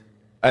you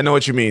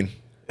mean.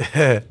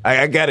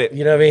 I get it.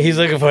 You know what I mean? He's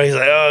looking for. He's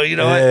like, oh, you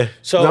know what?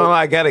 So no,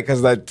 I get it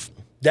because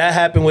that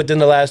happened within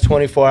the last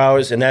 24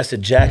 hours, and that's a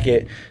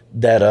jacket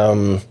that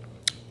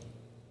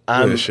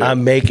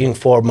I'm making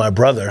for my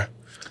brother.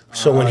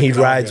 So when he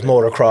rides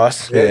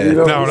motocross,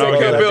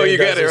 Bill, you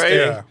get it, right?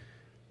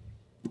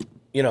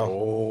 Yeah.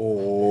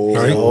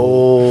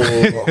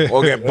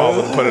 We'll get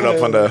Bob and put it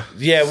up on the.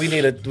 Yeah, we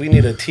need a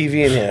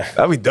TV in here.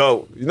 That'd be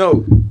dope.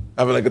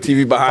 Having like a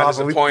TV behind us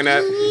and point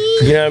at.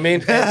 You know what I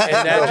mean? And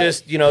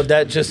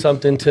that just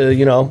something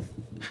to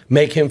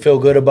make him feel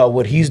good about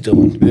what he's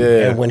doing.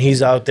 Yeah. And when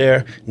he's out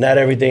there, not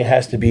everything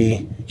has to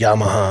be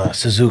Yamaha,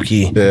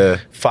 Suzuki,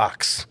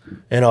 Fox,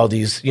 and all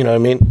these. You know what I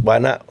mean? Why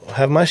not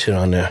have my shit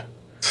on there?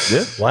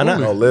 Yeah. Why not?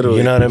 No, literally.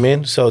 You know what I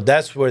mean? So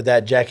that's where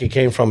that jacket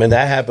came from, and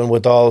that happened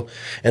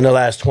in the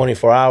last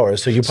 24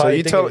 hours. So you're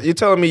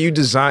telling me you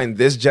designed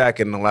this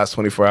jacket in the last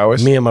 24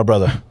 hours? Me and my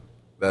brother.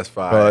 That's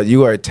fine.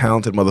 You are a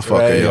talented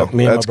motherfucker, yo.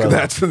 Me and my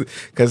brother.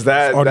 Because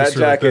that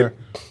jacket.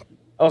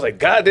 I was like,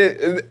 God,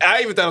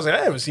 I even thought,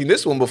 I haven't seen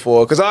this one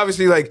before. Because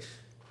obviously, like,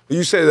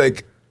 you said,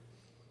 like,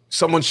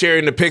 someone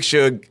sharing the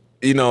picture,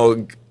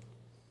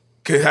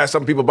 could have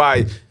some people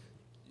buy.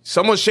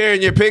 Someone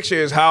sharing your picture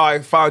is how I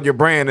found your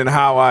brand and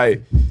how I,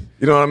 you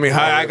know what I mean?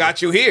 How I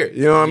got you here.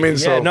 You know what I mean?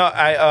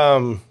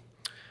 Yeah,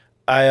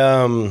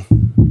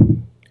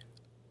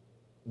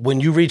 when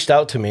you reached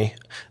out to me,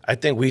 I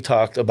think we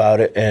talked about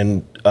it,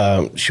 and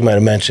she might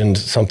have mentioned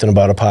something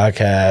about a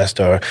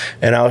podcast,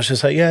 and I was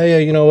just like, yeah,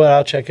 you know what,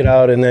 I'll check it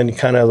out, and then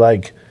kind of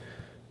like,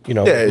 you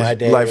know, my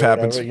day, life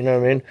happens. You know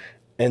what I mean?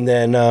 And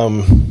then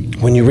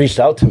when you reached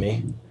out to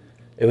me,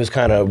 it was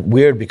kind of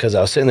weird because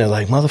I was sitting there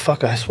like,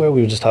 motherfucker, I swear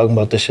we were just talking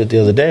about this shit the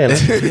other day,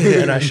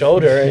 and I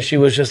showed her, and she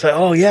was just like,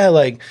 oh yeah,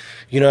 like,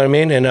 you know what I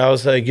mean? And I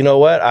was like, you know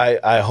what,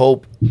 I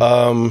hope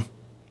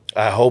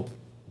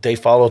they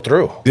follow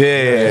through.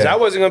 Yeah. Because I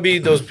wasn't going to be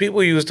those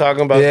people you was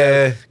talking about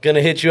that going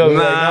to hit you up and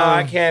be like, no,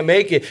 I can't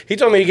make it. He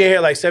told me to get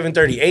here like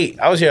 7:38.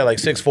 I was here at like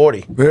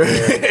 6:40.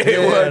 You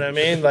know what I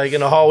mean? Like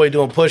in the hallway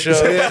doing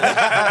push-ups. You know what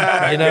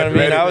I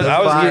mean? I was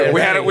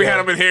getting we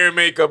had him in hair and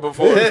makeup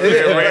before.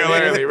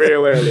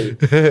 real early.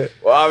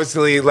 Well,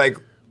 obviously, like,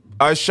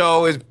 our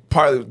show is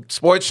partly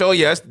sports show,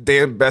 yes,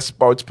 the best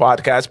sports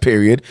podcast,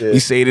 period. We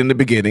say it in the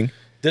beginning.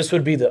 This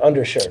would be the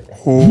undershirt.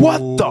 What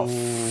the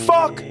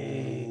fuck?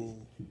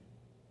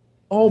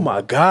 Oh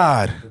my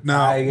God!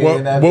 Now,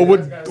 what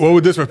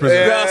would this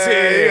represent?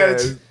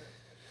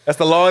 That's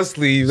the long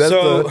sleeve.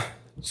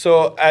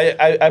 So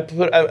I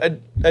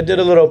did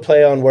a little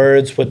play on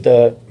words with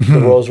the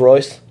Rolls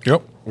Royce.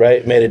 Yep.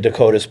 Right, made it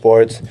Decoded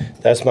Sports.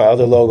 That's my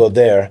other logo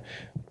there.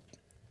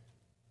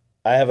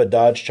 I have a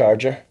Dodge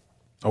Charger.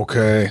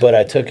 Okay. But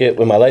I took it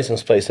when my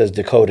license plate says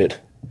Decoded.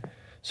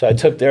 So I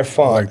took their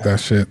font. Like that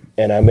shit.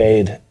 And I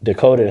made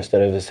Decoded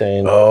instead of it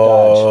saying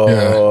Dodge.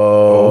 Yeah.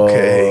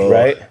 Okay.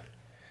 Right?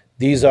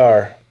 These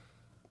are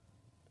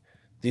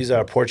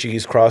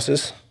Portuguese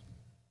crosses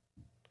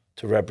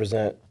to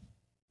represent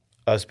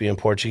us being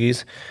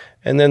Portuguese.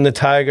 And then the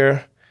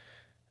tiger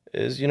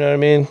is, you know what I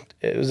mean?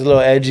 It was a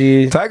little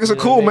edgy. Tigers are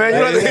cool, man. You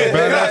don't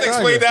have to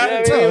explain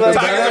that. Tigers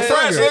are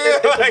fresh.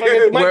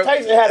 Mike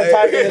Tyson had a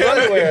tiger in his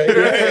underwear. You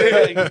know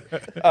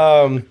what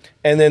I mean?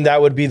 And then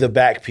that would be the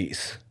back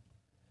piece.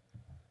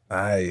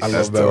 Nice. I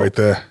love that right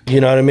there. You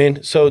know what I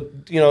mean? So,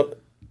 you know,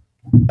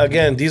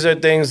 again, these are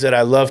things that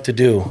I love to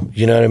do.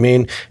 You know what I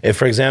mean? If,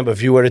 for example,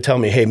 if you were to tell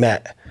me, hey,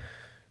 Matt,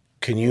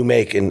 can you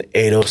make an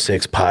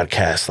 806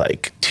 podcast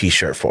like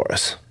T-shirt for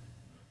us?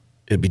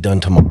 It'd be done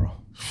tomorrow.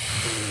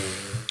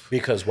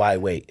 Because why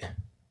wait?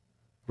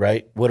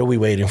 Right? What are we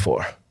waiting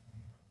for?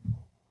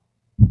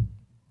 What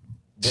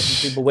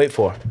do people wait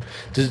for?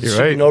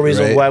 There's no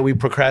reason why we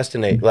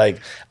procrastinate. Like,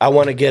 I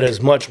want to get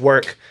as much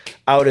work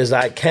out as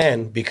I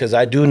can because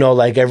I do know,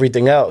 like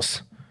everything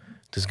else,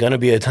 there's going to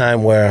be a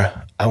time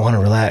where I want to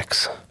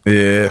relax.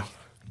 Yeah.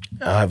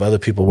 I'll have other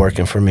people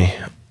working for me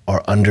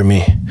or under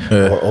me,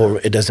 or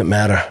it doesn't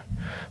matter.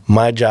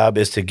 My job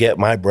is to get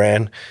my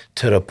brand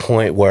to the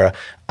point where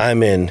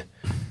I'm in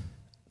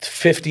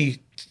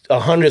 50,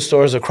 100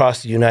 stores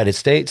across the United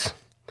States,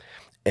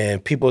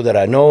 and people that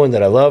I know and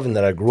that I love and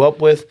that I grew up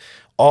with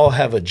all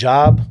have a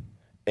job.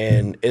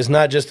 And it's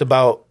not just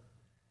about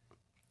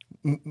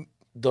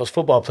those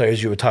football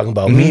players you were talking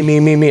about. Me.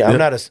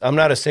 Yep. I'm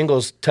not a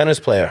singles tennis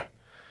player.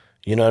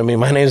 You know what I mean?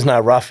 My name's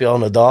not Rafael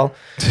Nadal.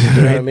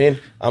 You know what I mean?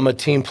 I'm a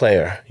team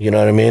player. You know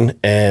what I mean?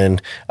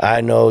 And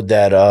I know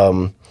that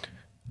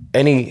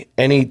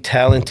any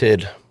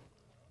talented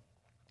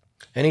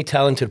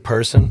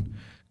person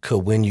could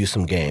win you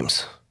some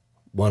games,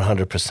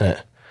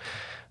 100%.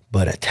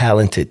 But a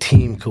talented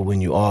team could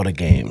win you all the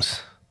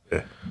games.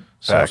 Yeah.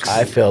 So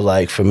I feel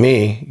like for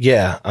me,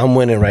 yeah, I'm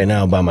winning right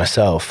now by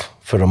myself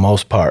for the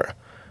most part.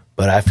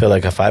 But I feel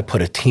like if I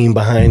put a team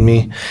behind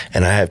me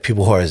and I have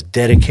people who are as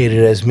dedicated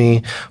as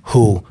me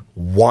who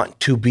want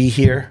to be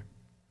here,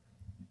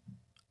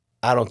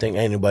 I don't think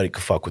anybody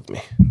could fuck with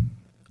me.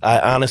 I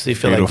honestly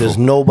feel like there's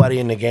nobody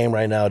in the game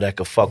right now that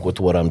could fuck with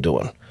what I'm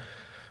doing.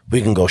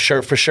 We can go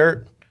shirt for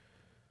shirt,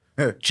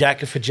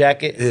 jacket for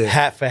jacket,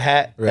 hat for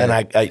hat. Right. And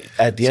I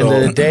at the end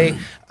of the day,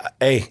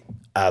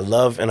 I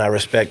love and I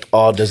respect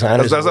all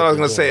designers. That's what I was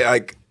going to say.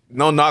 Like,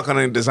 no knock on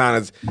any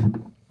designers.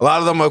 A lot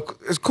of them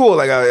it's cool.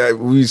 Like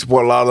we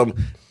support a lot of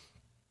them,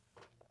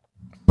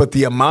 but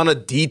the amount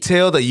of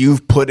detail that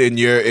you've put in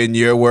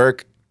your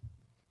work,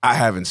 I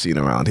haven't seen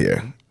around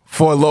here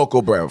for a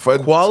local brand.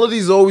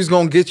 Quality's always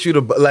gonna get you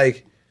to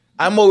like.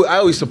 I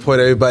always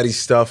support everybody's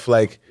stuff,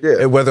 like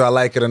whether I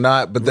like it or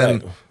not. But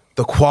then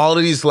the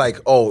quality's like,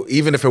 oh,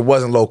 even if it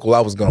wasn't local,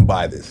 I was gonna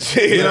buy this.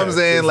 You know what I'm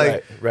saying?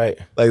 Like, right.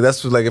 Like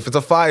that's like if it's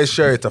a fire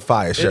shirt, it's a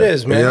fire shirt. It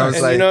is, man. You know, and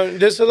you know,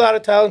 there's a lot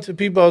of talented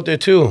people out there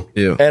too.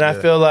 Yeah. And I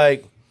feel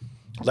like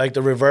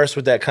the reverse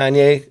with that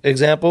Kanye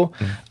example,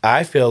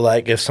 I feel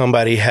like if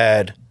somebody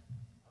had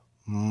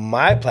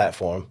my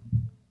platform,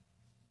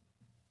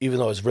 even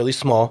though it's really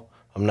small,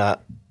 I'm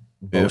not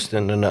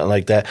boasting or nothing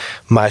like that,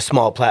 my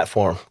small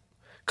platform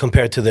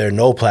compared to their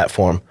no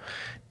platform,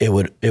 it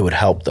would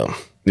help them.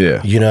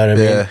 Yeah. You know what I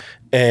mean? Yeah.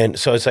 And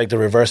so it's like the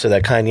reverse of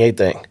that Kanye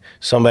thing.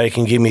 Somebody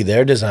can give me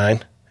their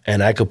design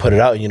and I could put it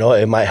out, and you know,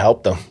 it might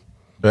help them.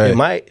 Right. It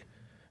might.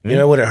 You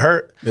know, it wouldn't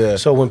hurt. Yeah.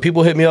 So when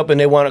people hit me up and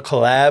they want to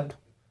collab,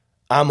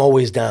 I'm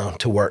always down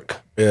to work.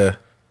 Yeah.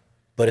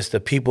 But it's the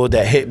people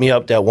that hit me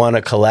up that want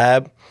to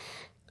collab.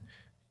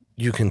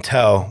 You can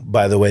tell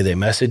by the way they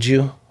message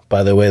you,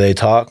 by the way they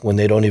talk when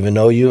they don't even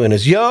know you. And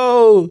it's,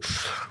 yo,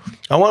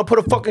 I want to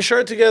put a fucking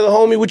shirt together,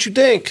 homie. What you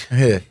think?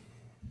 Yeah.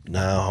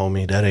 Nah,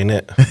 homie, that ain't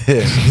it.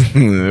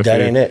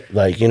 That ain't it.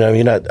 Like, you know,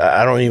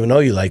 I don't even know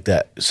you like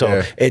that.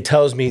 So it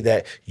tells me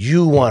that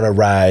you want to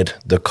ride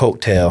the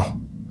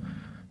coattail,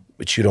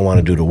 but you don't want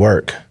to do the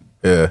work.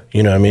 Yeah.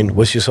 You know what I mean?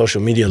 What's your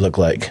social media look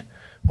like?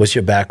 What's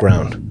your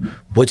background?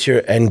 What's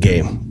your end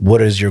game?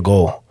 What is your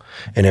goal?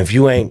 And if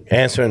you ain't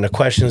answering the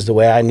questions the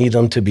way I need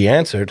them to be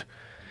answered,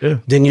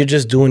 then you're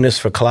just doing this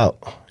for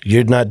clout.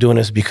 You're not doing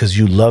this because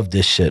you love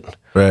this shit.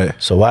 Right.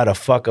 So why the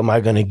fuck am I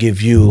going to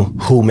give you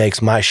who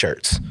makes my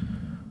shirts?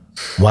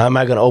 Why am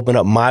I going to open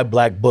up my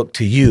black book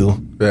to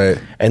you? Right.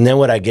 And then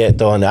what I get,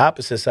 though, on the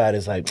opposite side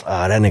is like,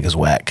 that nigga's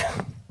whack.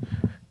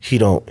 He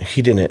didn't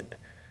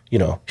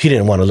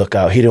want to look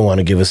out. He didn't want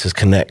to give us his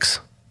connects.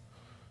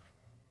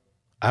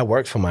 I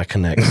worked for my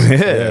connects.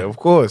 Yeah, of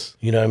course.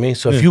 You know what I mean?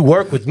 So if you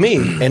work with me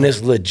and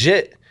it's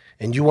legit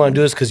and you want to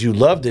do this because you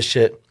love this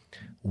shit,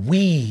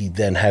 we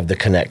then have the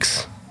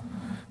connects.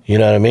 You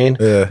know what I mean?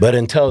 Yeah. But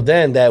until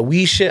then, that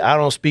we shit, I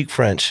don't speak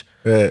French.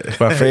 Yeah.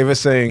 My favorite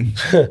saying.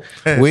 I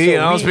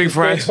don't speak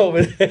French.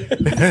 Over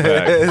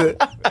there.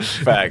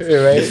 Facts.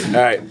 Right?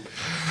 All right.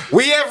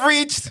 We have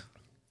reached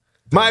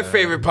my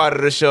favorite part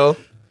of the show.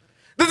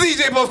 The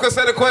DJ Bofka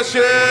said a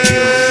question.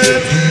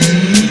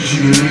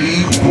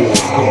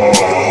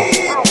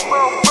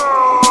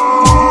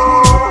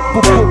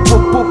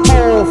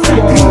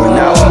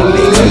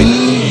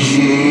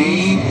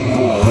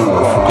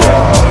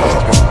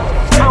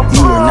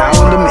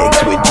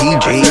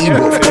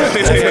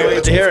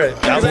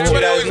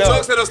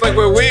 At us like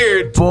we're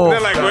weird.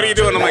 They're like, "What are you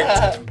doing?" I'm like,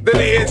 then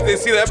they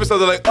see the episode.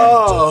 They're like,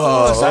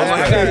 "Oh."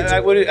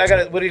 So what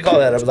do you call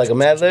that? Like a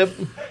Mad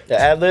Lib? The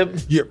ad lib?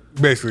 Yeah,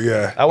 basically,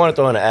 yeah. I want to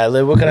throw in an ad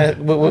lib. What can I?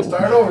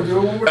 Start over, dude.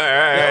 All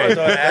right.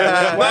 No, we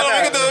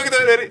can do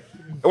it. Edit.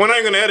 We're not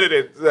even gonna edit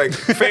it. Like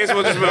fans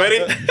will just be ready.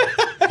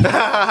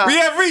 We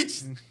have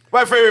reached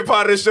my favorite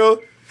part of the show.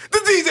 The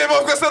DJ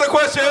Bofka said a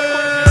question.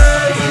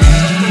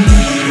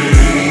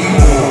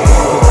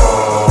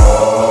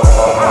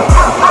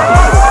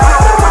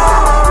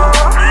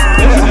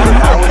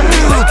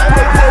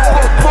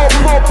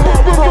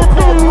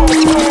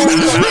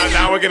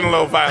 Now we're getting a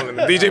little violent.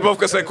 DJ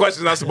Bofka said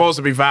questions not supposed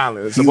to be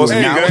violent. It's supposed to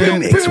be good.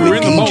 In the mix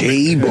with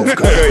DJ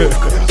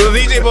Bofka. So the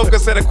DJ Bofka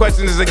set of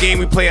questions is a game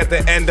we play at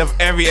the end of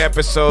every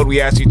episode.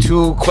 We ask you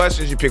 2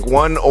 questions. You pick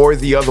one or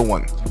the other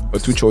one. Or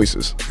 2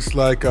 choices. It's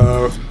like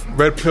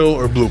red pill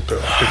or blue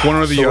pill. Pick one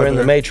or the So other. we're in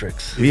the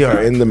Matrix. We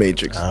are in the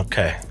Matrix.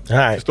 Okay. All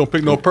right. Just don't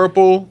pick no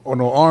purple or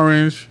no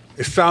orange.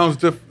 It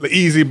sounds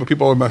easy, but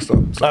people are messed up.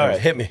 So. All right.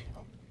 Hit me.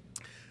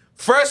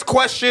 First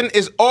question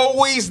is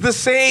always the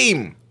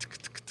same.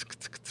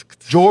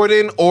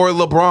 Jordan or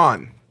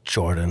LeBron?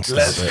 Jordan.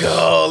 Let's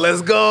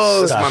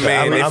go. That's my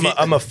man.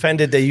 I'm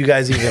offended that you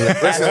guys even.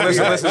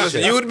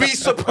 Listen. You would be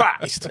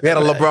surprised. We had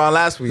a LeBron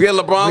last week. We had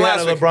LeBron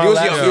last week.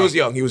 He was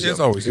young. He was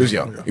young. He's He was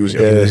young. young. He was He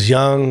young. was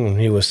young.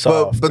 He was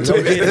soft. But to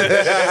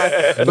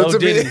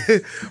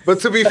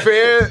be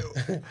fair,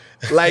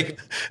 like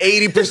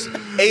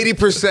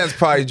 80% is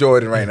probably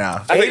Jordan right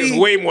now. I think it's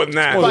way more than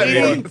that. More than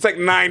 80? It's like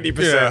 90%.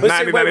 Yeah.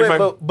 90,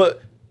 95.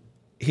 But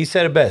he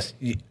said it best.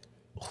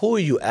 Who are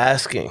you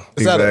asking?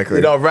 Exactly.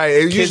 You know, right.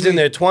 It Kids usually, in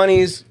their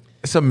 20s,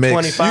 it's a mix.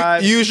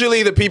 25.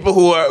 Usually the people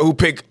who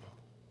pick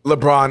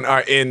LeBron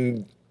are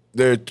in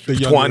their 20s. They're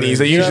You know what I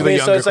usually mean?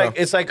 younger. So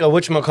it's like a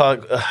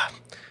whatchamacallit.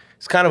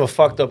 It's kind of a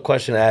fucked up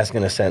question to ask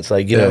in a sense.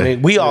 Like, you know what I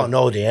mean? We all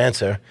know the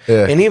answer.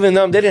 Yeah. And even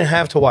them, they didn't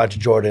have to watch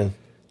Jordan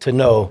to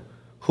know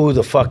who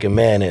the fucking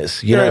man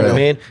is. You know what I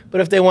mean?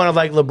 But if they want to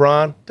like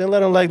LeBron, then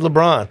let them like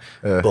LeBron.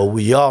 But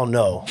we all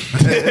know.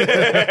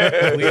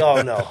 We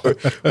all know.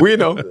 We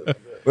know.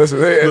 Listen,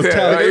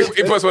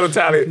 he puts one on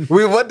tally.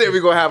 One day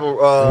we're going to have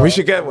a... We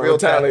should get one real on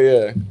tally,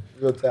 yeah.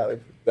 Real tally.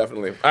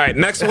 Definitely. All right,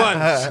 next one.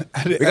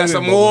 We got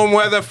some warm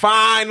weather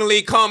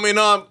finally coming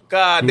up.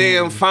 God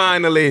damn,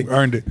 finally.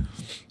 Earned it.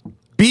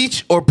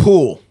 Beach or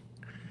pool?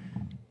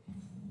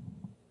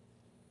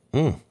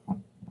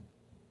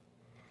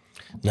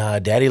 Nah,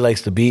 Daddy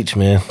likes the beach,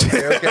 man.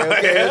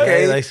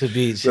 Daddy likes the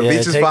beach. The beach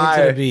is take me to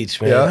fire. the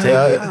beach, man.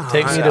 Yeah.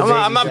 Take me to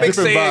I'm not a big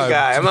Different sand vibes.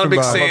 guy. I'm not a big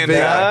Different sand vibes.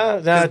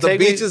 guy. Nah, The take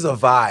me- beach is a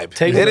vibe.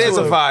 Take me It to is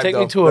a vibe, Take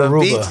me though. to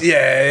Aruba. The beach,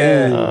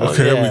 yeah.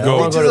 Okay, here we I go.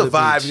 wanna Beach to is a the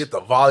vibe. beach. You get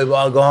the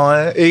volleyball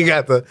going. You can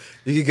get the...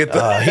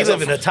 He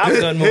live in a Top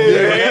Gun movie. In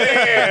my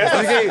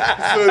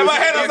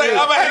head, I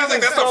was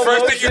like, that's the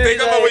first thing you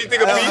think about when you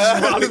think of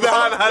beach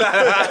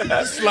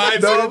volleyball.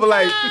 Slides no, but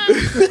like,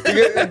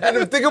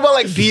 think about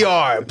like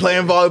DR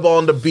playing volleyball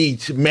on the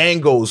beach,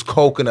 mangoes,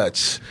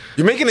 coconuts.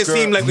 You're making it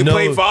seem like we No.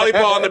 play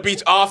volleyball on the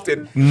beach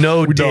often.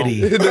 No don't.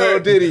 Diddy. No,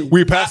 did he?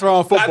 We pass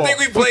around football. I think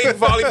we played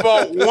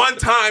volleyball one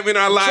time in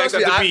our lives Trust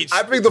at me, the beach.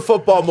 I pick the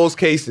football most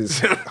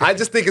cases. I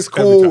just think it's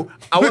cool.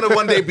 I want to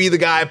one day be the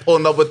guy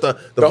pulling up with the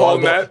whole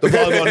volleyball, net? the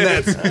volleyball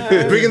nets,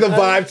 bringing the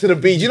vibe to the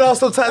beach. You know,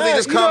 sometimes they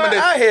just come and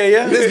I hear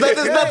ya. there's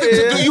nothing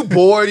to do. You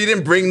bored. You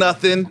didn't bring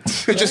nothing.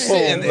 You're just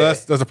sitting there.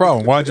 That's a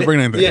problem. Why didn't you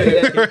bring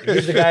anything?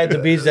 He's the guy at the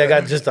beach that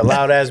got just the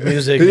loud ass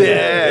music.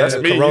 Yeah,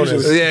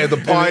 Coronas. Yeah, the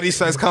party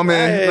starts coming.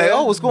 Like,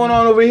 oh, what's going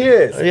on over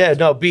here? Yeah,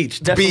 no,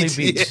 beach.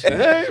 Definitely beach.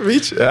 Yeah.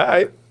 Beach. All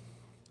right.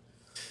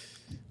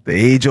 The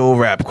age-old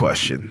rap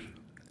question: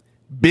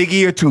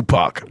 Biggie or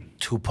Tupac?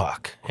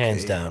 Tupac,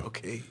 hands down.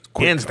 Okay.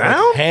 Hands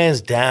down.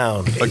 Hands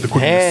down. Like the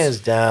quickness. Hands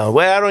down.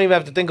 Well, I don't even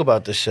have to think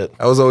about this shit.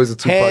 I was always a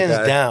Tupac Hands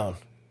guy. down.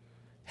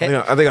 I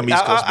think I'm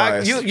East Coast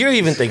biased. You're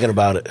even thinking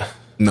about it.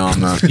 No, I'm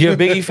not. You're a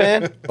Biggie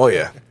fan? Oh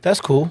yeah.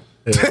 That's cool.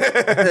 No,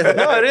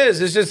 it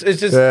is. It's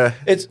just. Yeah.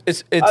 It's.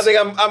 I think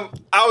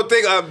I would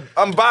think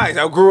I'm biased.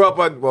 I grew up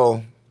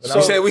on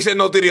we said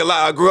no Diddy a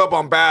lot. I grew up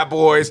on Bad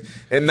Boys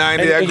in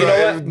 '90. And I you grew know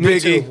up what? in Me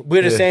Biggie. too.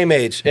 We're the same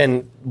age,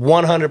 and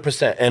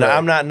 100%. And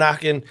I'm not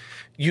knocking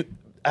you.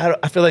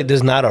 I feel like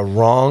there's not a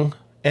wrong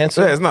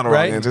answer. Yeah, it's not a wrong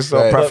right? answer. It's a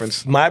Right.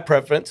 preference. But my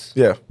preference,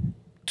 Yeah.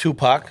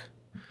 Tupac.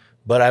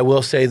 But I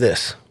will say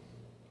this: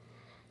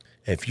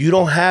 if you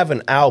don't have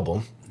an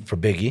album for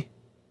Biggie,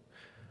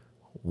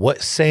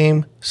 what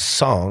same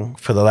song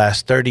for the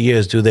last 30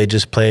 years do they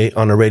just play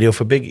on the radio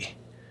for Biggie?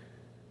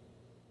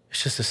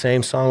 It's just the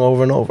same song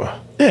over and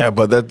over. Yeah,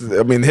 but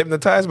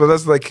Hypnotized, but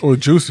that's like Oh,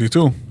 Juicy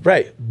too.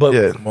 Right. But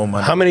Yeah. More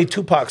money. how many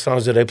Tupac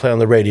songs do they play on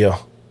the radio?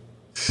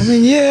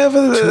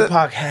 but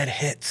Tupac had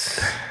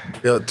hits.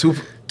 Yo,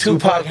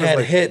 Tupac had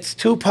hits.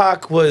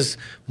 Tupac was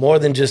more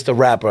than just a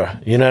rapper.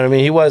 You know what I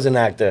mean? He was an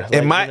actor.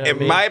 in Like, you know what I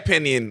mean? my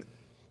opinion,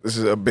 this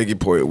is a Biggie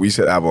point. We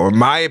said album. In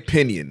my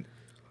opinion,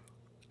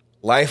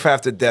 Life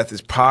After Death is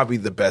probably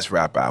the best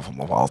rap album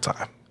of all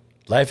time.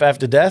 Life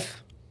After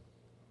Death,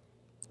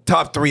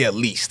 Top 3 at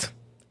least,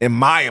 in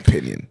my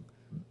opinion.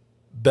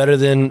 better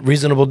than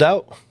Reasonable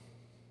Doubt.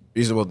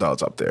 Reasonable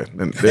Doubt's up there.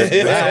 They're in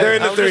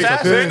the I'm three. just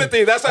asking. They're in the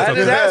three. That's I'm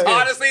just asking.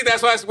 honestly,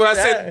 that's why when I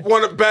said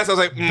one of the best, I was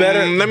like,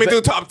 let me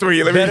do top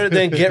 3. Better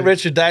than Get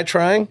Rich or Die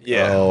Trying.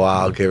 Yeah. Oh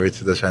wow, okay,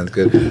 Richard, that sounds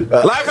good.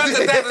 Life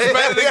After Death is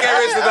better than Get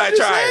Rich or Die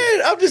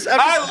Trying.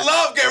 I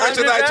love Get Rich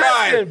or Die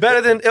Trying.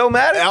 Better than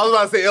Illmatic. I was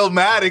about to say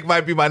Illmatic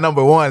might be my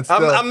number one.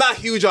 Still. I'm not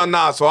huge on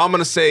Nas, so I'm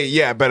gonna say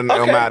better than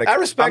Okay, Illmatic. I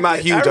respect I'm not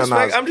it. huge I on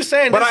respect- Nas. I'm just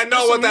saying, but there's- I know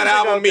there's what some that music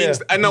album out there.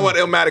 means. I know what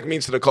Illmatic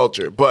means to the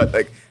culture, but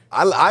like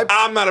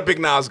I'm not a big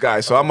Nas guy,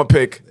 so I'm gonna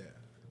pick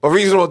a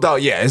Reasonable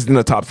Doubt. Yeah, it's in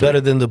the top 3. Better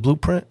than The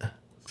Blueprint.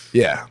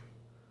 Yeah.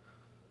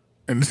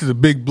 And this is a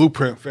big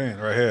Blueprint fan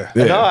right here.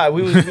 Yeah. No,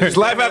 we was It's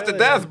Life After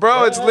Death,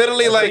 bro. It's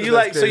literally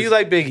like So you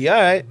like Biggie?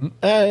 All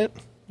right.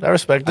 I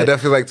respect it. I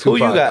definitely like Tupac.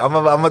 Who you got?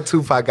 I'm a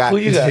Tupac guy. Who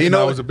you got? You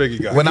know, I was a Biggie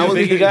guy. When I You a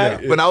was Biggie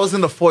guy? when I was in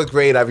the 4th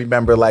grade, I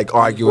remember like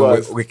arguing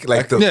with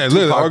like the Yeah,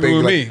 literally Tupac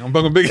arguing with Biggie, me. I'm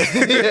fucking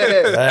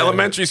Biggie.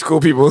 elementary school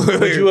people.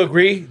 Would you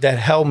agree that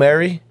Hail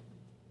Mary?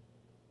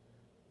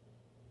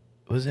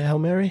 Was it Hail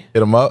Mary?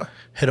 Hit him up.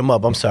 Hit him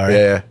up. I'm sorry.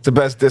 Yeah, It's the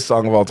best diss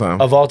song of all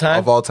time. Of all time?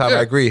 of all time, Yeah.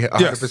 I agree. 100%.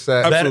 Yes.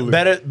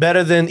 Absolutely.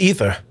 Better than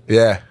Ether.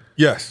 Yeah,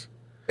 Yes.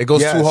 it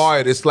goes Yes. too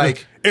hard. It's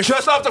like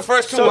Just off the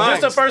first 2 So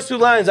lines. just the first 2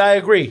 lines, I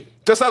agree.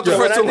 Just off the So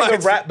when first I 2 think lines.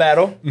 of rap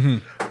battle,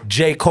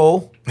 J.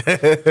 Cole.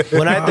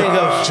 When I think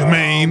of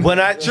Jermaine. when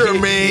I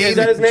Jermaine. is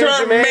that his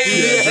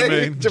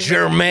name?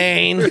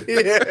 Jermaine.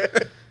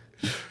 Jermaine.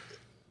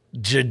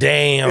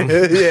 Jadam.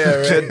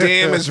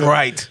 Jadam is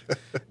right.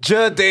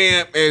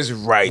 Jadam is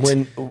right.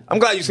 When- I'm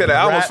glad you said that.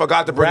 I almost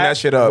forgot to bring that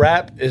shit up.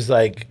 Rap is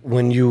like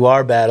when you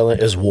are battling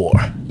is war,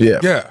 Yeah.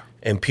 Yeah.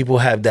 and people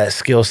have that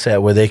skill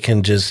set where they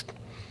can just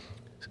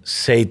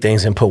say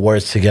things and put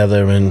words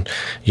together, and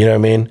you know what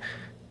I mean.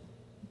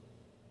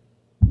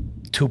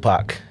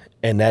 Tupac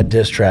and that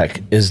diss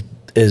track is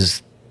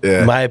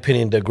Yeah. my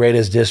opinion the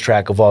greatest diss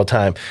track of all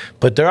time.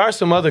 But there are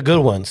some other good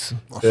ones.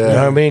 You know what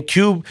I mean?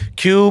 Cube.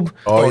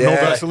 Oh, No yeah.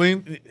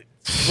 Vaseline.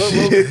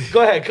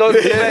 Go ahead. Go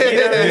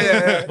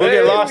ahead. We'll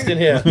get lost in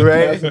here.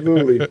 Right?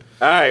 Absolutely. All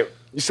right.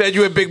 You said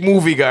you a big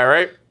movie guy,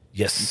 right?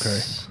 Yes. Okay.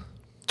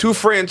 2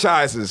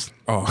 franchises.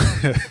 Oh.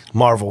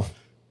 Marvel.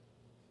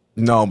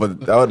 No,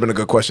 but that would have been a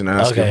good question to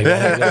ask Okay. you. Go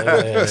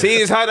ahead. See,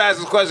 it's hard to ask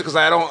this question because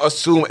I don't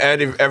assume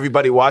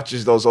everybody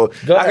watches those. So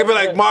Go I could be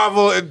ahead. like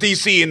Marvel and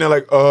DC, and they're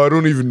like, I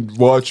don't even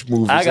watch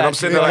movies. I And got I'm you.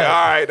 sitting there Go like, ahead.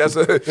 all right, that's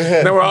a.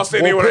 Then we're all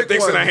sitting here with our pick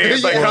dicks in one. our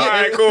hands, like, Yeah. all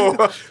right, cool.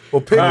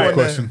 well, pick All one. right.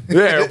 Question.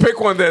 Yeah, we'll pick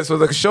one then so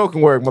the show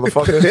can work,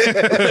 motherfucker.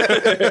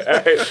 All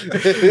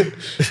right.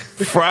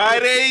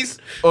 Fridays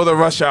or the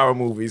Rush Hour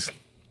movies?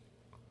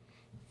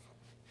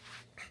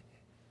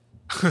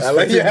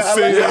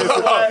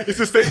 It's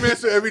a statement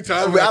answer every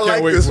time. I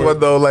like this one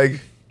though. Like,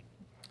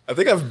 I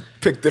think I've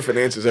picked different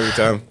answers every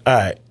time. All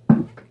right.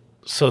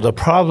 So the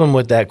problem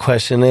with that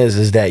question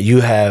is that you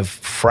have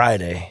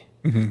Friday,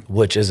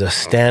 which is a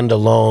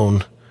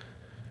standalone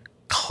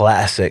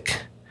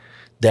classic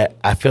that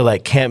I feel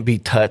like can't be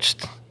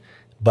touched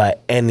by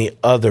any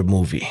other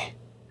movie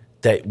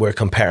that we're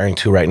comparing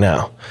to right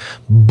now.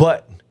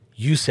 But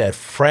you said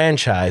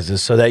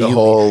franchises, so that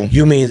whole-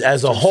 you mean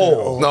as a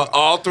whole. No,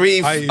 all three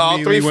I Fridays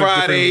immediately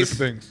went different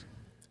things.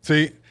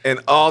 See, and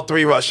all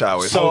 3 Rush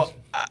Hours. So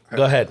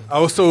go ahead.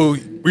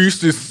 we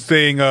used to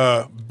saying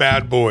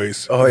Bad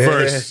Boys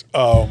versus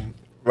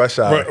Rush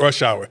Hour.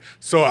 Rush Hour.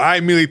 So I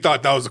immediately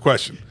thought that was the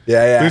question.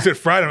 Yeah. When you said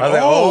Friday, I'm I was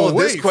like, like, oh,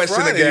 this wait, question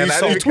Friday. again. You I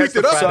so didn't catch tweaked the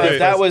it up. So Friday.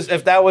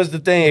 if that was the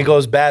thing, it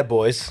goes Bad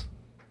Boys.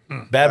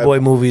 Bad Boy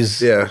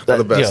movies. Yeah, they're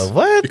the best. Yo,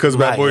 what? Because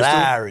Bad Boys 2?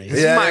 Larry.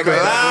 Yeah, Michael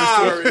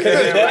Lowry.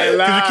 Because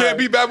you can't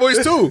beat Bad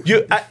Boys 2.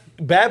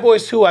 Bad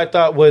Boys 2, I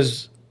thought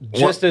was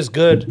just as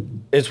good.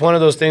 It's one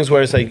of those things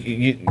where it's like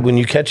when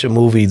you catch a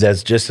movie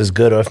that's just as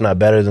good or if not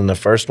better than the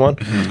first one,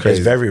 it's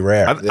very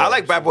rare. I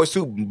like Bad Boys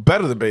 2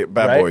 better than Bad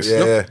Right? Boys.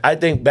 Yeah. I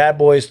think Bad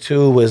Boys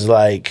 2 was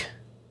like,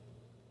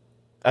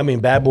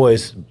 Bad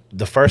Boys,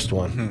 the first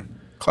one.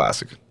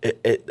 Classic.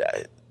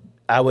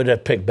 I would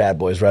have picked Bad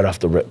Boys right off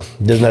the rip.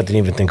 There's nothing to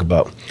even think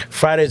about.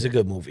 Friday's a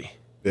good movie.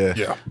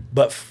 Yeah.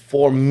 But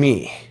for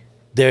me,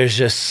 there's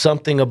just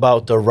something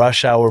about the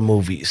Rush Hour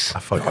movies I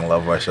fucking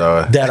love Rush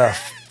Hour. that are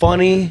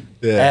funny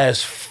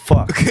as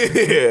fuck.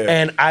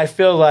 And I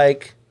feel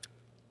like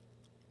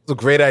It's a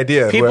great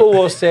idea. people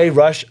will say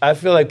Rush. I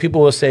feel like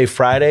people will say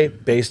Friday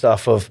based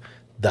off of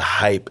the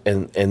hype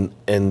and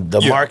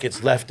the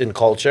markets left in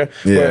culture.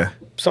 Yeah. Where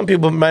some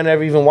people might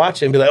never even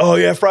watch it and be like, oh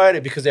yeah,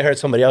 Friday, because they heard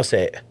somebody else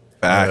say it.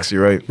 Facts,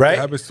 you're right. Right? It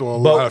happens to a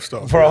lot of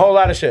stuff. For a whole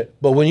lot of shit.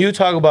 But when you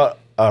talk about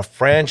a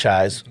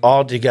franchise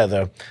all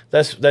together,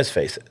 let's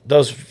face it,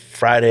 those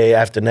Friday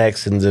after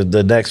next and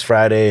the next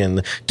Friday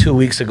and 2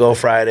 weeks ago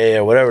Friday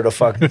or whatever the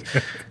fuck,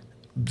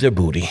 they're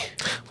booty.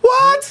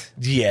 What?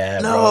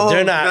 Yeah, bro.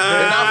 They're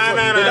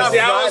not. See,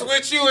 I was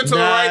with you until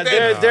right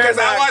then. they're Because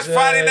I not watch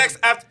Friday good. next.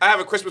 I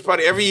have a Christmas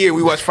party every year.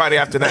 We watch Friday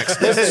after next.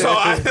 So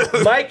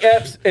Mike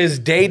Epps is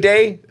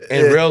Day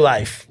in real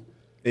life.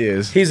 he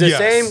is. He's the Yes.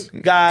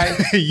 same guy.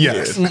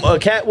 Yes.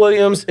 Cat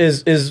Williams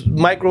is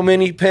Micro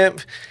Mini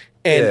Pimp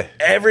in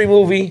every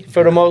movie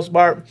for the most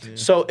part.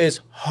 So it's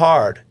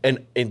hard. And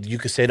you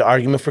could say the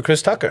argument for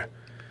Chris Tucker.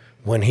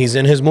 When he's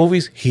in his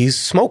movies, he's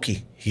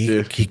smoky.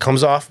 He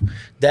comes off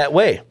that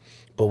way.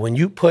 But when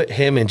you put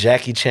him and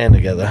Jackie Chan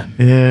together,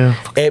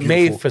 it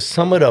made for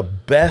some of the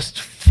best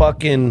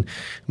fucking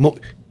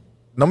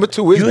Number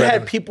 2 is You better.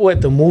 had people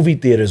at the movie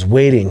theaters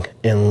waiting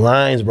in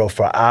lines, bro,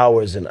 for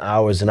hours and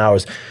hours and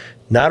hours.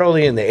 Not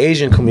only in the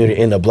Asian community,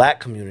 in the black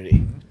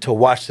community, to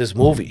watch this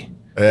movie.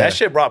 That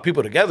shit brought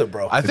people together,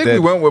 bro. I think we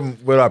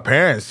went with our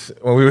parents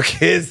when we were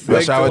kids.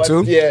 Rush Hour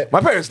too? Yeah. My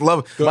parents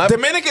love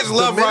Dominicans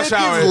love Rush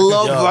Hour.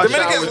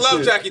 Dominicans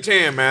love Jackie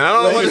Chan, man. I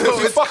don't know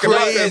what you fucking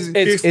love.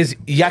 It's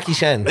Jackie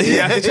Chan.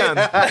 Jackie Chan.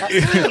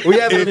 We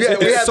had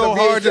It's so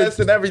hard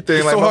and everything.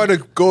 It's so hard to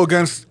go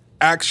against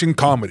action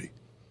comedy.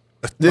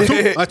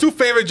 My two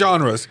favorite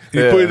genres.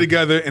 You put it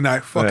together, and I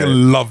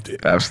fucking loved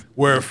it.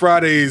 Where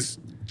Friday's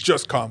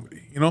just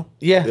comedy, you know?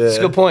 Yeah, that's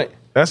a good point.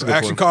 That's a good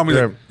Action one. comedy.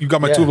 Yeah. You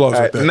got my Yeah. two vlogs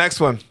right The there. next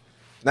one.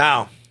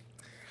 Now,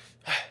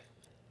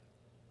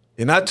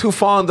 you're not too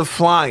fond of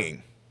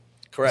flying.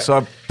 Correct. So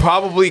I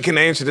probably can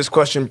answer this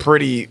question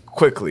pretty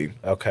quickly.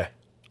 Okay.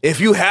 If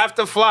you have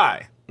to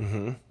fly,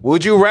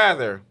 would you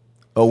rather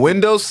a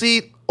window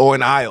seat or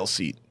an aisle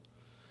seat?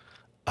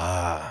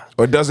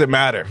 Or does it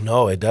matter?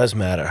 No, it does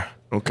matter.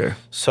 Okay.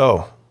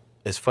 So,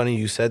 it's funny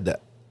you said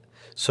that.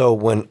 So,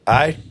 when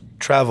I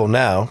travel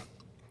now,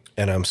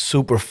 and I'm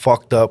super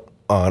fucked up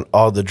on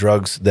all the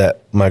drugs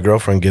that my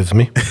girlfriend gives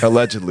me.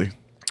 Allegedly.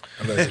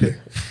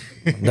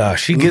 Nah,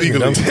 she gives me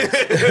them. We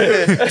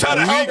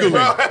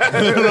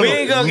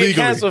ain't gonna get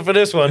canceled for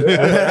this one.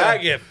 I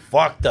get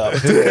fucked up.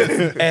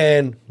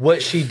 And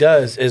what she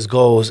does is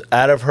goes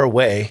out of her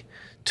way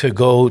to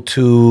go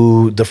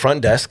to the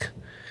front desk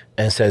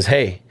and says,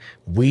 hey,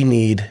 we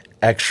need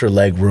extra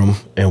leg room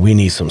and we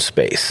need some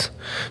space.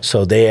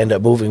 So they end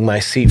up moving my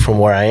seat from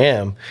where I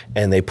am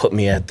and they put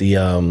me at the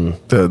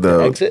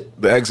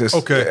exit. The exit.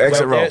 Okay. The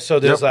exit Right row. there. So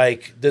there's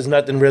there's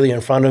nothing really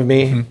in front of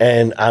me,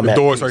 and I'm The at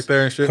doors peace. right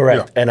there and shit?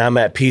 Correct, Yeah. and I'm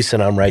at peace,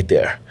 and I'm right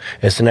there.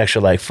 It's an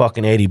extra like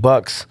fucking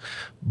 $80,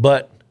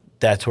 but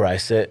that's where I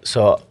sit.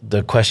 So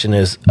the question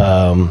is,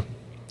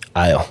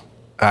 aisle.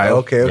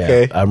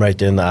 Okay. Yeah, I'm right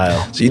there in the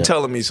aisle. So you're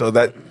telling me so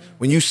that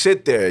when you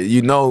sit there,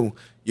 you know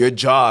your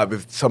job,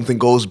 if something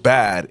goes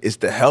bad, is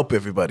to help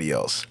everybody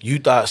else. You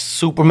thought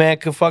Superman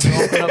could fucking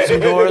open up some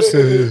doors?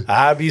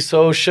 I'd be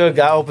so shook.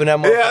 I open that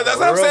motherfucker. Yeah, that's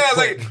what I'm real saying. I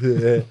quick.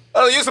 was like,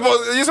 oh, you're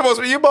supposed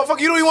to be, you motherfucker,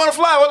 you don't even want to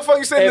fly. What the fuck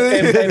you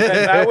saying?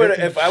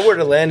 If I were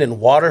to land in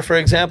water, for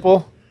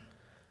example,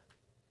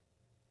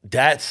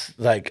 that's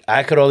like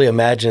I could only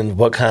imagine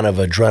what kind of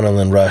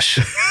adrenaline rush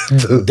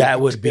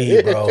that would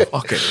be, bro.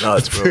 Fucking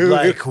nuts, bro.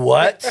 Like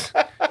what?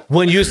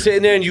 When you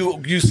sitting there and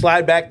you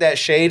slide back that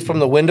shade from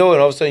the window,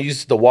 and all of a sudden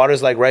the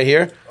water's like right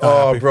here.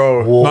 Oh,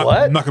 bro. What?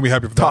 I'm not gonna be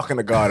happy for that. Talking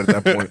to God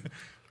at that point.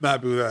 Not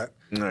happy with that.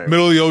 Right.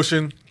 Middle of the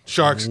ocean,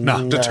 sharks.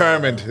 Nah.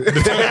 Determined.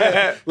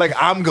 Like,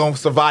 I'm going to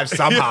survive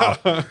somehow.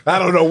 I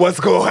don't know what's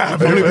going to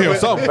happen. I'm leaving here with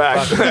something.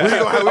 I'm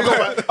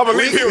going to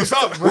leave here with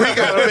something. We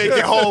got to make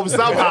it home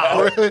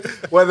somehow.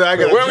 Whether I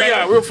got Where we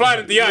at? We're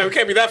flying at the eye. We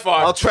can't be that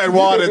far. I'll tread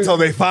water until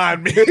they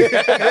find me. You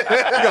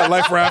got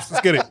life rafts.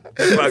 Let's get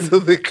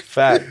it.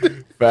 Fact.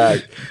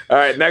 Fact. All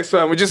right, next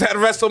one. We just had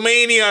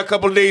WrestleMania a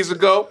couple of days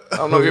ago. I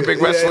don't know if you're a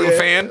big wrestling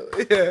fan.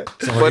 Yeah.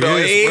 But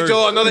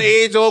another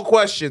age-old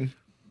question.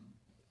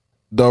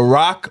 The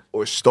Rock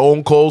or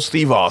Stone Cold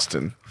Steve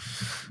Austin?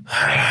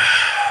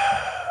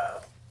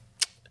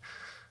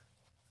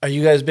 Are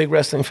you guys big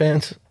wrestling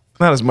fans?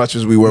 Not as much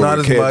as we were Not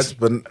with as kids.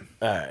 much, but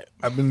All right.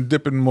 I've been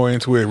dipping more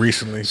into it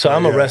recently. So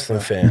I'm a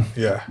wrestling fan.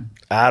 Yeah.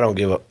 I don't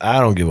give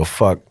a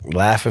fuck.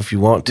 Laugh if you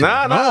want to.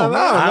 Nah.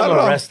 I'm a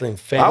wrestling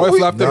fan. I Wife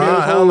watch laughed at me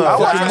this whole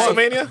fucking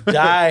month. WrestleMania.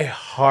 Die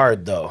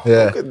hard though.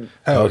 Yeah.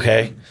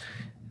 Okay.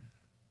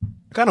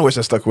 I kind of wish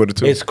I stuck with it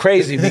too. It's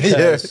crazy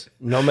because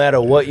no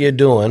matter what you're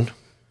doing,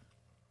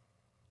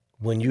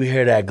 when you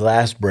hear that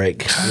glass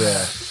break,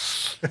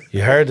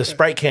 you heard the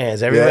Sprite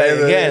cans, everybody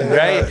again,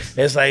 right?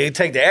 It's like you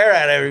take the air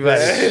out of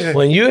everybody.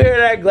 When you hear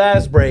that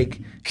glass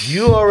break,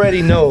 you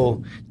already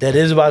know that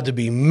it's about to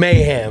be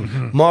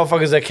mayhem.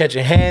 Motherfuckers are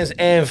catching hands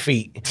and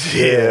feet.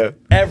 Yeah.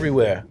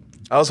 Everywhere.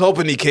 I was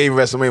hoping he came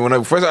WrestleMania.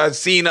 When first I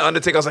seen the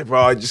Undertaker, I was like,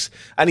 bro,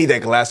 I need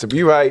that glass to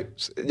be right.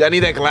 I need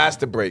that glass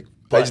to break.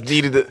 I just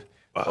needed it.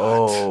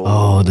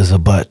 Oh, there's a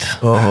but.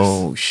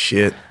 Oh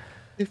shit.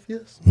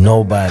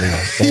 Nobody,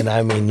 and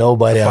I mean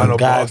nobody on Final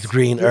God's boss.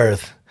 green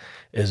earth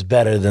is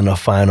better than a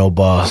final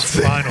boss.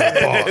 Final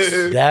boss.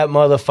 That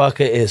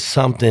motherfucker is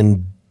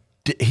something.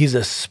 He's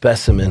a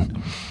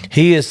specimen.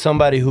 He is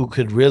somebody who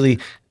could really.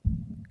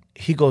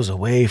 He goes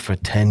away for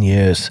 10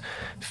 years,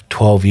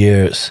 12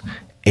 years,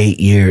 8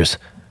 years,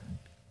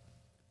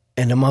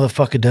 and the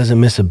motherfucker doesn't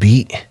miss a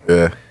beat.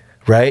 Yeah.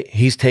 Right?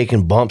 He's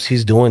taking bumps.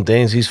 He's doing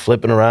things. He's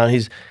flipping around.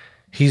 He's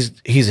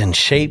in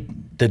shape.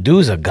 The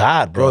dude's a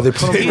god, bro. They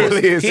put him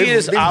He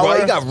is He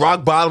our. got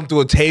rock bottom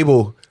through a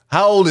table.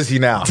 How old is he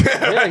now?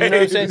 Yeah, you know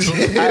what I'm saying.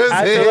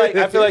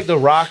 I feel like The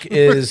Rock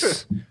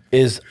is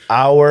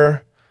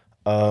our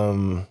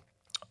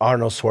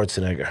Arnold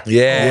Schwarzenegger.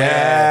 Yeah.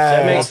 Does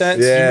that make sense?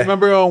 You Yeah.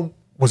 remember,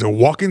 was it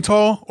Walking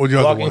Tall or the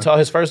other Walking one? Tall,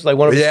 his first, like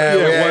one of his Yeah,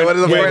 first. yeah. What are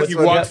the Yeah, first he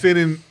one? walks in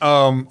and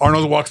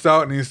Arnold walks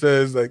out and he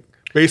says, like,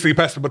 basically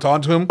pass the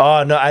baton to him.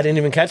 Oh no, I didn't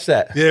even catch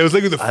that. Yeah, it was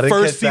like the didn't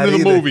first catch scene that of the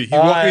either. movie. He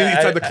walked in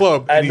inside the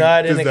club. I and he know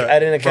I does didn't. that. I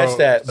didn't catch Bro,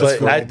 that, that's but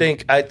cool.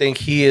 I think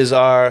he is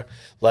our,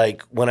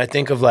 like, when I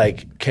think of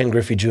like Ken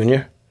Griffey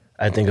Jr.,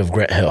 I think of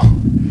Grant Hill.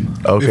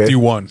 Okay.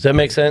 51. Does that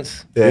make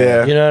sense?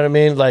 Yeah. You know what I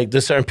mean? Like,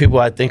 there's certain people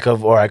I think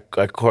of, or I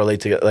correlate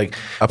together. Like,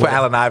 I put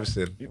Allen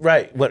Iverson.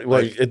 right? What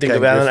you think Ken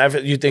of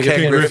Allen? You think of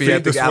Ken Ken Griffey, Griffey? I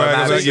think the Allen swag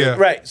of that, Iverson. yeah.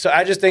 Right. So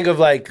I just think of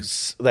like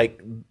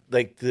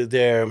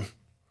their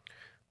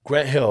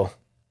Grant Hill.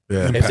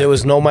 Yeah. If there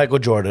was no Michael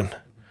Jordan,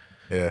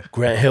 Yeah.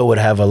 Grant Hill would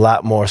have a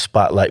lot more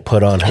spotlight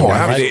put on him.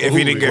 if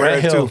he didn't get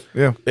Grant hurt Hill, too.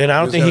 Yeah. and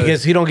I don't think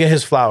he don't get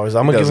his flowers.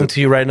 I'm gonna give them to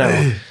you right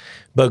now.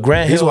 But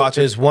Grant Hill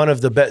is one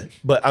of the best.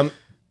 But I'm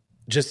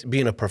just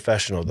being a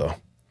professional though.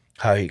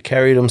 How he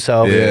carried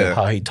himself, Yeah.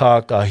 how he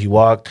talked, how he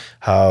walked,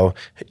 how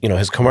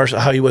his commercial,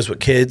 how he was with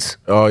kids.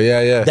 Oh,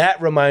 yeah.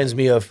 That reminds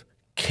me of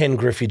Ken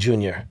Griffey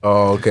Jr.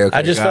 Oh, okay.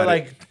 I just felt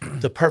like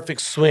the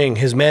perfect swing,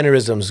 his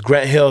mannerisms,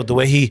 Grant Hill, the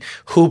way he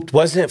hooped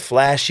wasn't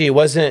flashy. It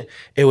was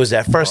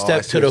that first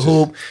step to the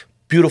hoop,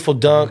 beautiful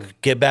dunk,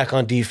 get back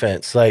on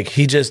defense. Like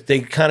they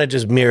kind of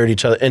just mirrored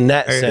each other in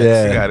that sense.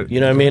 Yeah. Got it. You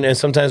know what I mean? And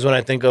sometimes when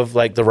I think of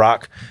like The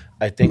Rock,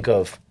 I think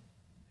of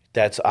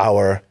that's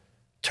our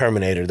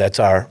Terminator. That's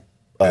our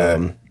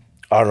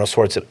Arnold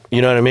Schwarzenegger.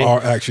 You know what I mean?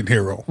 Our action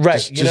hero.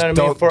 Right. You know what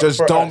I mean? For us,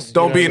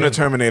 Don't you be know in what I a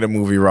Terminator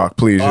movie, Rock,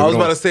 please. I was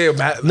We about don't-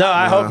 to say, No,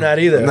 I hope not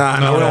either. Nah, we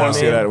don't know want what to I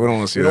see mean? that. We don't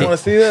want to see you don't want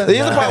that. to see that?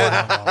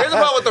 Here's the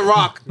problem with The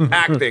Rock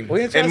acting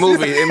in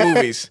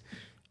movies.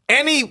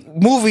 Any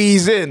movie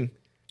he's in,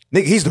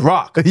 nigga, he's The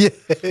Rock. Yeah.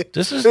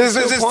 This is This a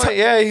is good his point. ti-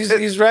 Yeah,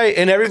 he's right.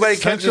 And everybody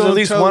catches Sexual at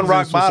least one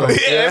rock intelligence or bottom.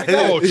 something.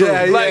 Yeah, Oh,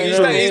 true. like You know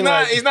what I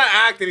mean? he's not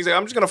acting. He's like,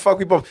 I'm just gonna fuck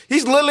people up.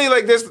 He's literally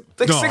like there's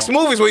like No. 6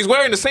 movies where he's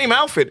wearing the same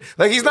outfit.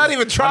 Like he's not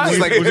even trying. He's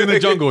Like he was in the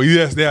jungle.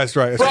 Yes, that's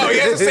right. Bro, he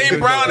has the same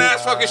brown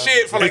ass fucking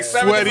shit for like It's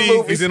 7 sweaty. different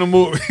movies. He's in a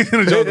movie. in the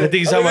I jungle. think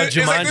he's talking about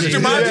It's like this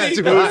Jumanji.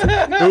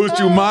 Jumanji. It was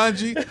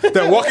Jumanji.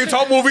 That Walking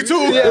Tall movie too.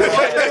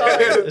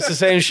 It's the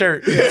same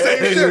shirt.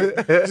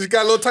 Just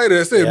got a little tighter.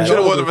 That's it. Yeah, Should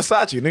have worn the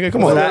Versace, nigga.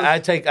 Come on. But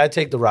I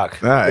take The Rock.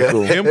 All right,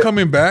 cool. Him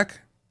coming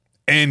back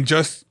and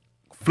just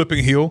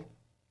flipping heel.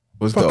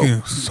 Was dope.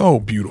 Fucking so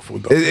beautiful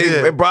though.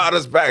 It brought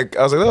us back.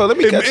 I was like, oh, let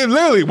me catch It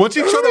literally, once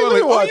he showed up, I'm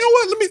like, oh, you know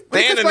what? Let me the catch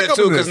back internet up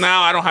too, on because this.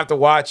 now I don't have to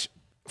watch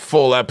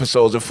full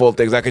episodes or full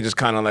things. I could just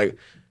kind of like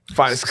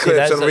find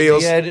clips and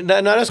reels. Yeah,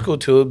 no, that's cool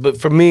too.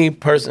 But for me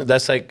personally,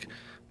 that's like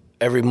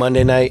every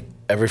Monday night,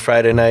 every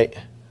Friday night,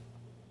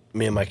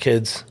 me and my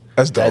kids.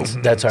 That's dope.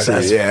 That's our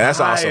thing. Yeah, that's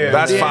awesome.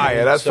 That's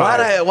fire. That's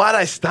fire. Why'd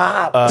I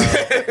stop?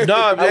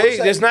 No, hey,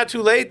 it's not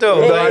too late though.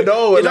 No, Like, I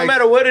know, It don't like-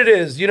 matter what it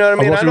is. You know what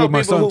I mean? watch I it know with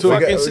my people son, who too.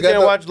 fucking We sit got there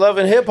and the- watch Love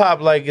and Hip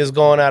Hop like is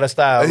going out of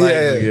style.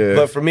 Like, Yeah.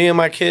 But for me and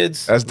my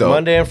kids, That's dope.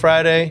 Monday and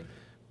Friday,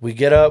 we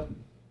get up,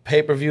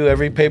 pay-per-view,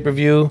 every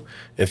pay-per-view.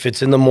 If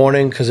it's in the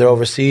morning because they're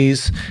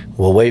overseas,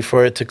 we'll wait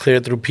for it to clear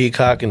through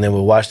Peacock and then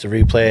we'll watch the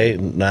replay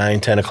 9,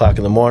 10 o'clock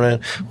in the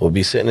morning. We'll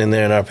be sitting in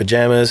there in our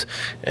pajamas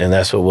and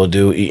that's what we'll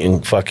do,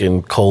 eating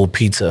fucking cold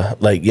pizza.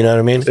 Like, you know what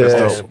I mean?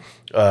 That's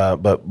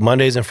dope. But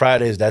Mondays and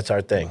Fridays, that's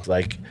our thing.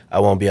 Like, I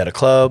won't be at a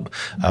club.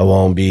 I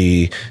won't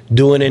be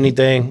doing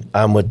anything.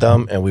 I'm with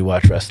them and we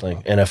watch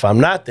wrestling. And if I'm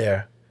not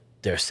there,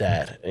 they're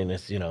sad. And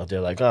it's,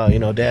 they're like,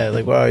 oh, Dad,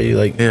 like, where are you?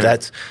 Like,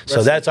 that's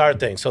our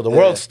thing. So the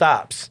world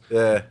stops.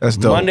 Yeah. That's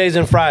dope. Mondays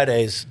and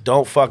Fridays,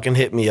 don't fucking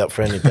hit me up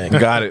for anything.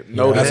 Got it.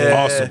 No, That's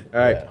that's awesome. All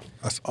right. Yeah.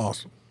 That's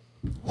awesome.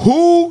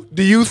 Who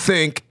do you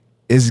think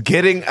is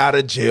getting out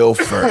of jail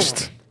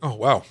first? Oh,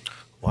 wow.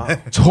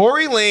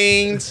 Tory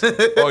Lanez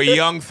or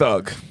Young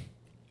Thug?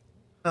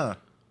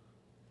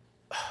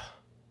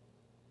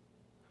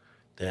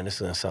 Damn, this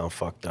is gonna sound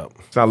fucked up.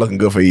 It's not looking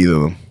good for either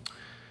of them.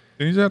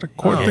 Did you have a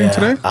court thing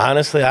today?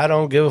 Honestly, I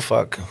don't give a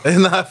fuck.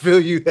 And I feel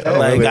you.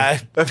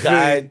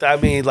 I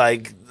mean,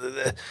 like,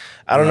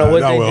 I don't know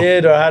what they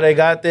did or how they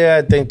got there.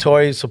 I think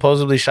Tory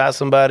supposedly shot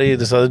somebody.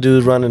 This other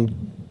dude's running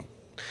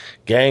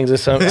gangs or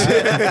something.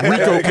 Rico You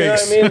know what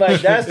case. I mean?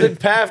 Like, that's the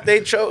path they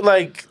chose.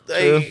 Like,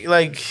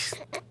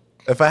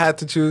 If I had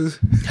to choose,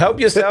 help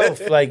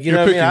yourself. Like, you know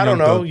what I mean? picking I don't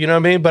Young know. Thug. You know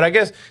what I mean? But I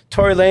guess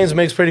Tory Lanez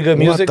makes pretty good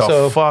music. What the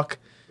So fuck?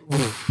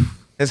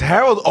 Has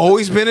Harold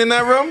always been in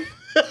that room?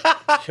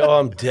 yo,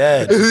 I'm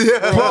dead.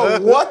 Bro,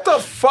 what the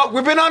fuck?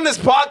 We've been on this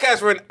podcast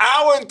for an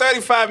hour and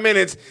 35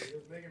 minutes.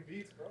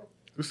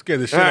 You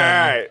scared the shit All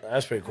out of me. right.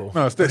 That's pretty cool.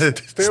 No, stay over No,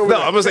 there.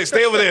 I'm gonna say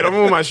stay over there. Don't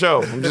move my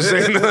show. I'm just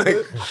saying. Like,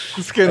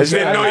 You scared I the just shit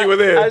didn't out know of you were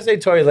there. I'd say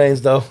Tory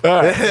Lanez, though.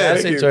 right.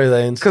 I'd say Tory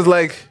Lanez. because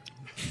like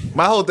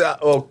my whole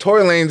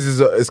Tory Lanez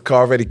is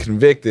already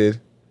convicted.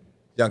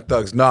 Young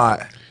Thug's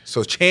not.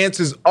 So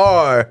chances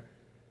are,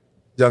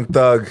 Young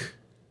Thug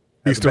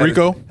has East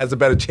Rico? has a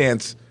better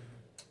chance.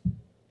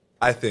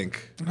 I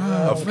think.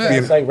 Of being,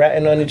 It's like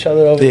ratting on each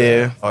other over there.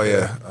 Yeah. oh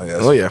yeah.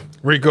 Oh yeah.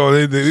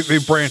 Rico, they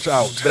branch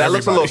out. But that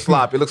looks a little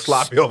sloppy. It looks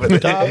sloppy over there.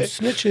 Stop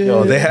snitching.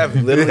 Yo, they have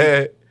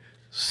literally.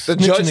 The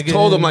judge again.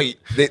 told them like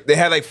they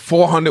had like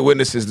 400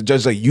 witnesses. The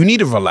judge's like, you need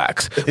to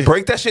relax.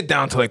 Break that shit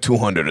down to like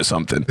 200 or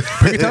something.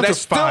 Bring it down to That's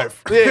still-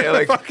 5. Yeah,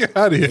 like Fuck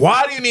out of here.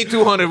 why do you need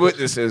 200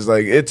 witnesses?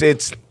 Like it's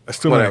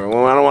too whatever. many.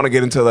 Well, I don't want to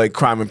get into like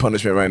crime and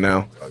punishment right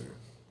now. All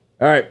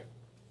right.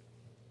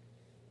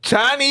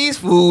 Chinese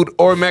food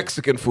or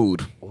Mexican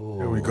food?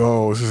 Here we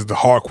go. This is the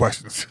hard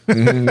questions.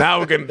 Now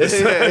we're getting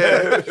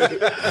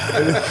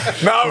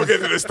now we're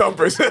getting to the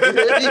stumpers.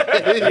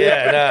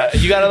 Yeah, nah.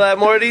 You got a lot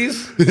more of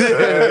these?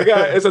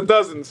 It's a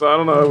dozen, so I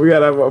don't know. We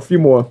gotta have a few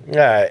more. All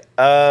right.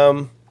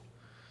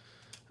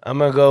 I'm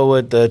gonna go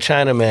with the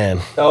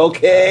Chinaman.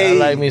 Okay. I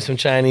like me some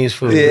Chinese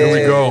food. Here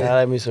we go. I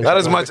like me some. Not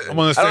as much. I'm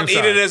on the I don't same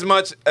eat side. it as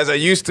much as I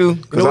used to You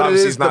because know what it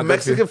obviously is? it's not The good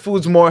Mexican for you.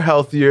 food's more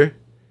healthier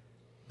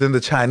than the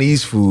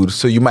Chinese food,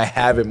 so you might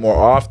have it more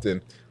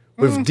often.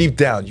 But if deep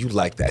down, you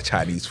like that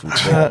Chinese food.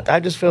 I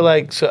just feel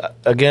like, so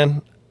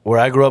again, where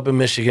I grew up in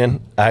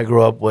Michigan, I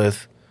grew up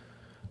with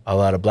a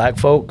lot of black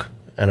folk,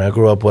 and I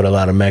grew up with a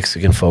lot of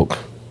Mexican folk.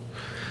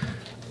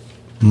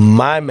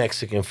 My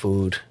Mexican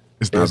food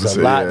is not the a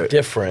same, lot yeah.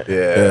 different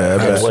Yeah,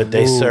 than what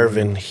they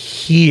serving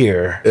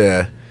here.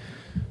 Yeah.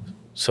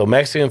 So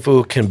Mexican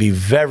food can be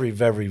very,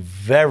 very,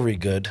 very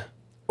good,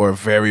 Or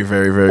very,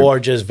 very, very. or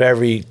just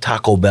very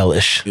Taco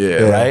Bell-ish.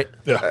 Yeah. Right?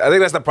 I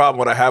think that's the problem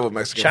what I have with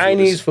Mexican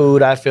Chinese food.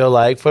 food, I feel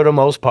like, for the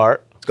most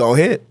part, Go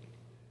ahead.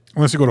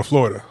 Unless you go to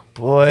Florida.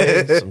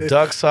 boy, some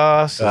duck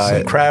sauce, and some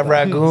yeah. crab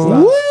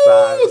ragoon.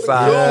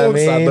 Side, I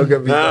mean? don't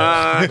get me.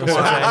 Come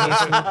on. Chinese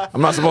food.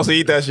 I'm not supposed to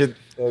eat that shit.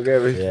 Don't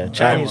get me. Yeah,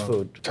 Chinese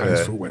food.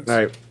 Chinese food wins. All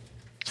right.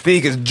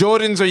 Speak is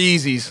Jordans or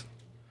Yeezys?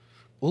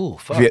 Ooh,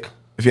 fuck.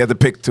 If you had to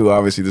pick two,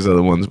 obviously there's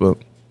other ones, but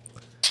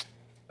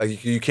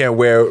Like you can't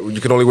wear.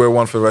 You can only wear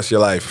one for the rest of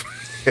your life.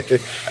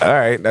 all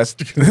right, that's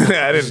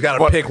I You just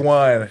gotta pick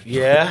one.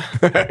 Yeah.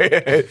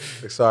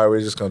 Sorry, we're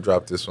just gonna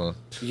drop this one.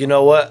 You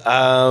know what?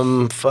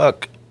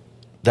 Fuck.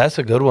 That's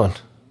a good one.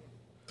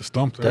 The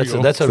stump. There you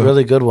go. That's a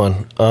really good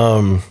one.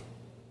 Can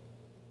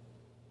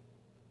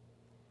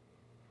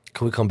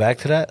we come back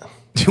to that?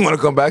 Do you want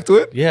to come back to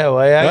it? Yeah, well,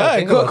 I gotta All right,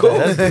 think cool, about cool.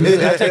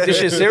 that. I take this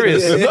shit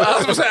serious. No, I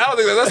was gonna say I don't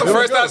think that's the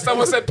first time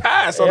someone said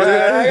pass. So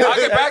Yeah, I'll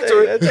get back to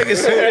I it. take it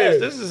serious.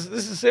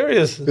 This is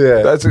serious.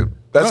 Yeah. That's it.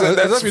 That's No, it.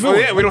 That's let me know.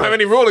 yeah. We don't have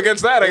any rule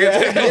against that. I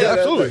guess.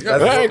 Absolutely. All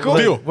right, cool.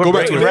 Deal. We're Go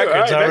back to breaking it.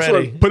 records All right, next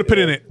already. one. Put a pin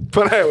in it.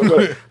 Put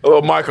a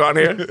little mic on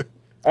here.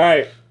 All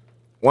right.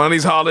 One of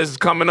these holidays is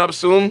coming up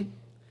soon.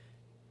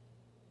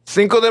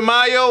 Cinco de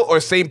Mayo or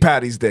St.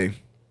 Patty's Day?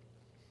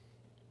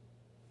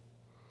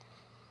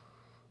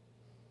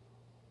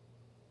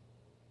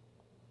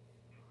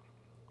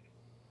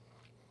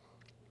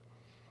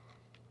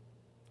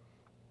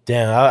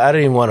 Damn, I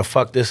didn't even want to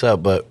fuck this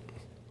up, but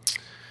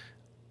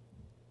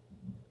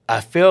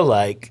I feel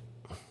like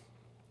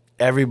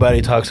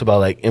everybody talks about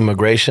like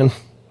immigration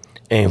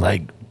and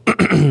like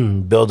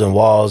building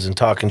walls and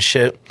talking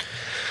shit.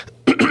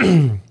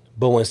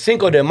 But when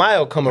Cinco de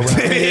Mayo come around,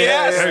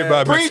 Yes.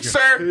 Everybody Preach, Mexican.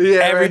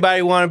 sir.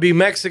 everybody want to be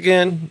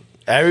Mexican.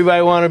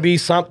 Everybody want to be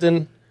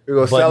something, We're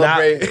gonna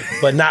celebrate.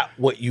 but not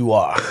what you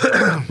are,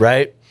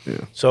 right?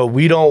 So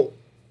we don't,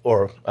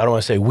 or I don't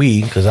want to say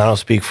we because I don't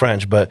speak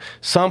French, but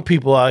some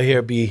people out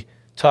here be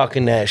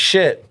talking that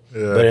shit,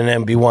 but and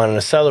then be wanting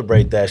to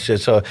celebrate that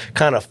shit. So it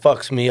kind of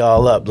fucks me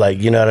all up, like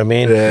you know what I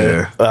mean?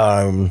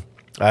 Yeah.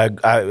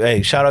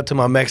 Hey, shout out to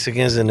my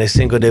Mexicans and their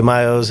Cinco de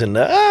Mayos and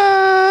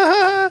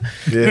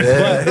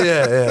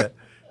Yeah.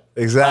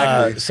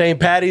 Exactly. St.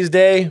 Patty's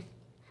Day.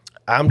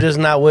 I'm just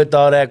not with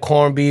all that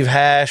corned beef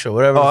hash or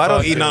whatever. Oh, I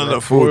don't eat none of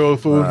the food.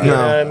 food. You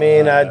know what I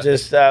mean? I'm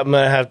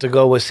gonna have to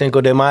go with Cinco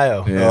de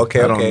Mayo. Yeah,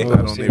 Okay, I don't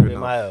Cinco even de know.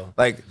 Mayo.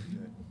 Like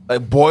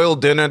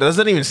boiled dinner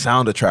doesn't even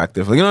sound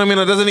attractive. Like, you know what I mean?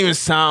 It doesn't even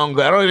sound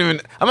good. I'm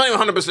not even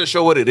 100%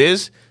 sure what it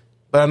is,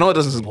 but I know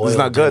it's Boiled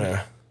not good.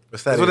 dinner.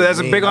 What's That's what that's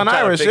big on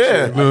Irish,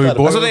 yeah. Really That's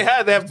boiled? what they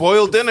had. They have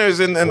boiled dinners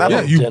and I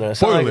don't. you Dinner.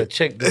 Sound boil like a it.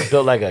 chick that's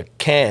built like a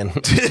can.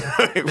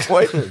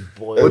 what?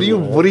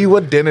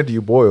 What dinner do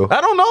you boil? I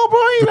don't know, bro.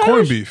 I ain't The corned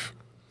Irish. beef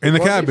and the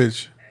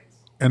cabbage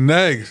and the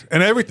eggs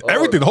and everything.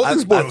 The whole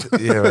thing's boiled.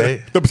 Yeah,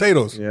 right. The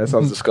potatoes. Yeah, that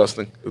sounds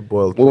disgusting.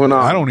 Boiled. Moving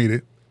on. I don't eat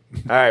it.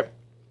 All right.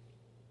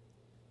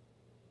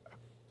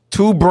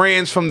 2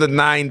 brands from the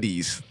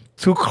 90s.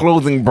 2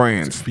 clothing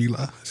brands.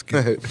 Fila. It's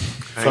good.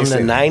 From the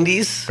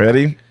 90s?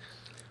 Ready?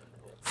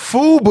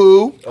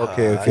 FUBU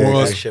Okay, I okay. knew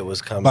Was- that shit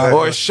was coming. Bye.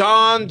 or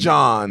Sean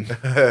John.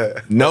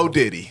 No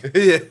Diddy.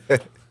 Yeah.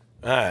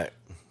 All right.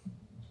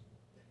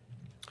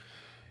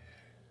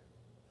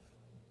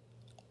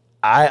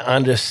 I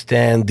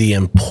understand the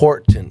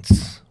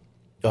importance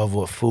of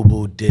what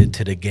FUBU did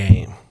to the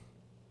game.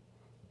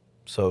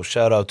 So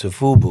shout out to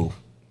FUBU.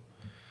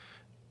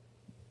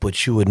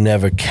 But you would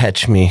never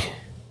catch me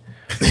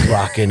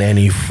rocking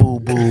any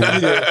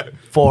FUBU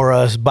for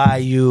us, by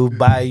you,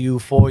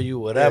 for you,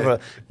 whatever.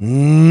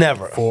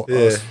 Never. For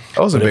us.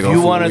 I wasn't But big if on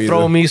you FUBU want to either.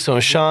 throw me some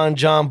Sean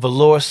John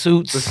velour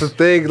suits, That's the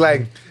thing.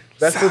 Like,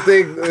 that's the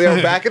thing. You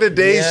know, back in the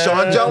days, Yeah,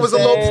 Sean John was a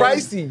little man.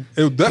 pricey.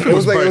 It definitely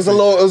was like- pricey. it was a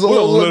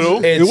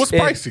little- It was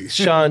pricey. It's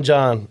Sean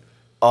John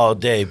all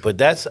day,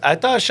 but I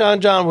thought Sean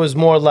John was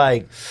more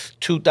like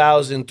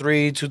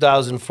 2003,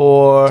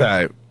 2004.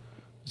 Type.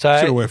 It's all right.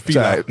 Should have went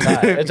Fila. Type. All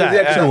right, it's all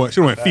right.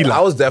 Should have went Fila.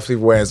 I was definitely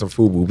wearing some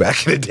FUBU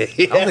back in the day.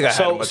 I don't think I had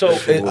So, much so of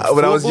FUBU.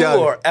 When I was FUBU young.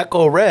 or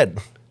Echo Red?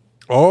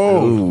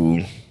 Oh. Ooh.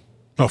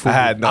 No, I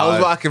had no. I was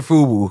rocking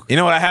FUBU. You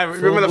know what I have?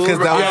 Remember the Fubu?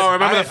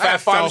 remember I the Fat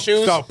had Farm South-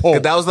 shoes? South Pole.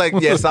 That was like,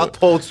 yeah, South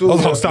Pole too. I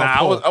was on South Nah,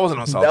 Pole. I wasn't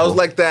on South That was Pole.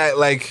 like that,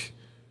 like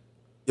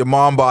your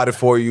mom bought it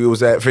for you. It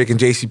was at freaking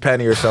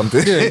JCPenney or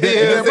something.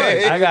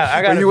 I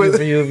got a you few was-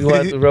 for you if you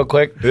want to, real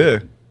quick. Yeah,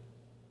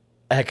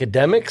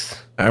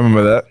 Academics I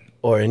remember that.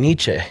 or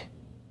Aniche?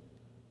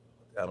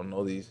 I don't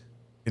know these.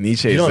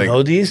 Nietzsche. You don't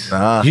know these?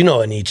 Nah. You know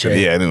Aniche.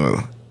 Yeah, I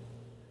know.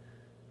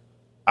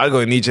 I'll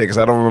go Nietzsche because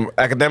I don't remember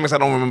academics. I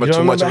don't remember You too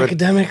don't much remember of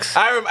it. academics?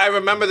 I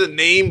remember the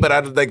name, but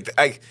All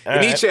right.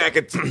 Nietzsche. I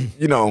could,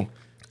 you know.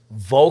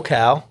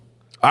 Vocal,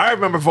 I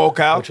remember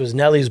Vocal. which was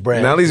Nelly's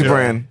brand. Nellie's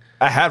brand.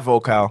 I had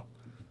Vocal.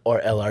 Or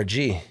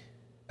LRG.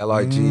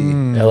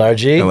 LRG.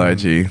 LRG?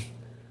 LRG.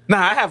 Nah,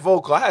 I had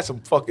Vocal. I had some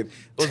fucking. It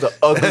was the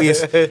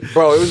ugliest,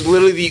 bro. It was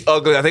literally the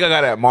ugliest. I think I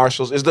got it at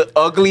Marshalls. It's the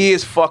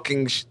ugliest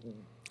fucking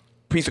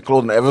piece of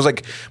clothing ever. It was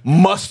like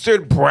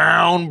mustard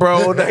brown,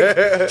 bro. Like,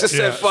 just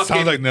Yeah, said fucking.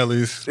 sounds like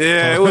Nelly's.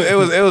 Yeah, it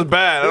was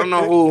bad. I don't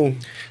know who.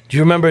 Do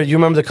you remember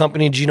the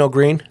company Gino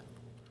Green?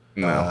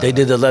 No. They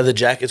did the leather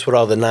jackets with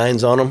all the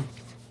 9s on them.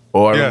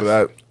 Oh, I remember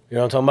Yes. that. You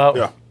know what I'm talking about?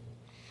 Yeah.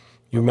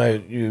 You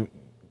might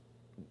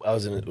I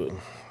was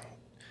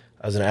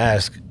gonna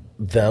ask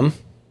them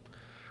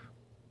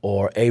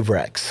or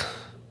Avrex.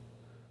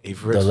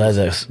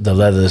 The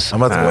leathers.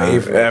 I'm about to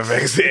go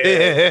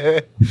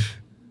Avery.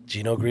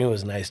 Gino Green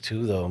was nice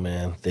too though,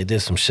 man. They did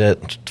some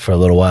shit for a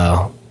little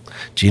while.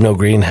 Gino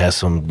Green has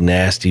some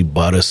nasty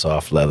butter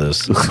soft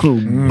leathers.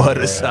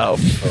 Butter South.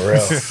 For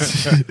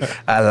real.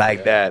 I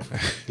like that.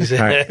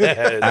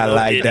 I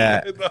like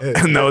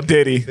that. No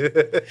Diddy.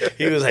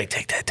 He was like,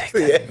 take that. We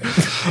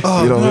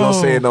don't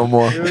say it no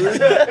more.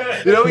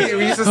 You know,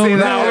 we used to say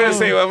that.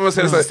 I'm gonna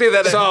say this. Say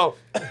that. So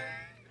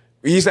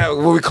we used to have,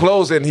 when we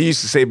closed it, he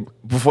used to say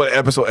before the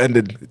episode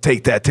ended,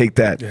 take that, take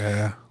that.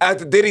 Yeah.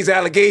 After Diddy's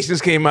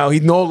allegations came out, he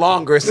no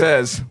longer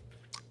says,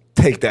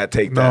 take that,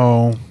 take that.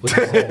 No.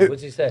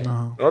 What's he say? I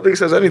don't think he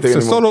says anything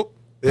It's a anymore. solo.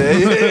 Yeah,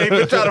 he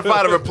been trying to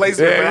find a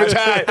replacement. Yeah, but we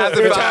tried. I had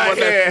to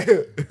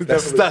find one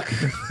that's stuck.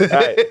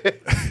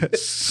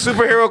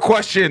 Superhero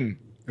question.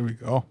 Here we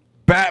go.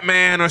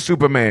 Batman or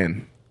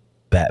Superman?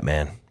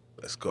 Batman.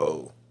 Let's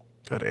go.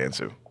 Good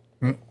answer.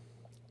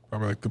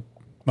 Probably like the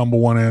number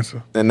one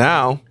answer. And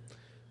now,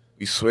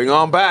 we swing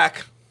on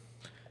back.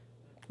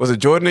 Was it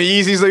Jordan or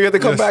Yeezys that you had to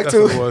come Yes, back that's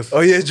to? what it was. Oh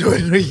yeah,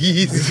 Jordan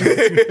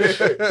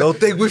Yeezy. Don't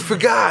think we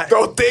forgot.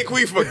 Don't think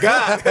we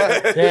forgot.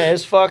 Yeah,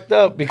 it's fucked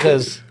up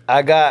because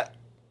I got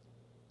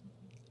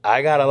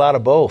a lot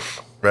of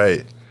both.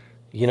 Right.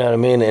 You know what I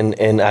mean?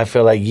 And I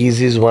feel like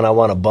Yeezys when I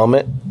want to bum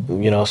it,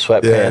 you know,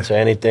 sweatpants or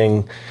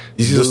anything.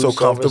 Yeezys are so loose,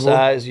 comfortable.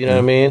 oversized, you know what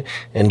I mean?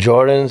 And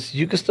Jordans,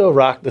 you could still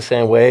rock the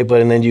same way,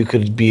 but and then you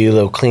could be a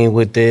little clean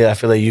with it. I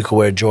feel like you could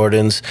wear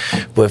Jordans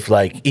with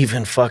like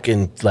even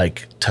fucking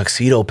like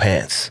tuxedo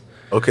pants.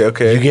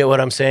 Okay. You get what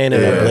I'm saying?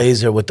 And a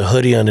blazer with the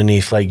hoodie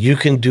underneath. Like, you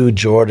can do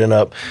Jordan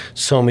up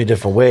so many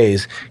different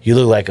ways. You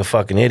look like a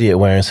fucking idiot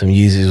wearing some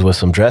Yeezys with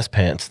some dress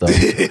pants, though.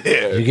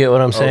 You get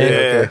what I'm saying?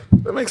 Yeah,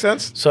 that makes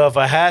sense. So if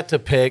I had to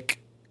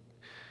pick,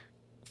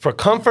 for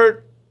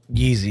comfort,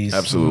 Yeezys.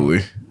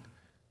 Absolutely.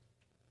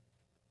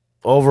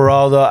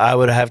 Overall, though, I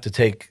would have to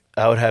take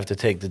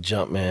the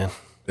jump, man.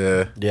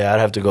 Yeah. Yeah, I'd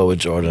have to go with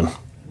Jordan.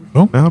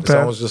 Oh, If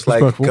someone's just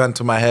like gun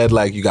to my head,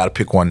 like you got to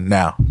pick one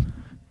now.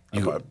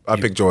 I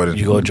pick Jordan.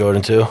 You go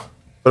Jordan too?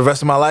 For the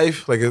rest of my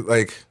life,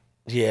 like.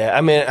 Yeah,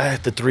 I mean,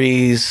 the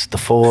 3s, the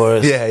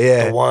 4s,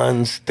 the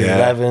 1s, the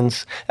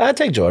 11s. I'll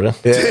take Jordan.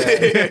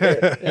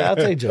 Yeah, I'll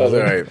take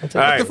Jordan.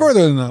 All right.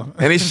 Further enough.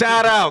 Any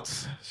shout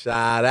outs?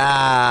 Shout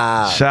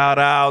out. Shout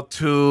out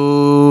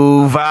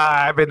to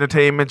Vibe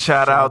Entertainment.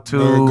 Shout out to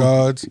Nerd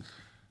Gods.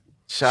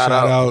 Shout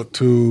out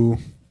to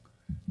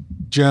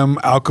Gem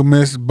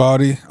Alchemist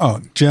Body.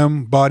 Oh,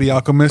 Gem Body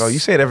Alchemist. Oh, you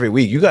say it every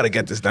week. You got to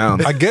get this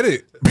down. I get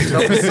it.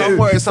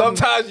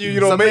 Sometimes you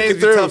don't make it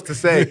be through. tough to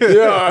say.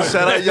 Yeah.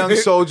 Shout out Young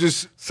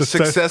Soldiers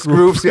Success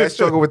Groups. Yeah, I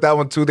struggle with that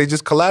one too. They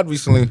just collabed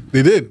recently.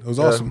 They did. It was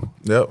awesome.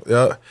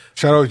 Yep.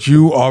 Shout out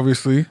you,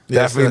 obviously.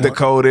 Definitely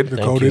Decoded.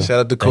 Decoded. Shout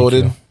out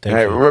Decoded. Thank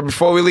All you. right,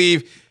 before we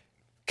leave,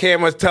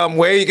 Cameron, tell them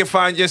where you can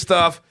find your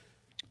stuff,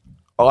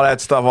 all that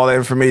stuff, all that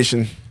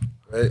information.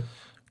 Right.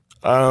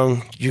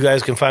 You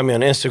guys can find me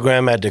on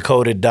Instagram at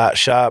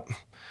decoded.shop.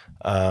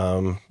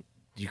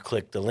 You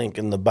click the link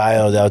in the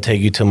bio, that'll take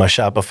you to my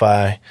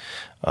Shopify.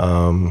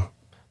 Can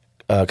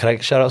I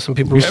shout out some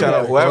people? Shout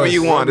out whoever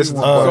you want. This is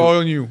It's all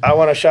on you. I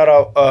want to shout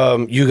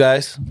out you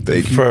guys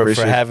Thank you. for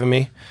Appreciate it. having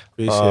me.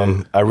 Appreciate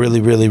it. I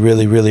really, really,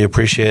 really, really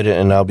appreciate it,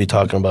 and I'll be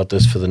talking about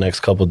this for the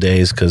next couple of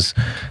days because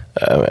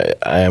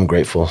I am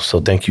grateful. So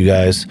thank you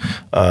guys.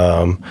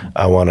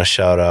 I want to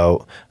shout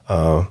out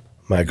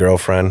my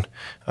girlfriend,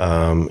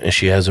 and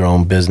she has her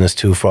own business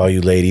too. For all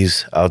you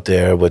ladies out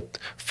there with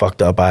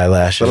fucked up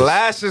eyelashes, The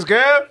lashes,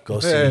 girl.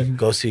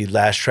 Go see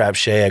Lash Trap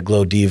Shay at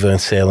Glow Diva in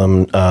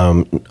Salem,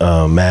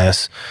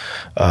 Mass.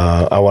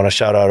 I want to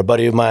shout out a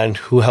buddy of mine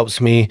who helps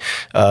me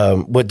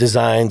with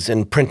designs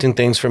and printing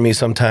things for me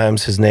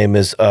sometimes. His name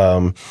is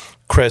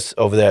Chris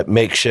over there at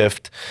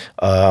Makeshift.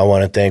 I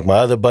want to thank my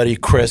other buddy,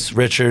 Chris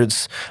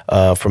Richards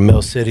from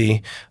Mill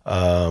City.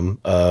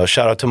 Shout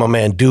out to my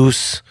man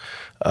Deuce.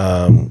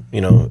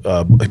 He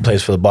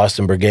plays for the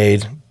Boston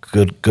Brigade.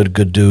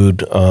 Good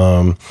dude.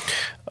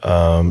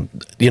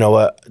 You know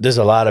what? There's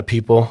a lot of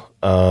people,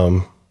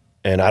 and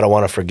I don't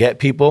want to forget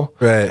people.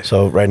 Right.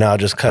 So right now, I'll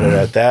just cut it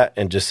at that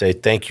and just say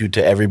thank you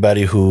to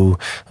everybody who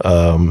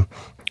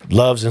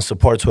loves and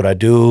supports what I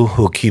do,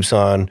 who keeps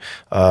on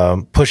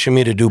pushing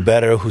me to do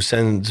better, who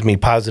sends me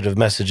positive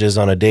messages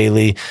on a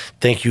daily.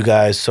 Thank you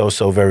guys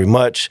so very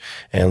much.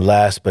 And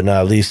last but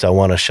not least, I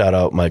want to shout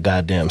out my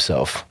goddamn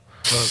self.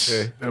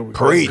 Okay.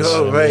 Preach.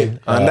 Go, right.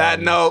 On that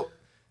note,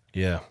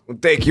 Yeah. well,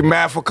 thank you,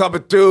 Matt, for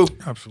coming through.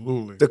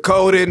 Absolutely.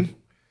 Decoded.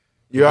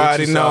 You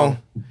already know.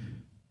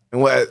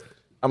 And what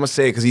I'm going to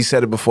say, because he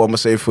said it before, I'm going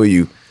to say it for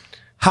you.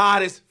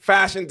 Hottest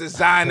fashion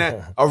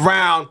designer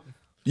around.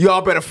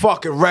 Y'all better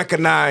fucking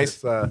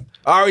recognize.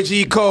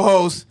 REG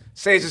co-host,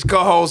 Sage's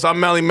co-host. I'm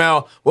Melly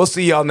Mel. We'll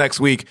see y'all next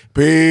week.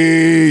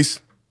 Peace.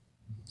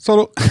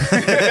 Solo.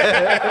 Yeah.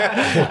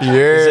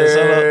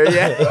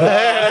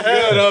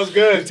 That was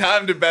good.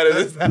 Timed it better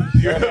this time.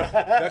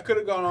 That could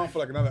have gone on for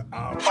like another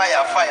hour. Fire.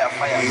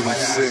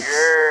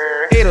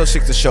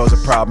 806 The Show is a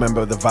proud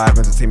member of the Vibe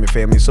Entertainment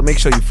family, so make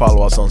sure you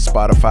follow us on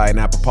Spotify and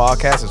Apple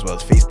Podcasts, as well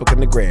as Facebook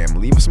and the Gram.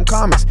 Leave us some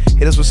comments,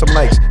 hit us with some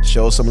likes,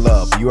 show us some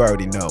love. You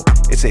already know.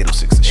 It's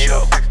 806 The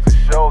Show. 806 The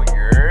Show,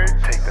 you're.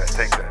 Take that.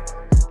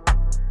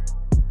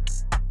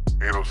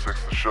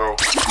 806 The Show.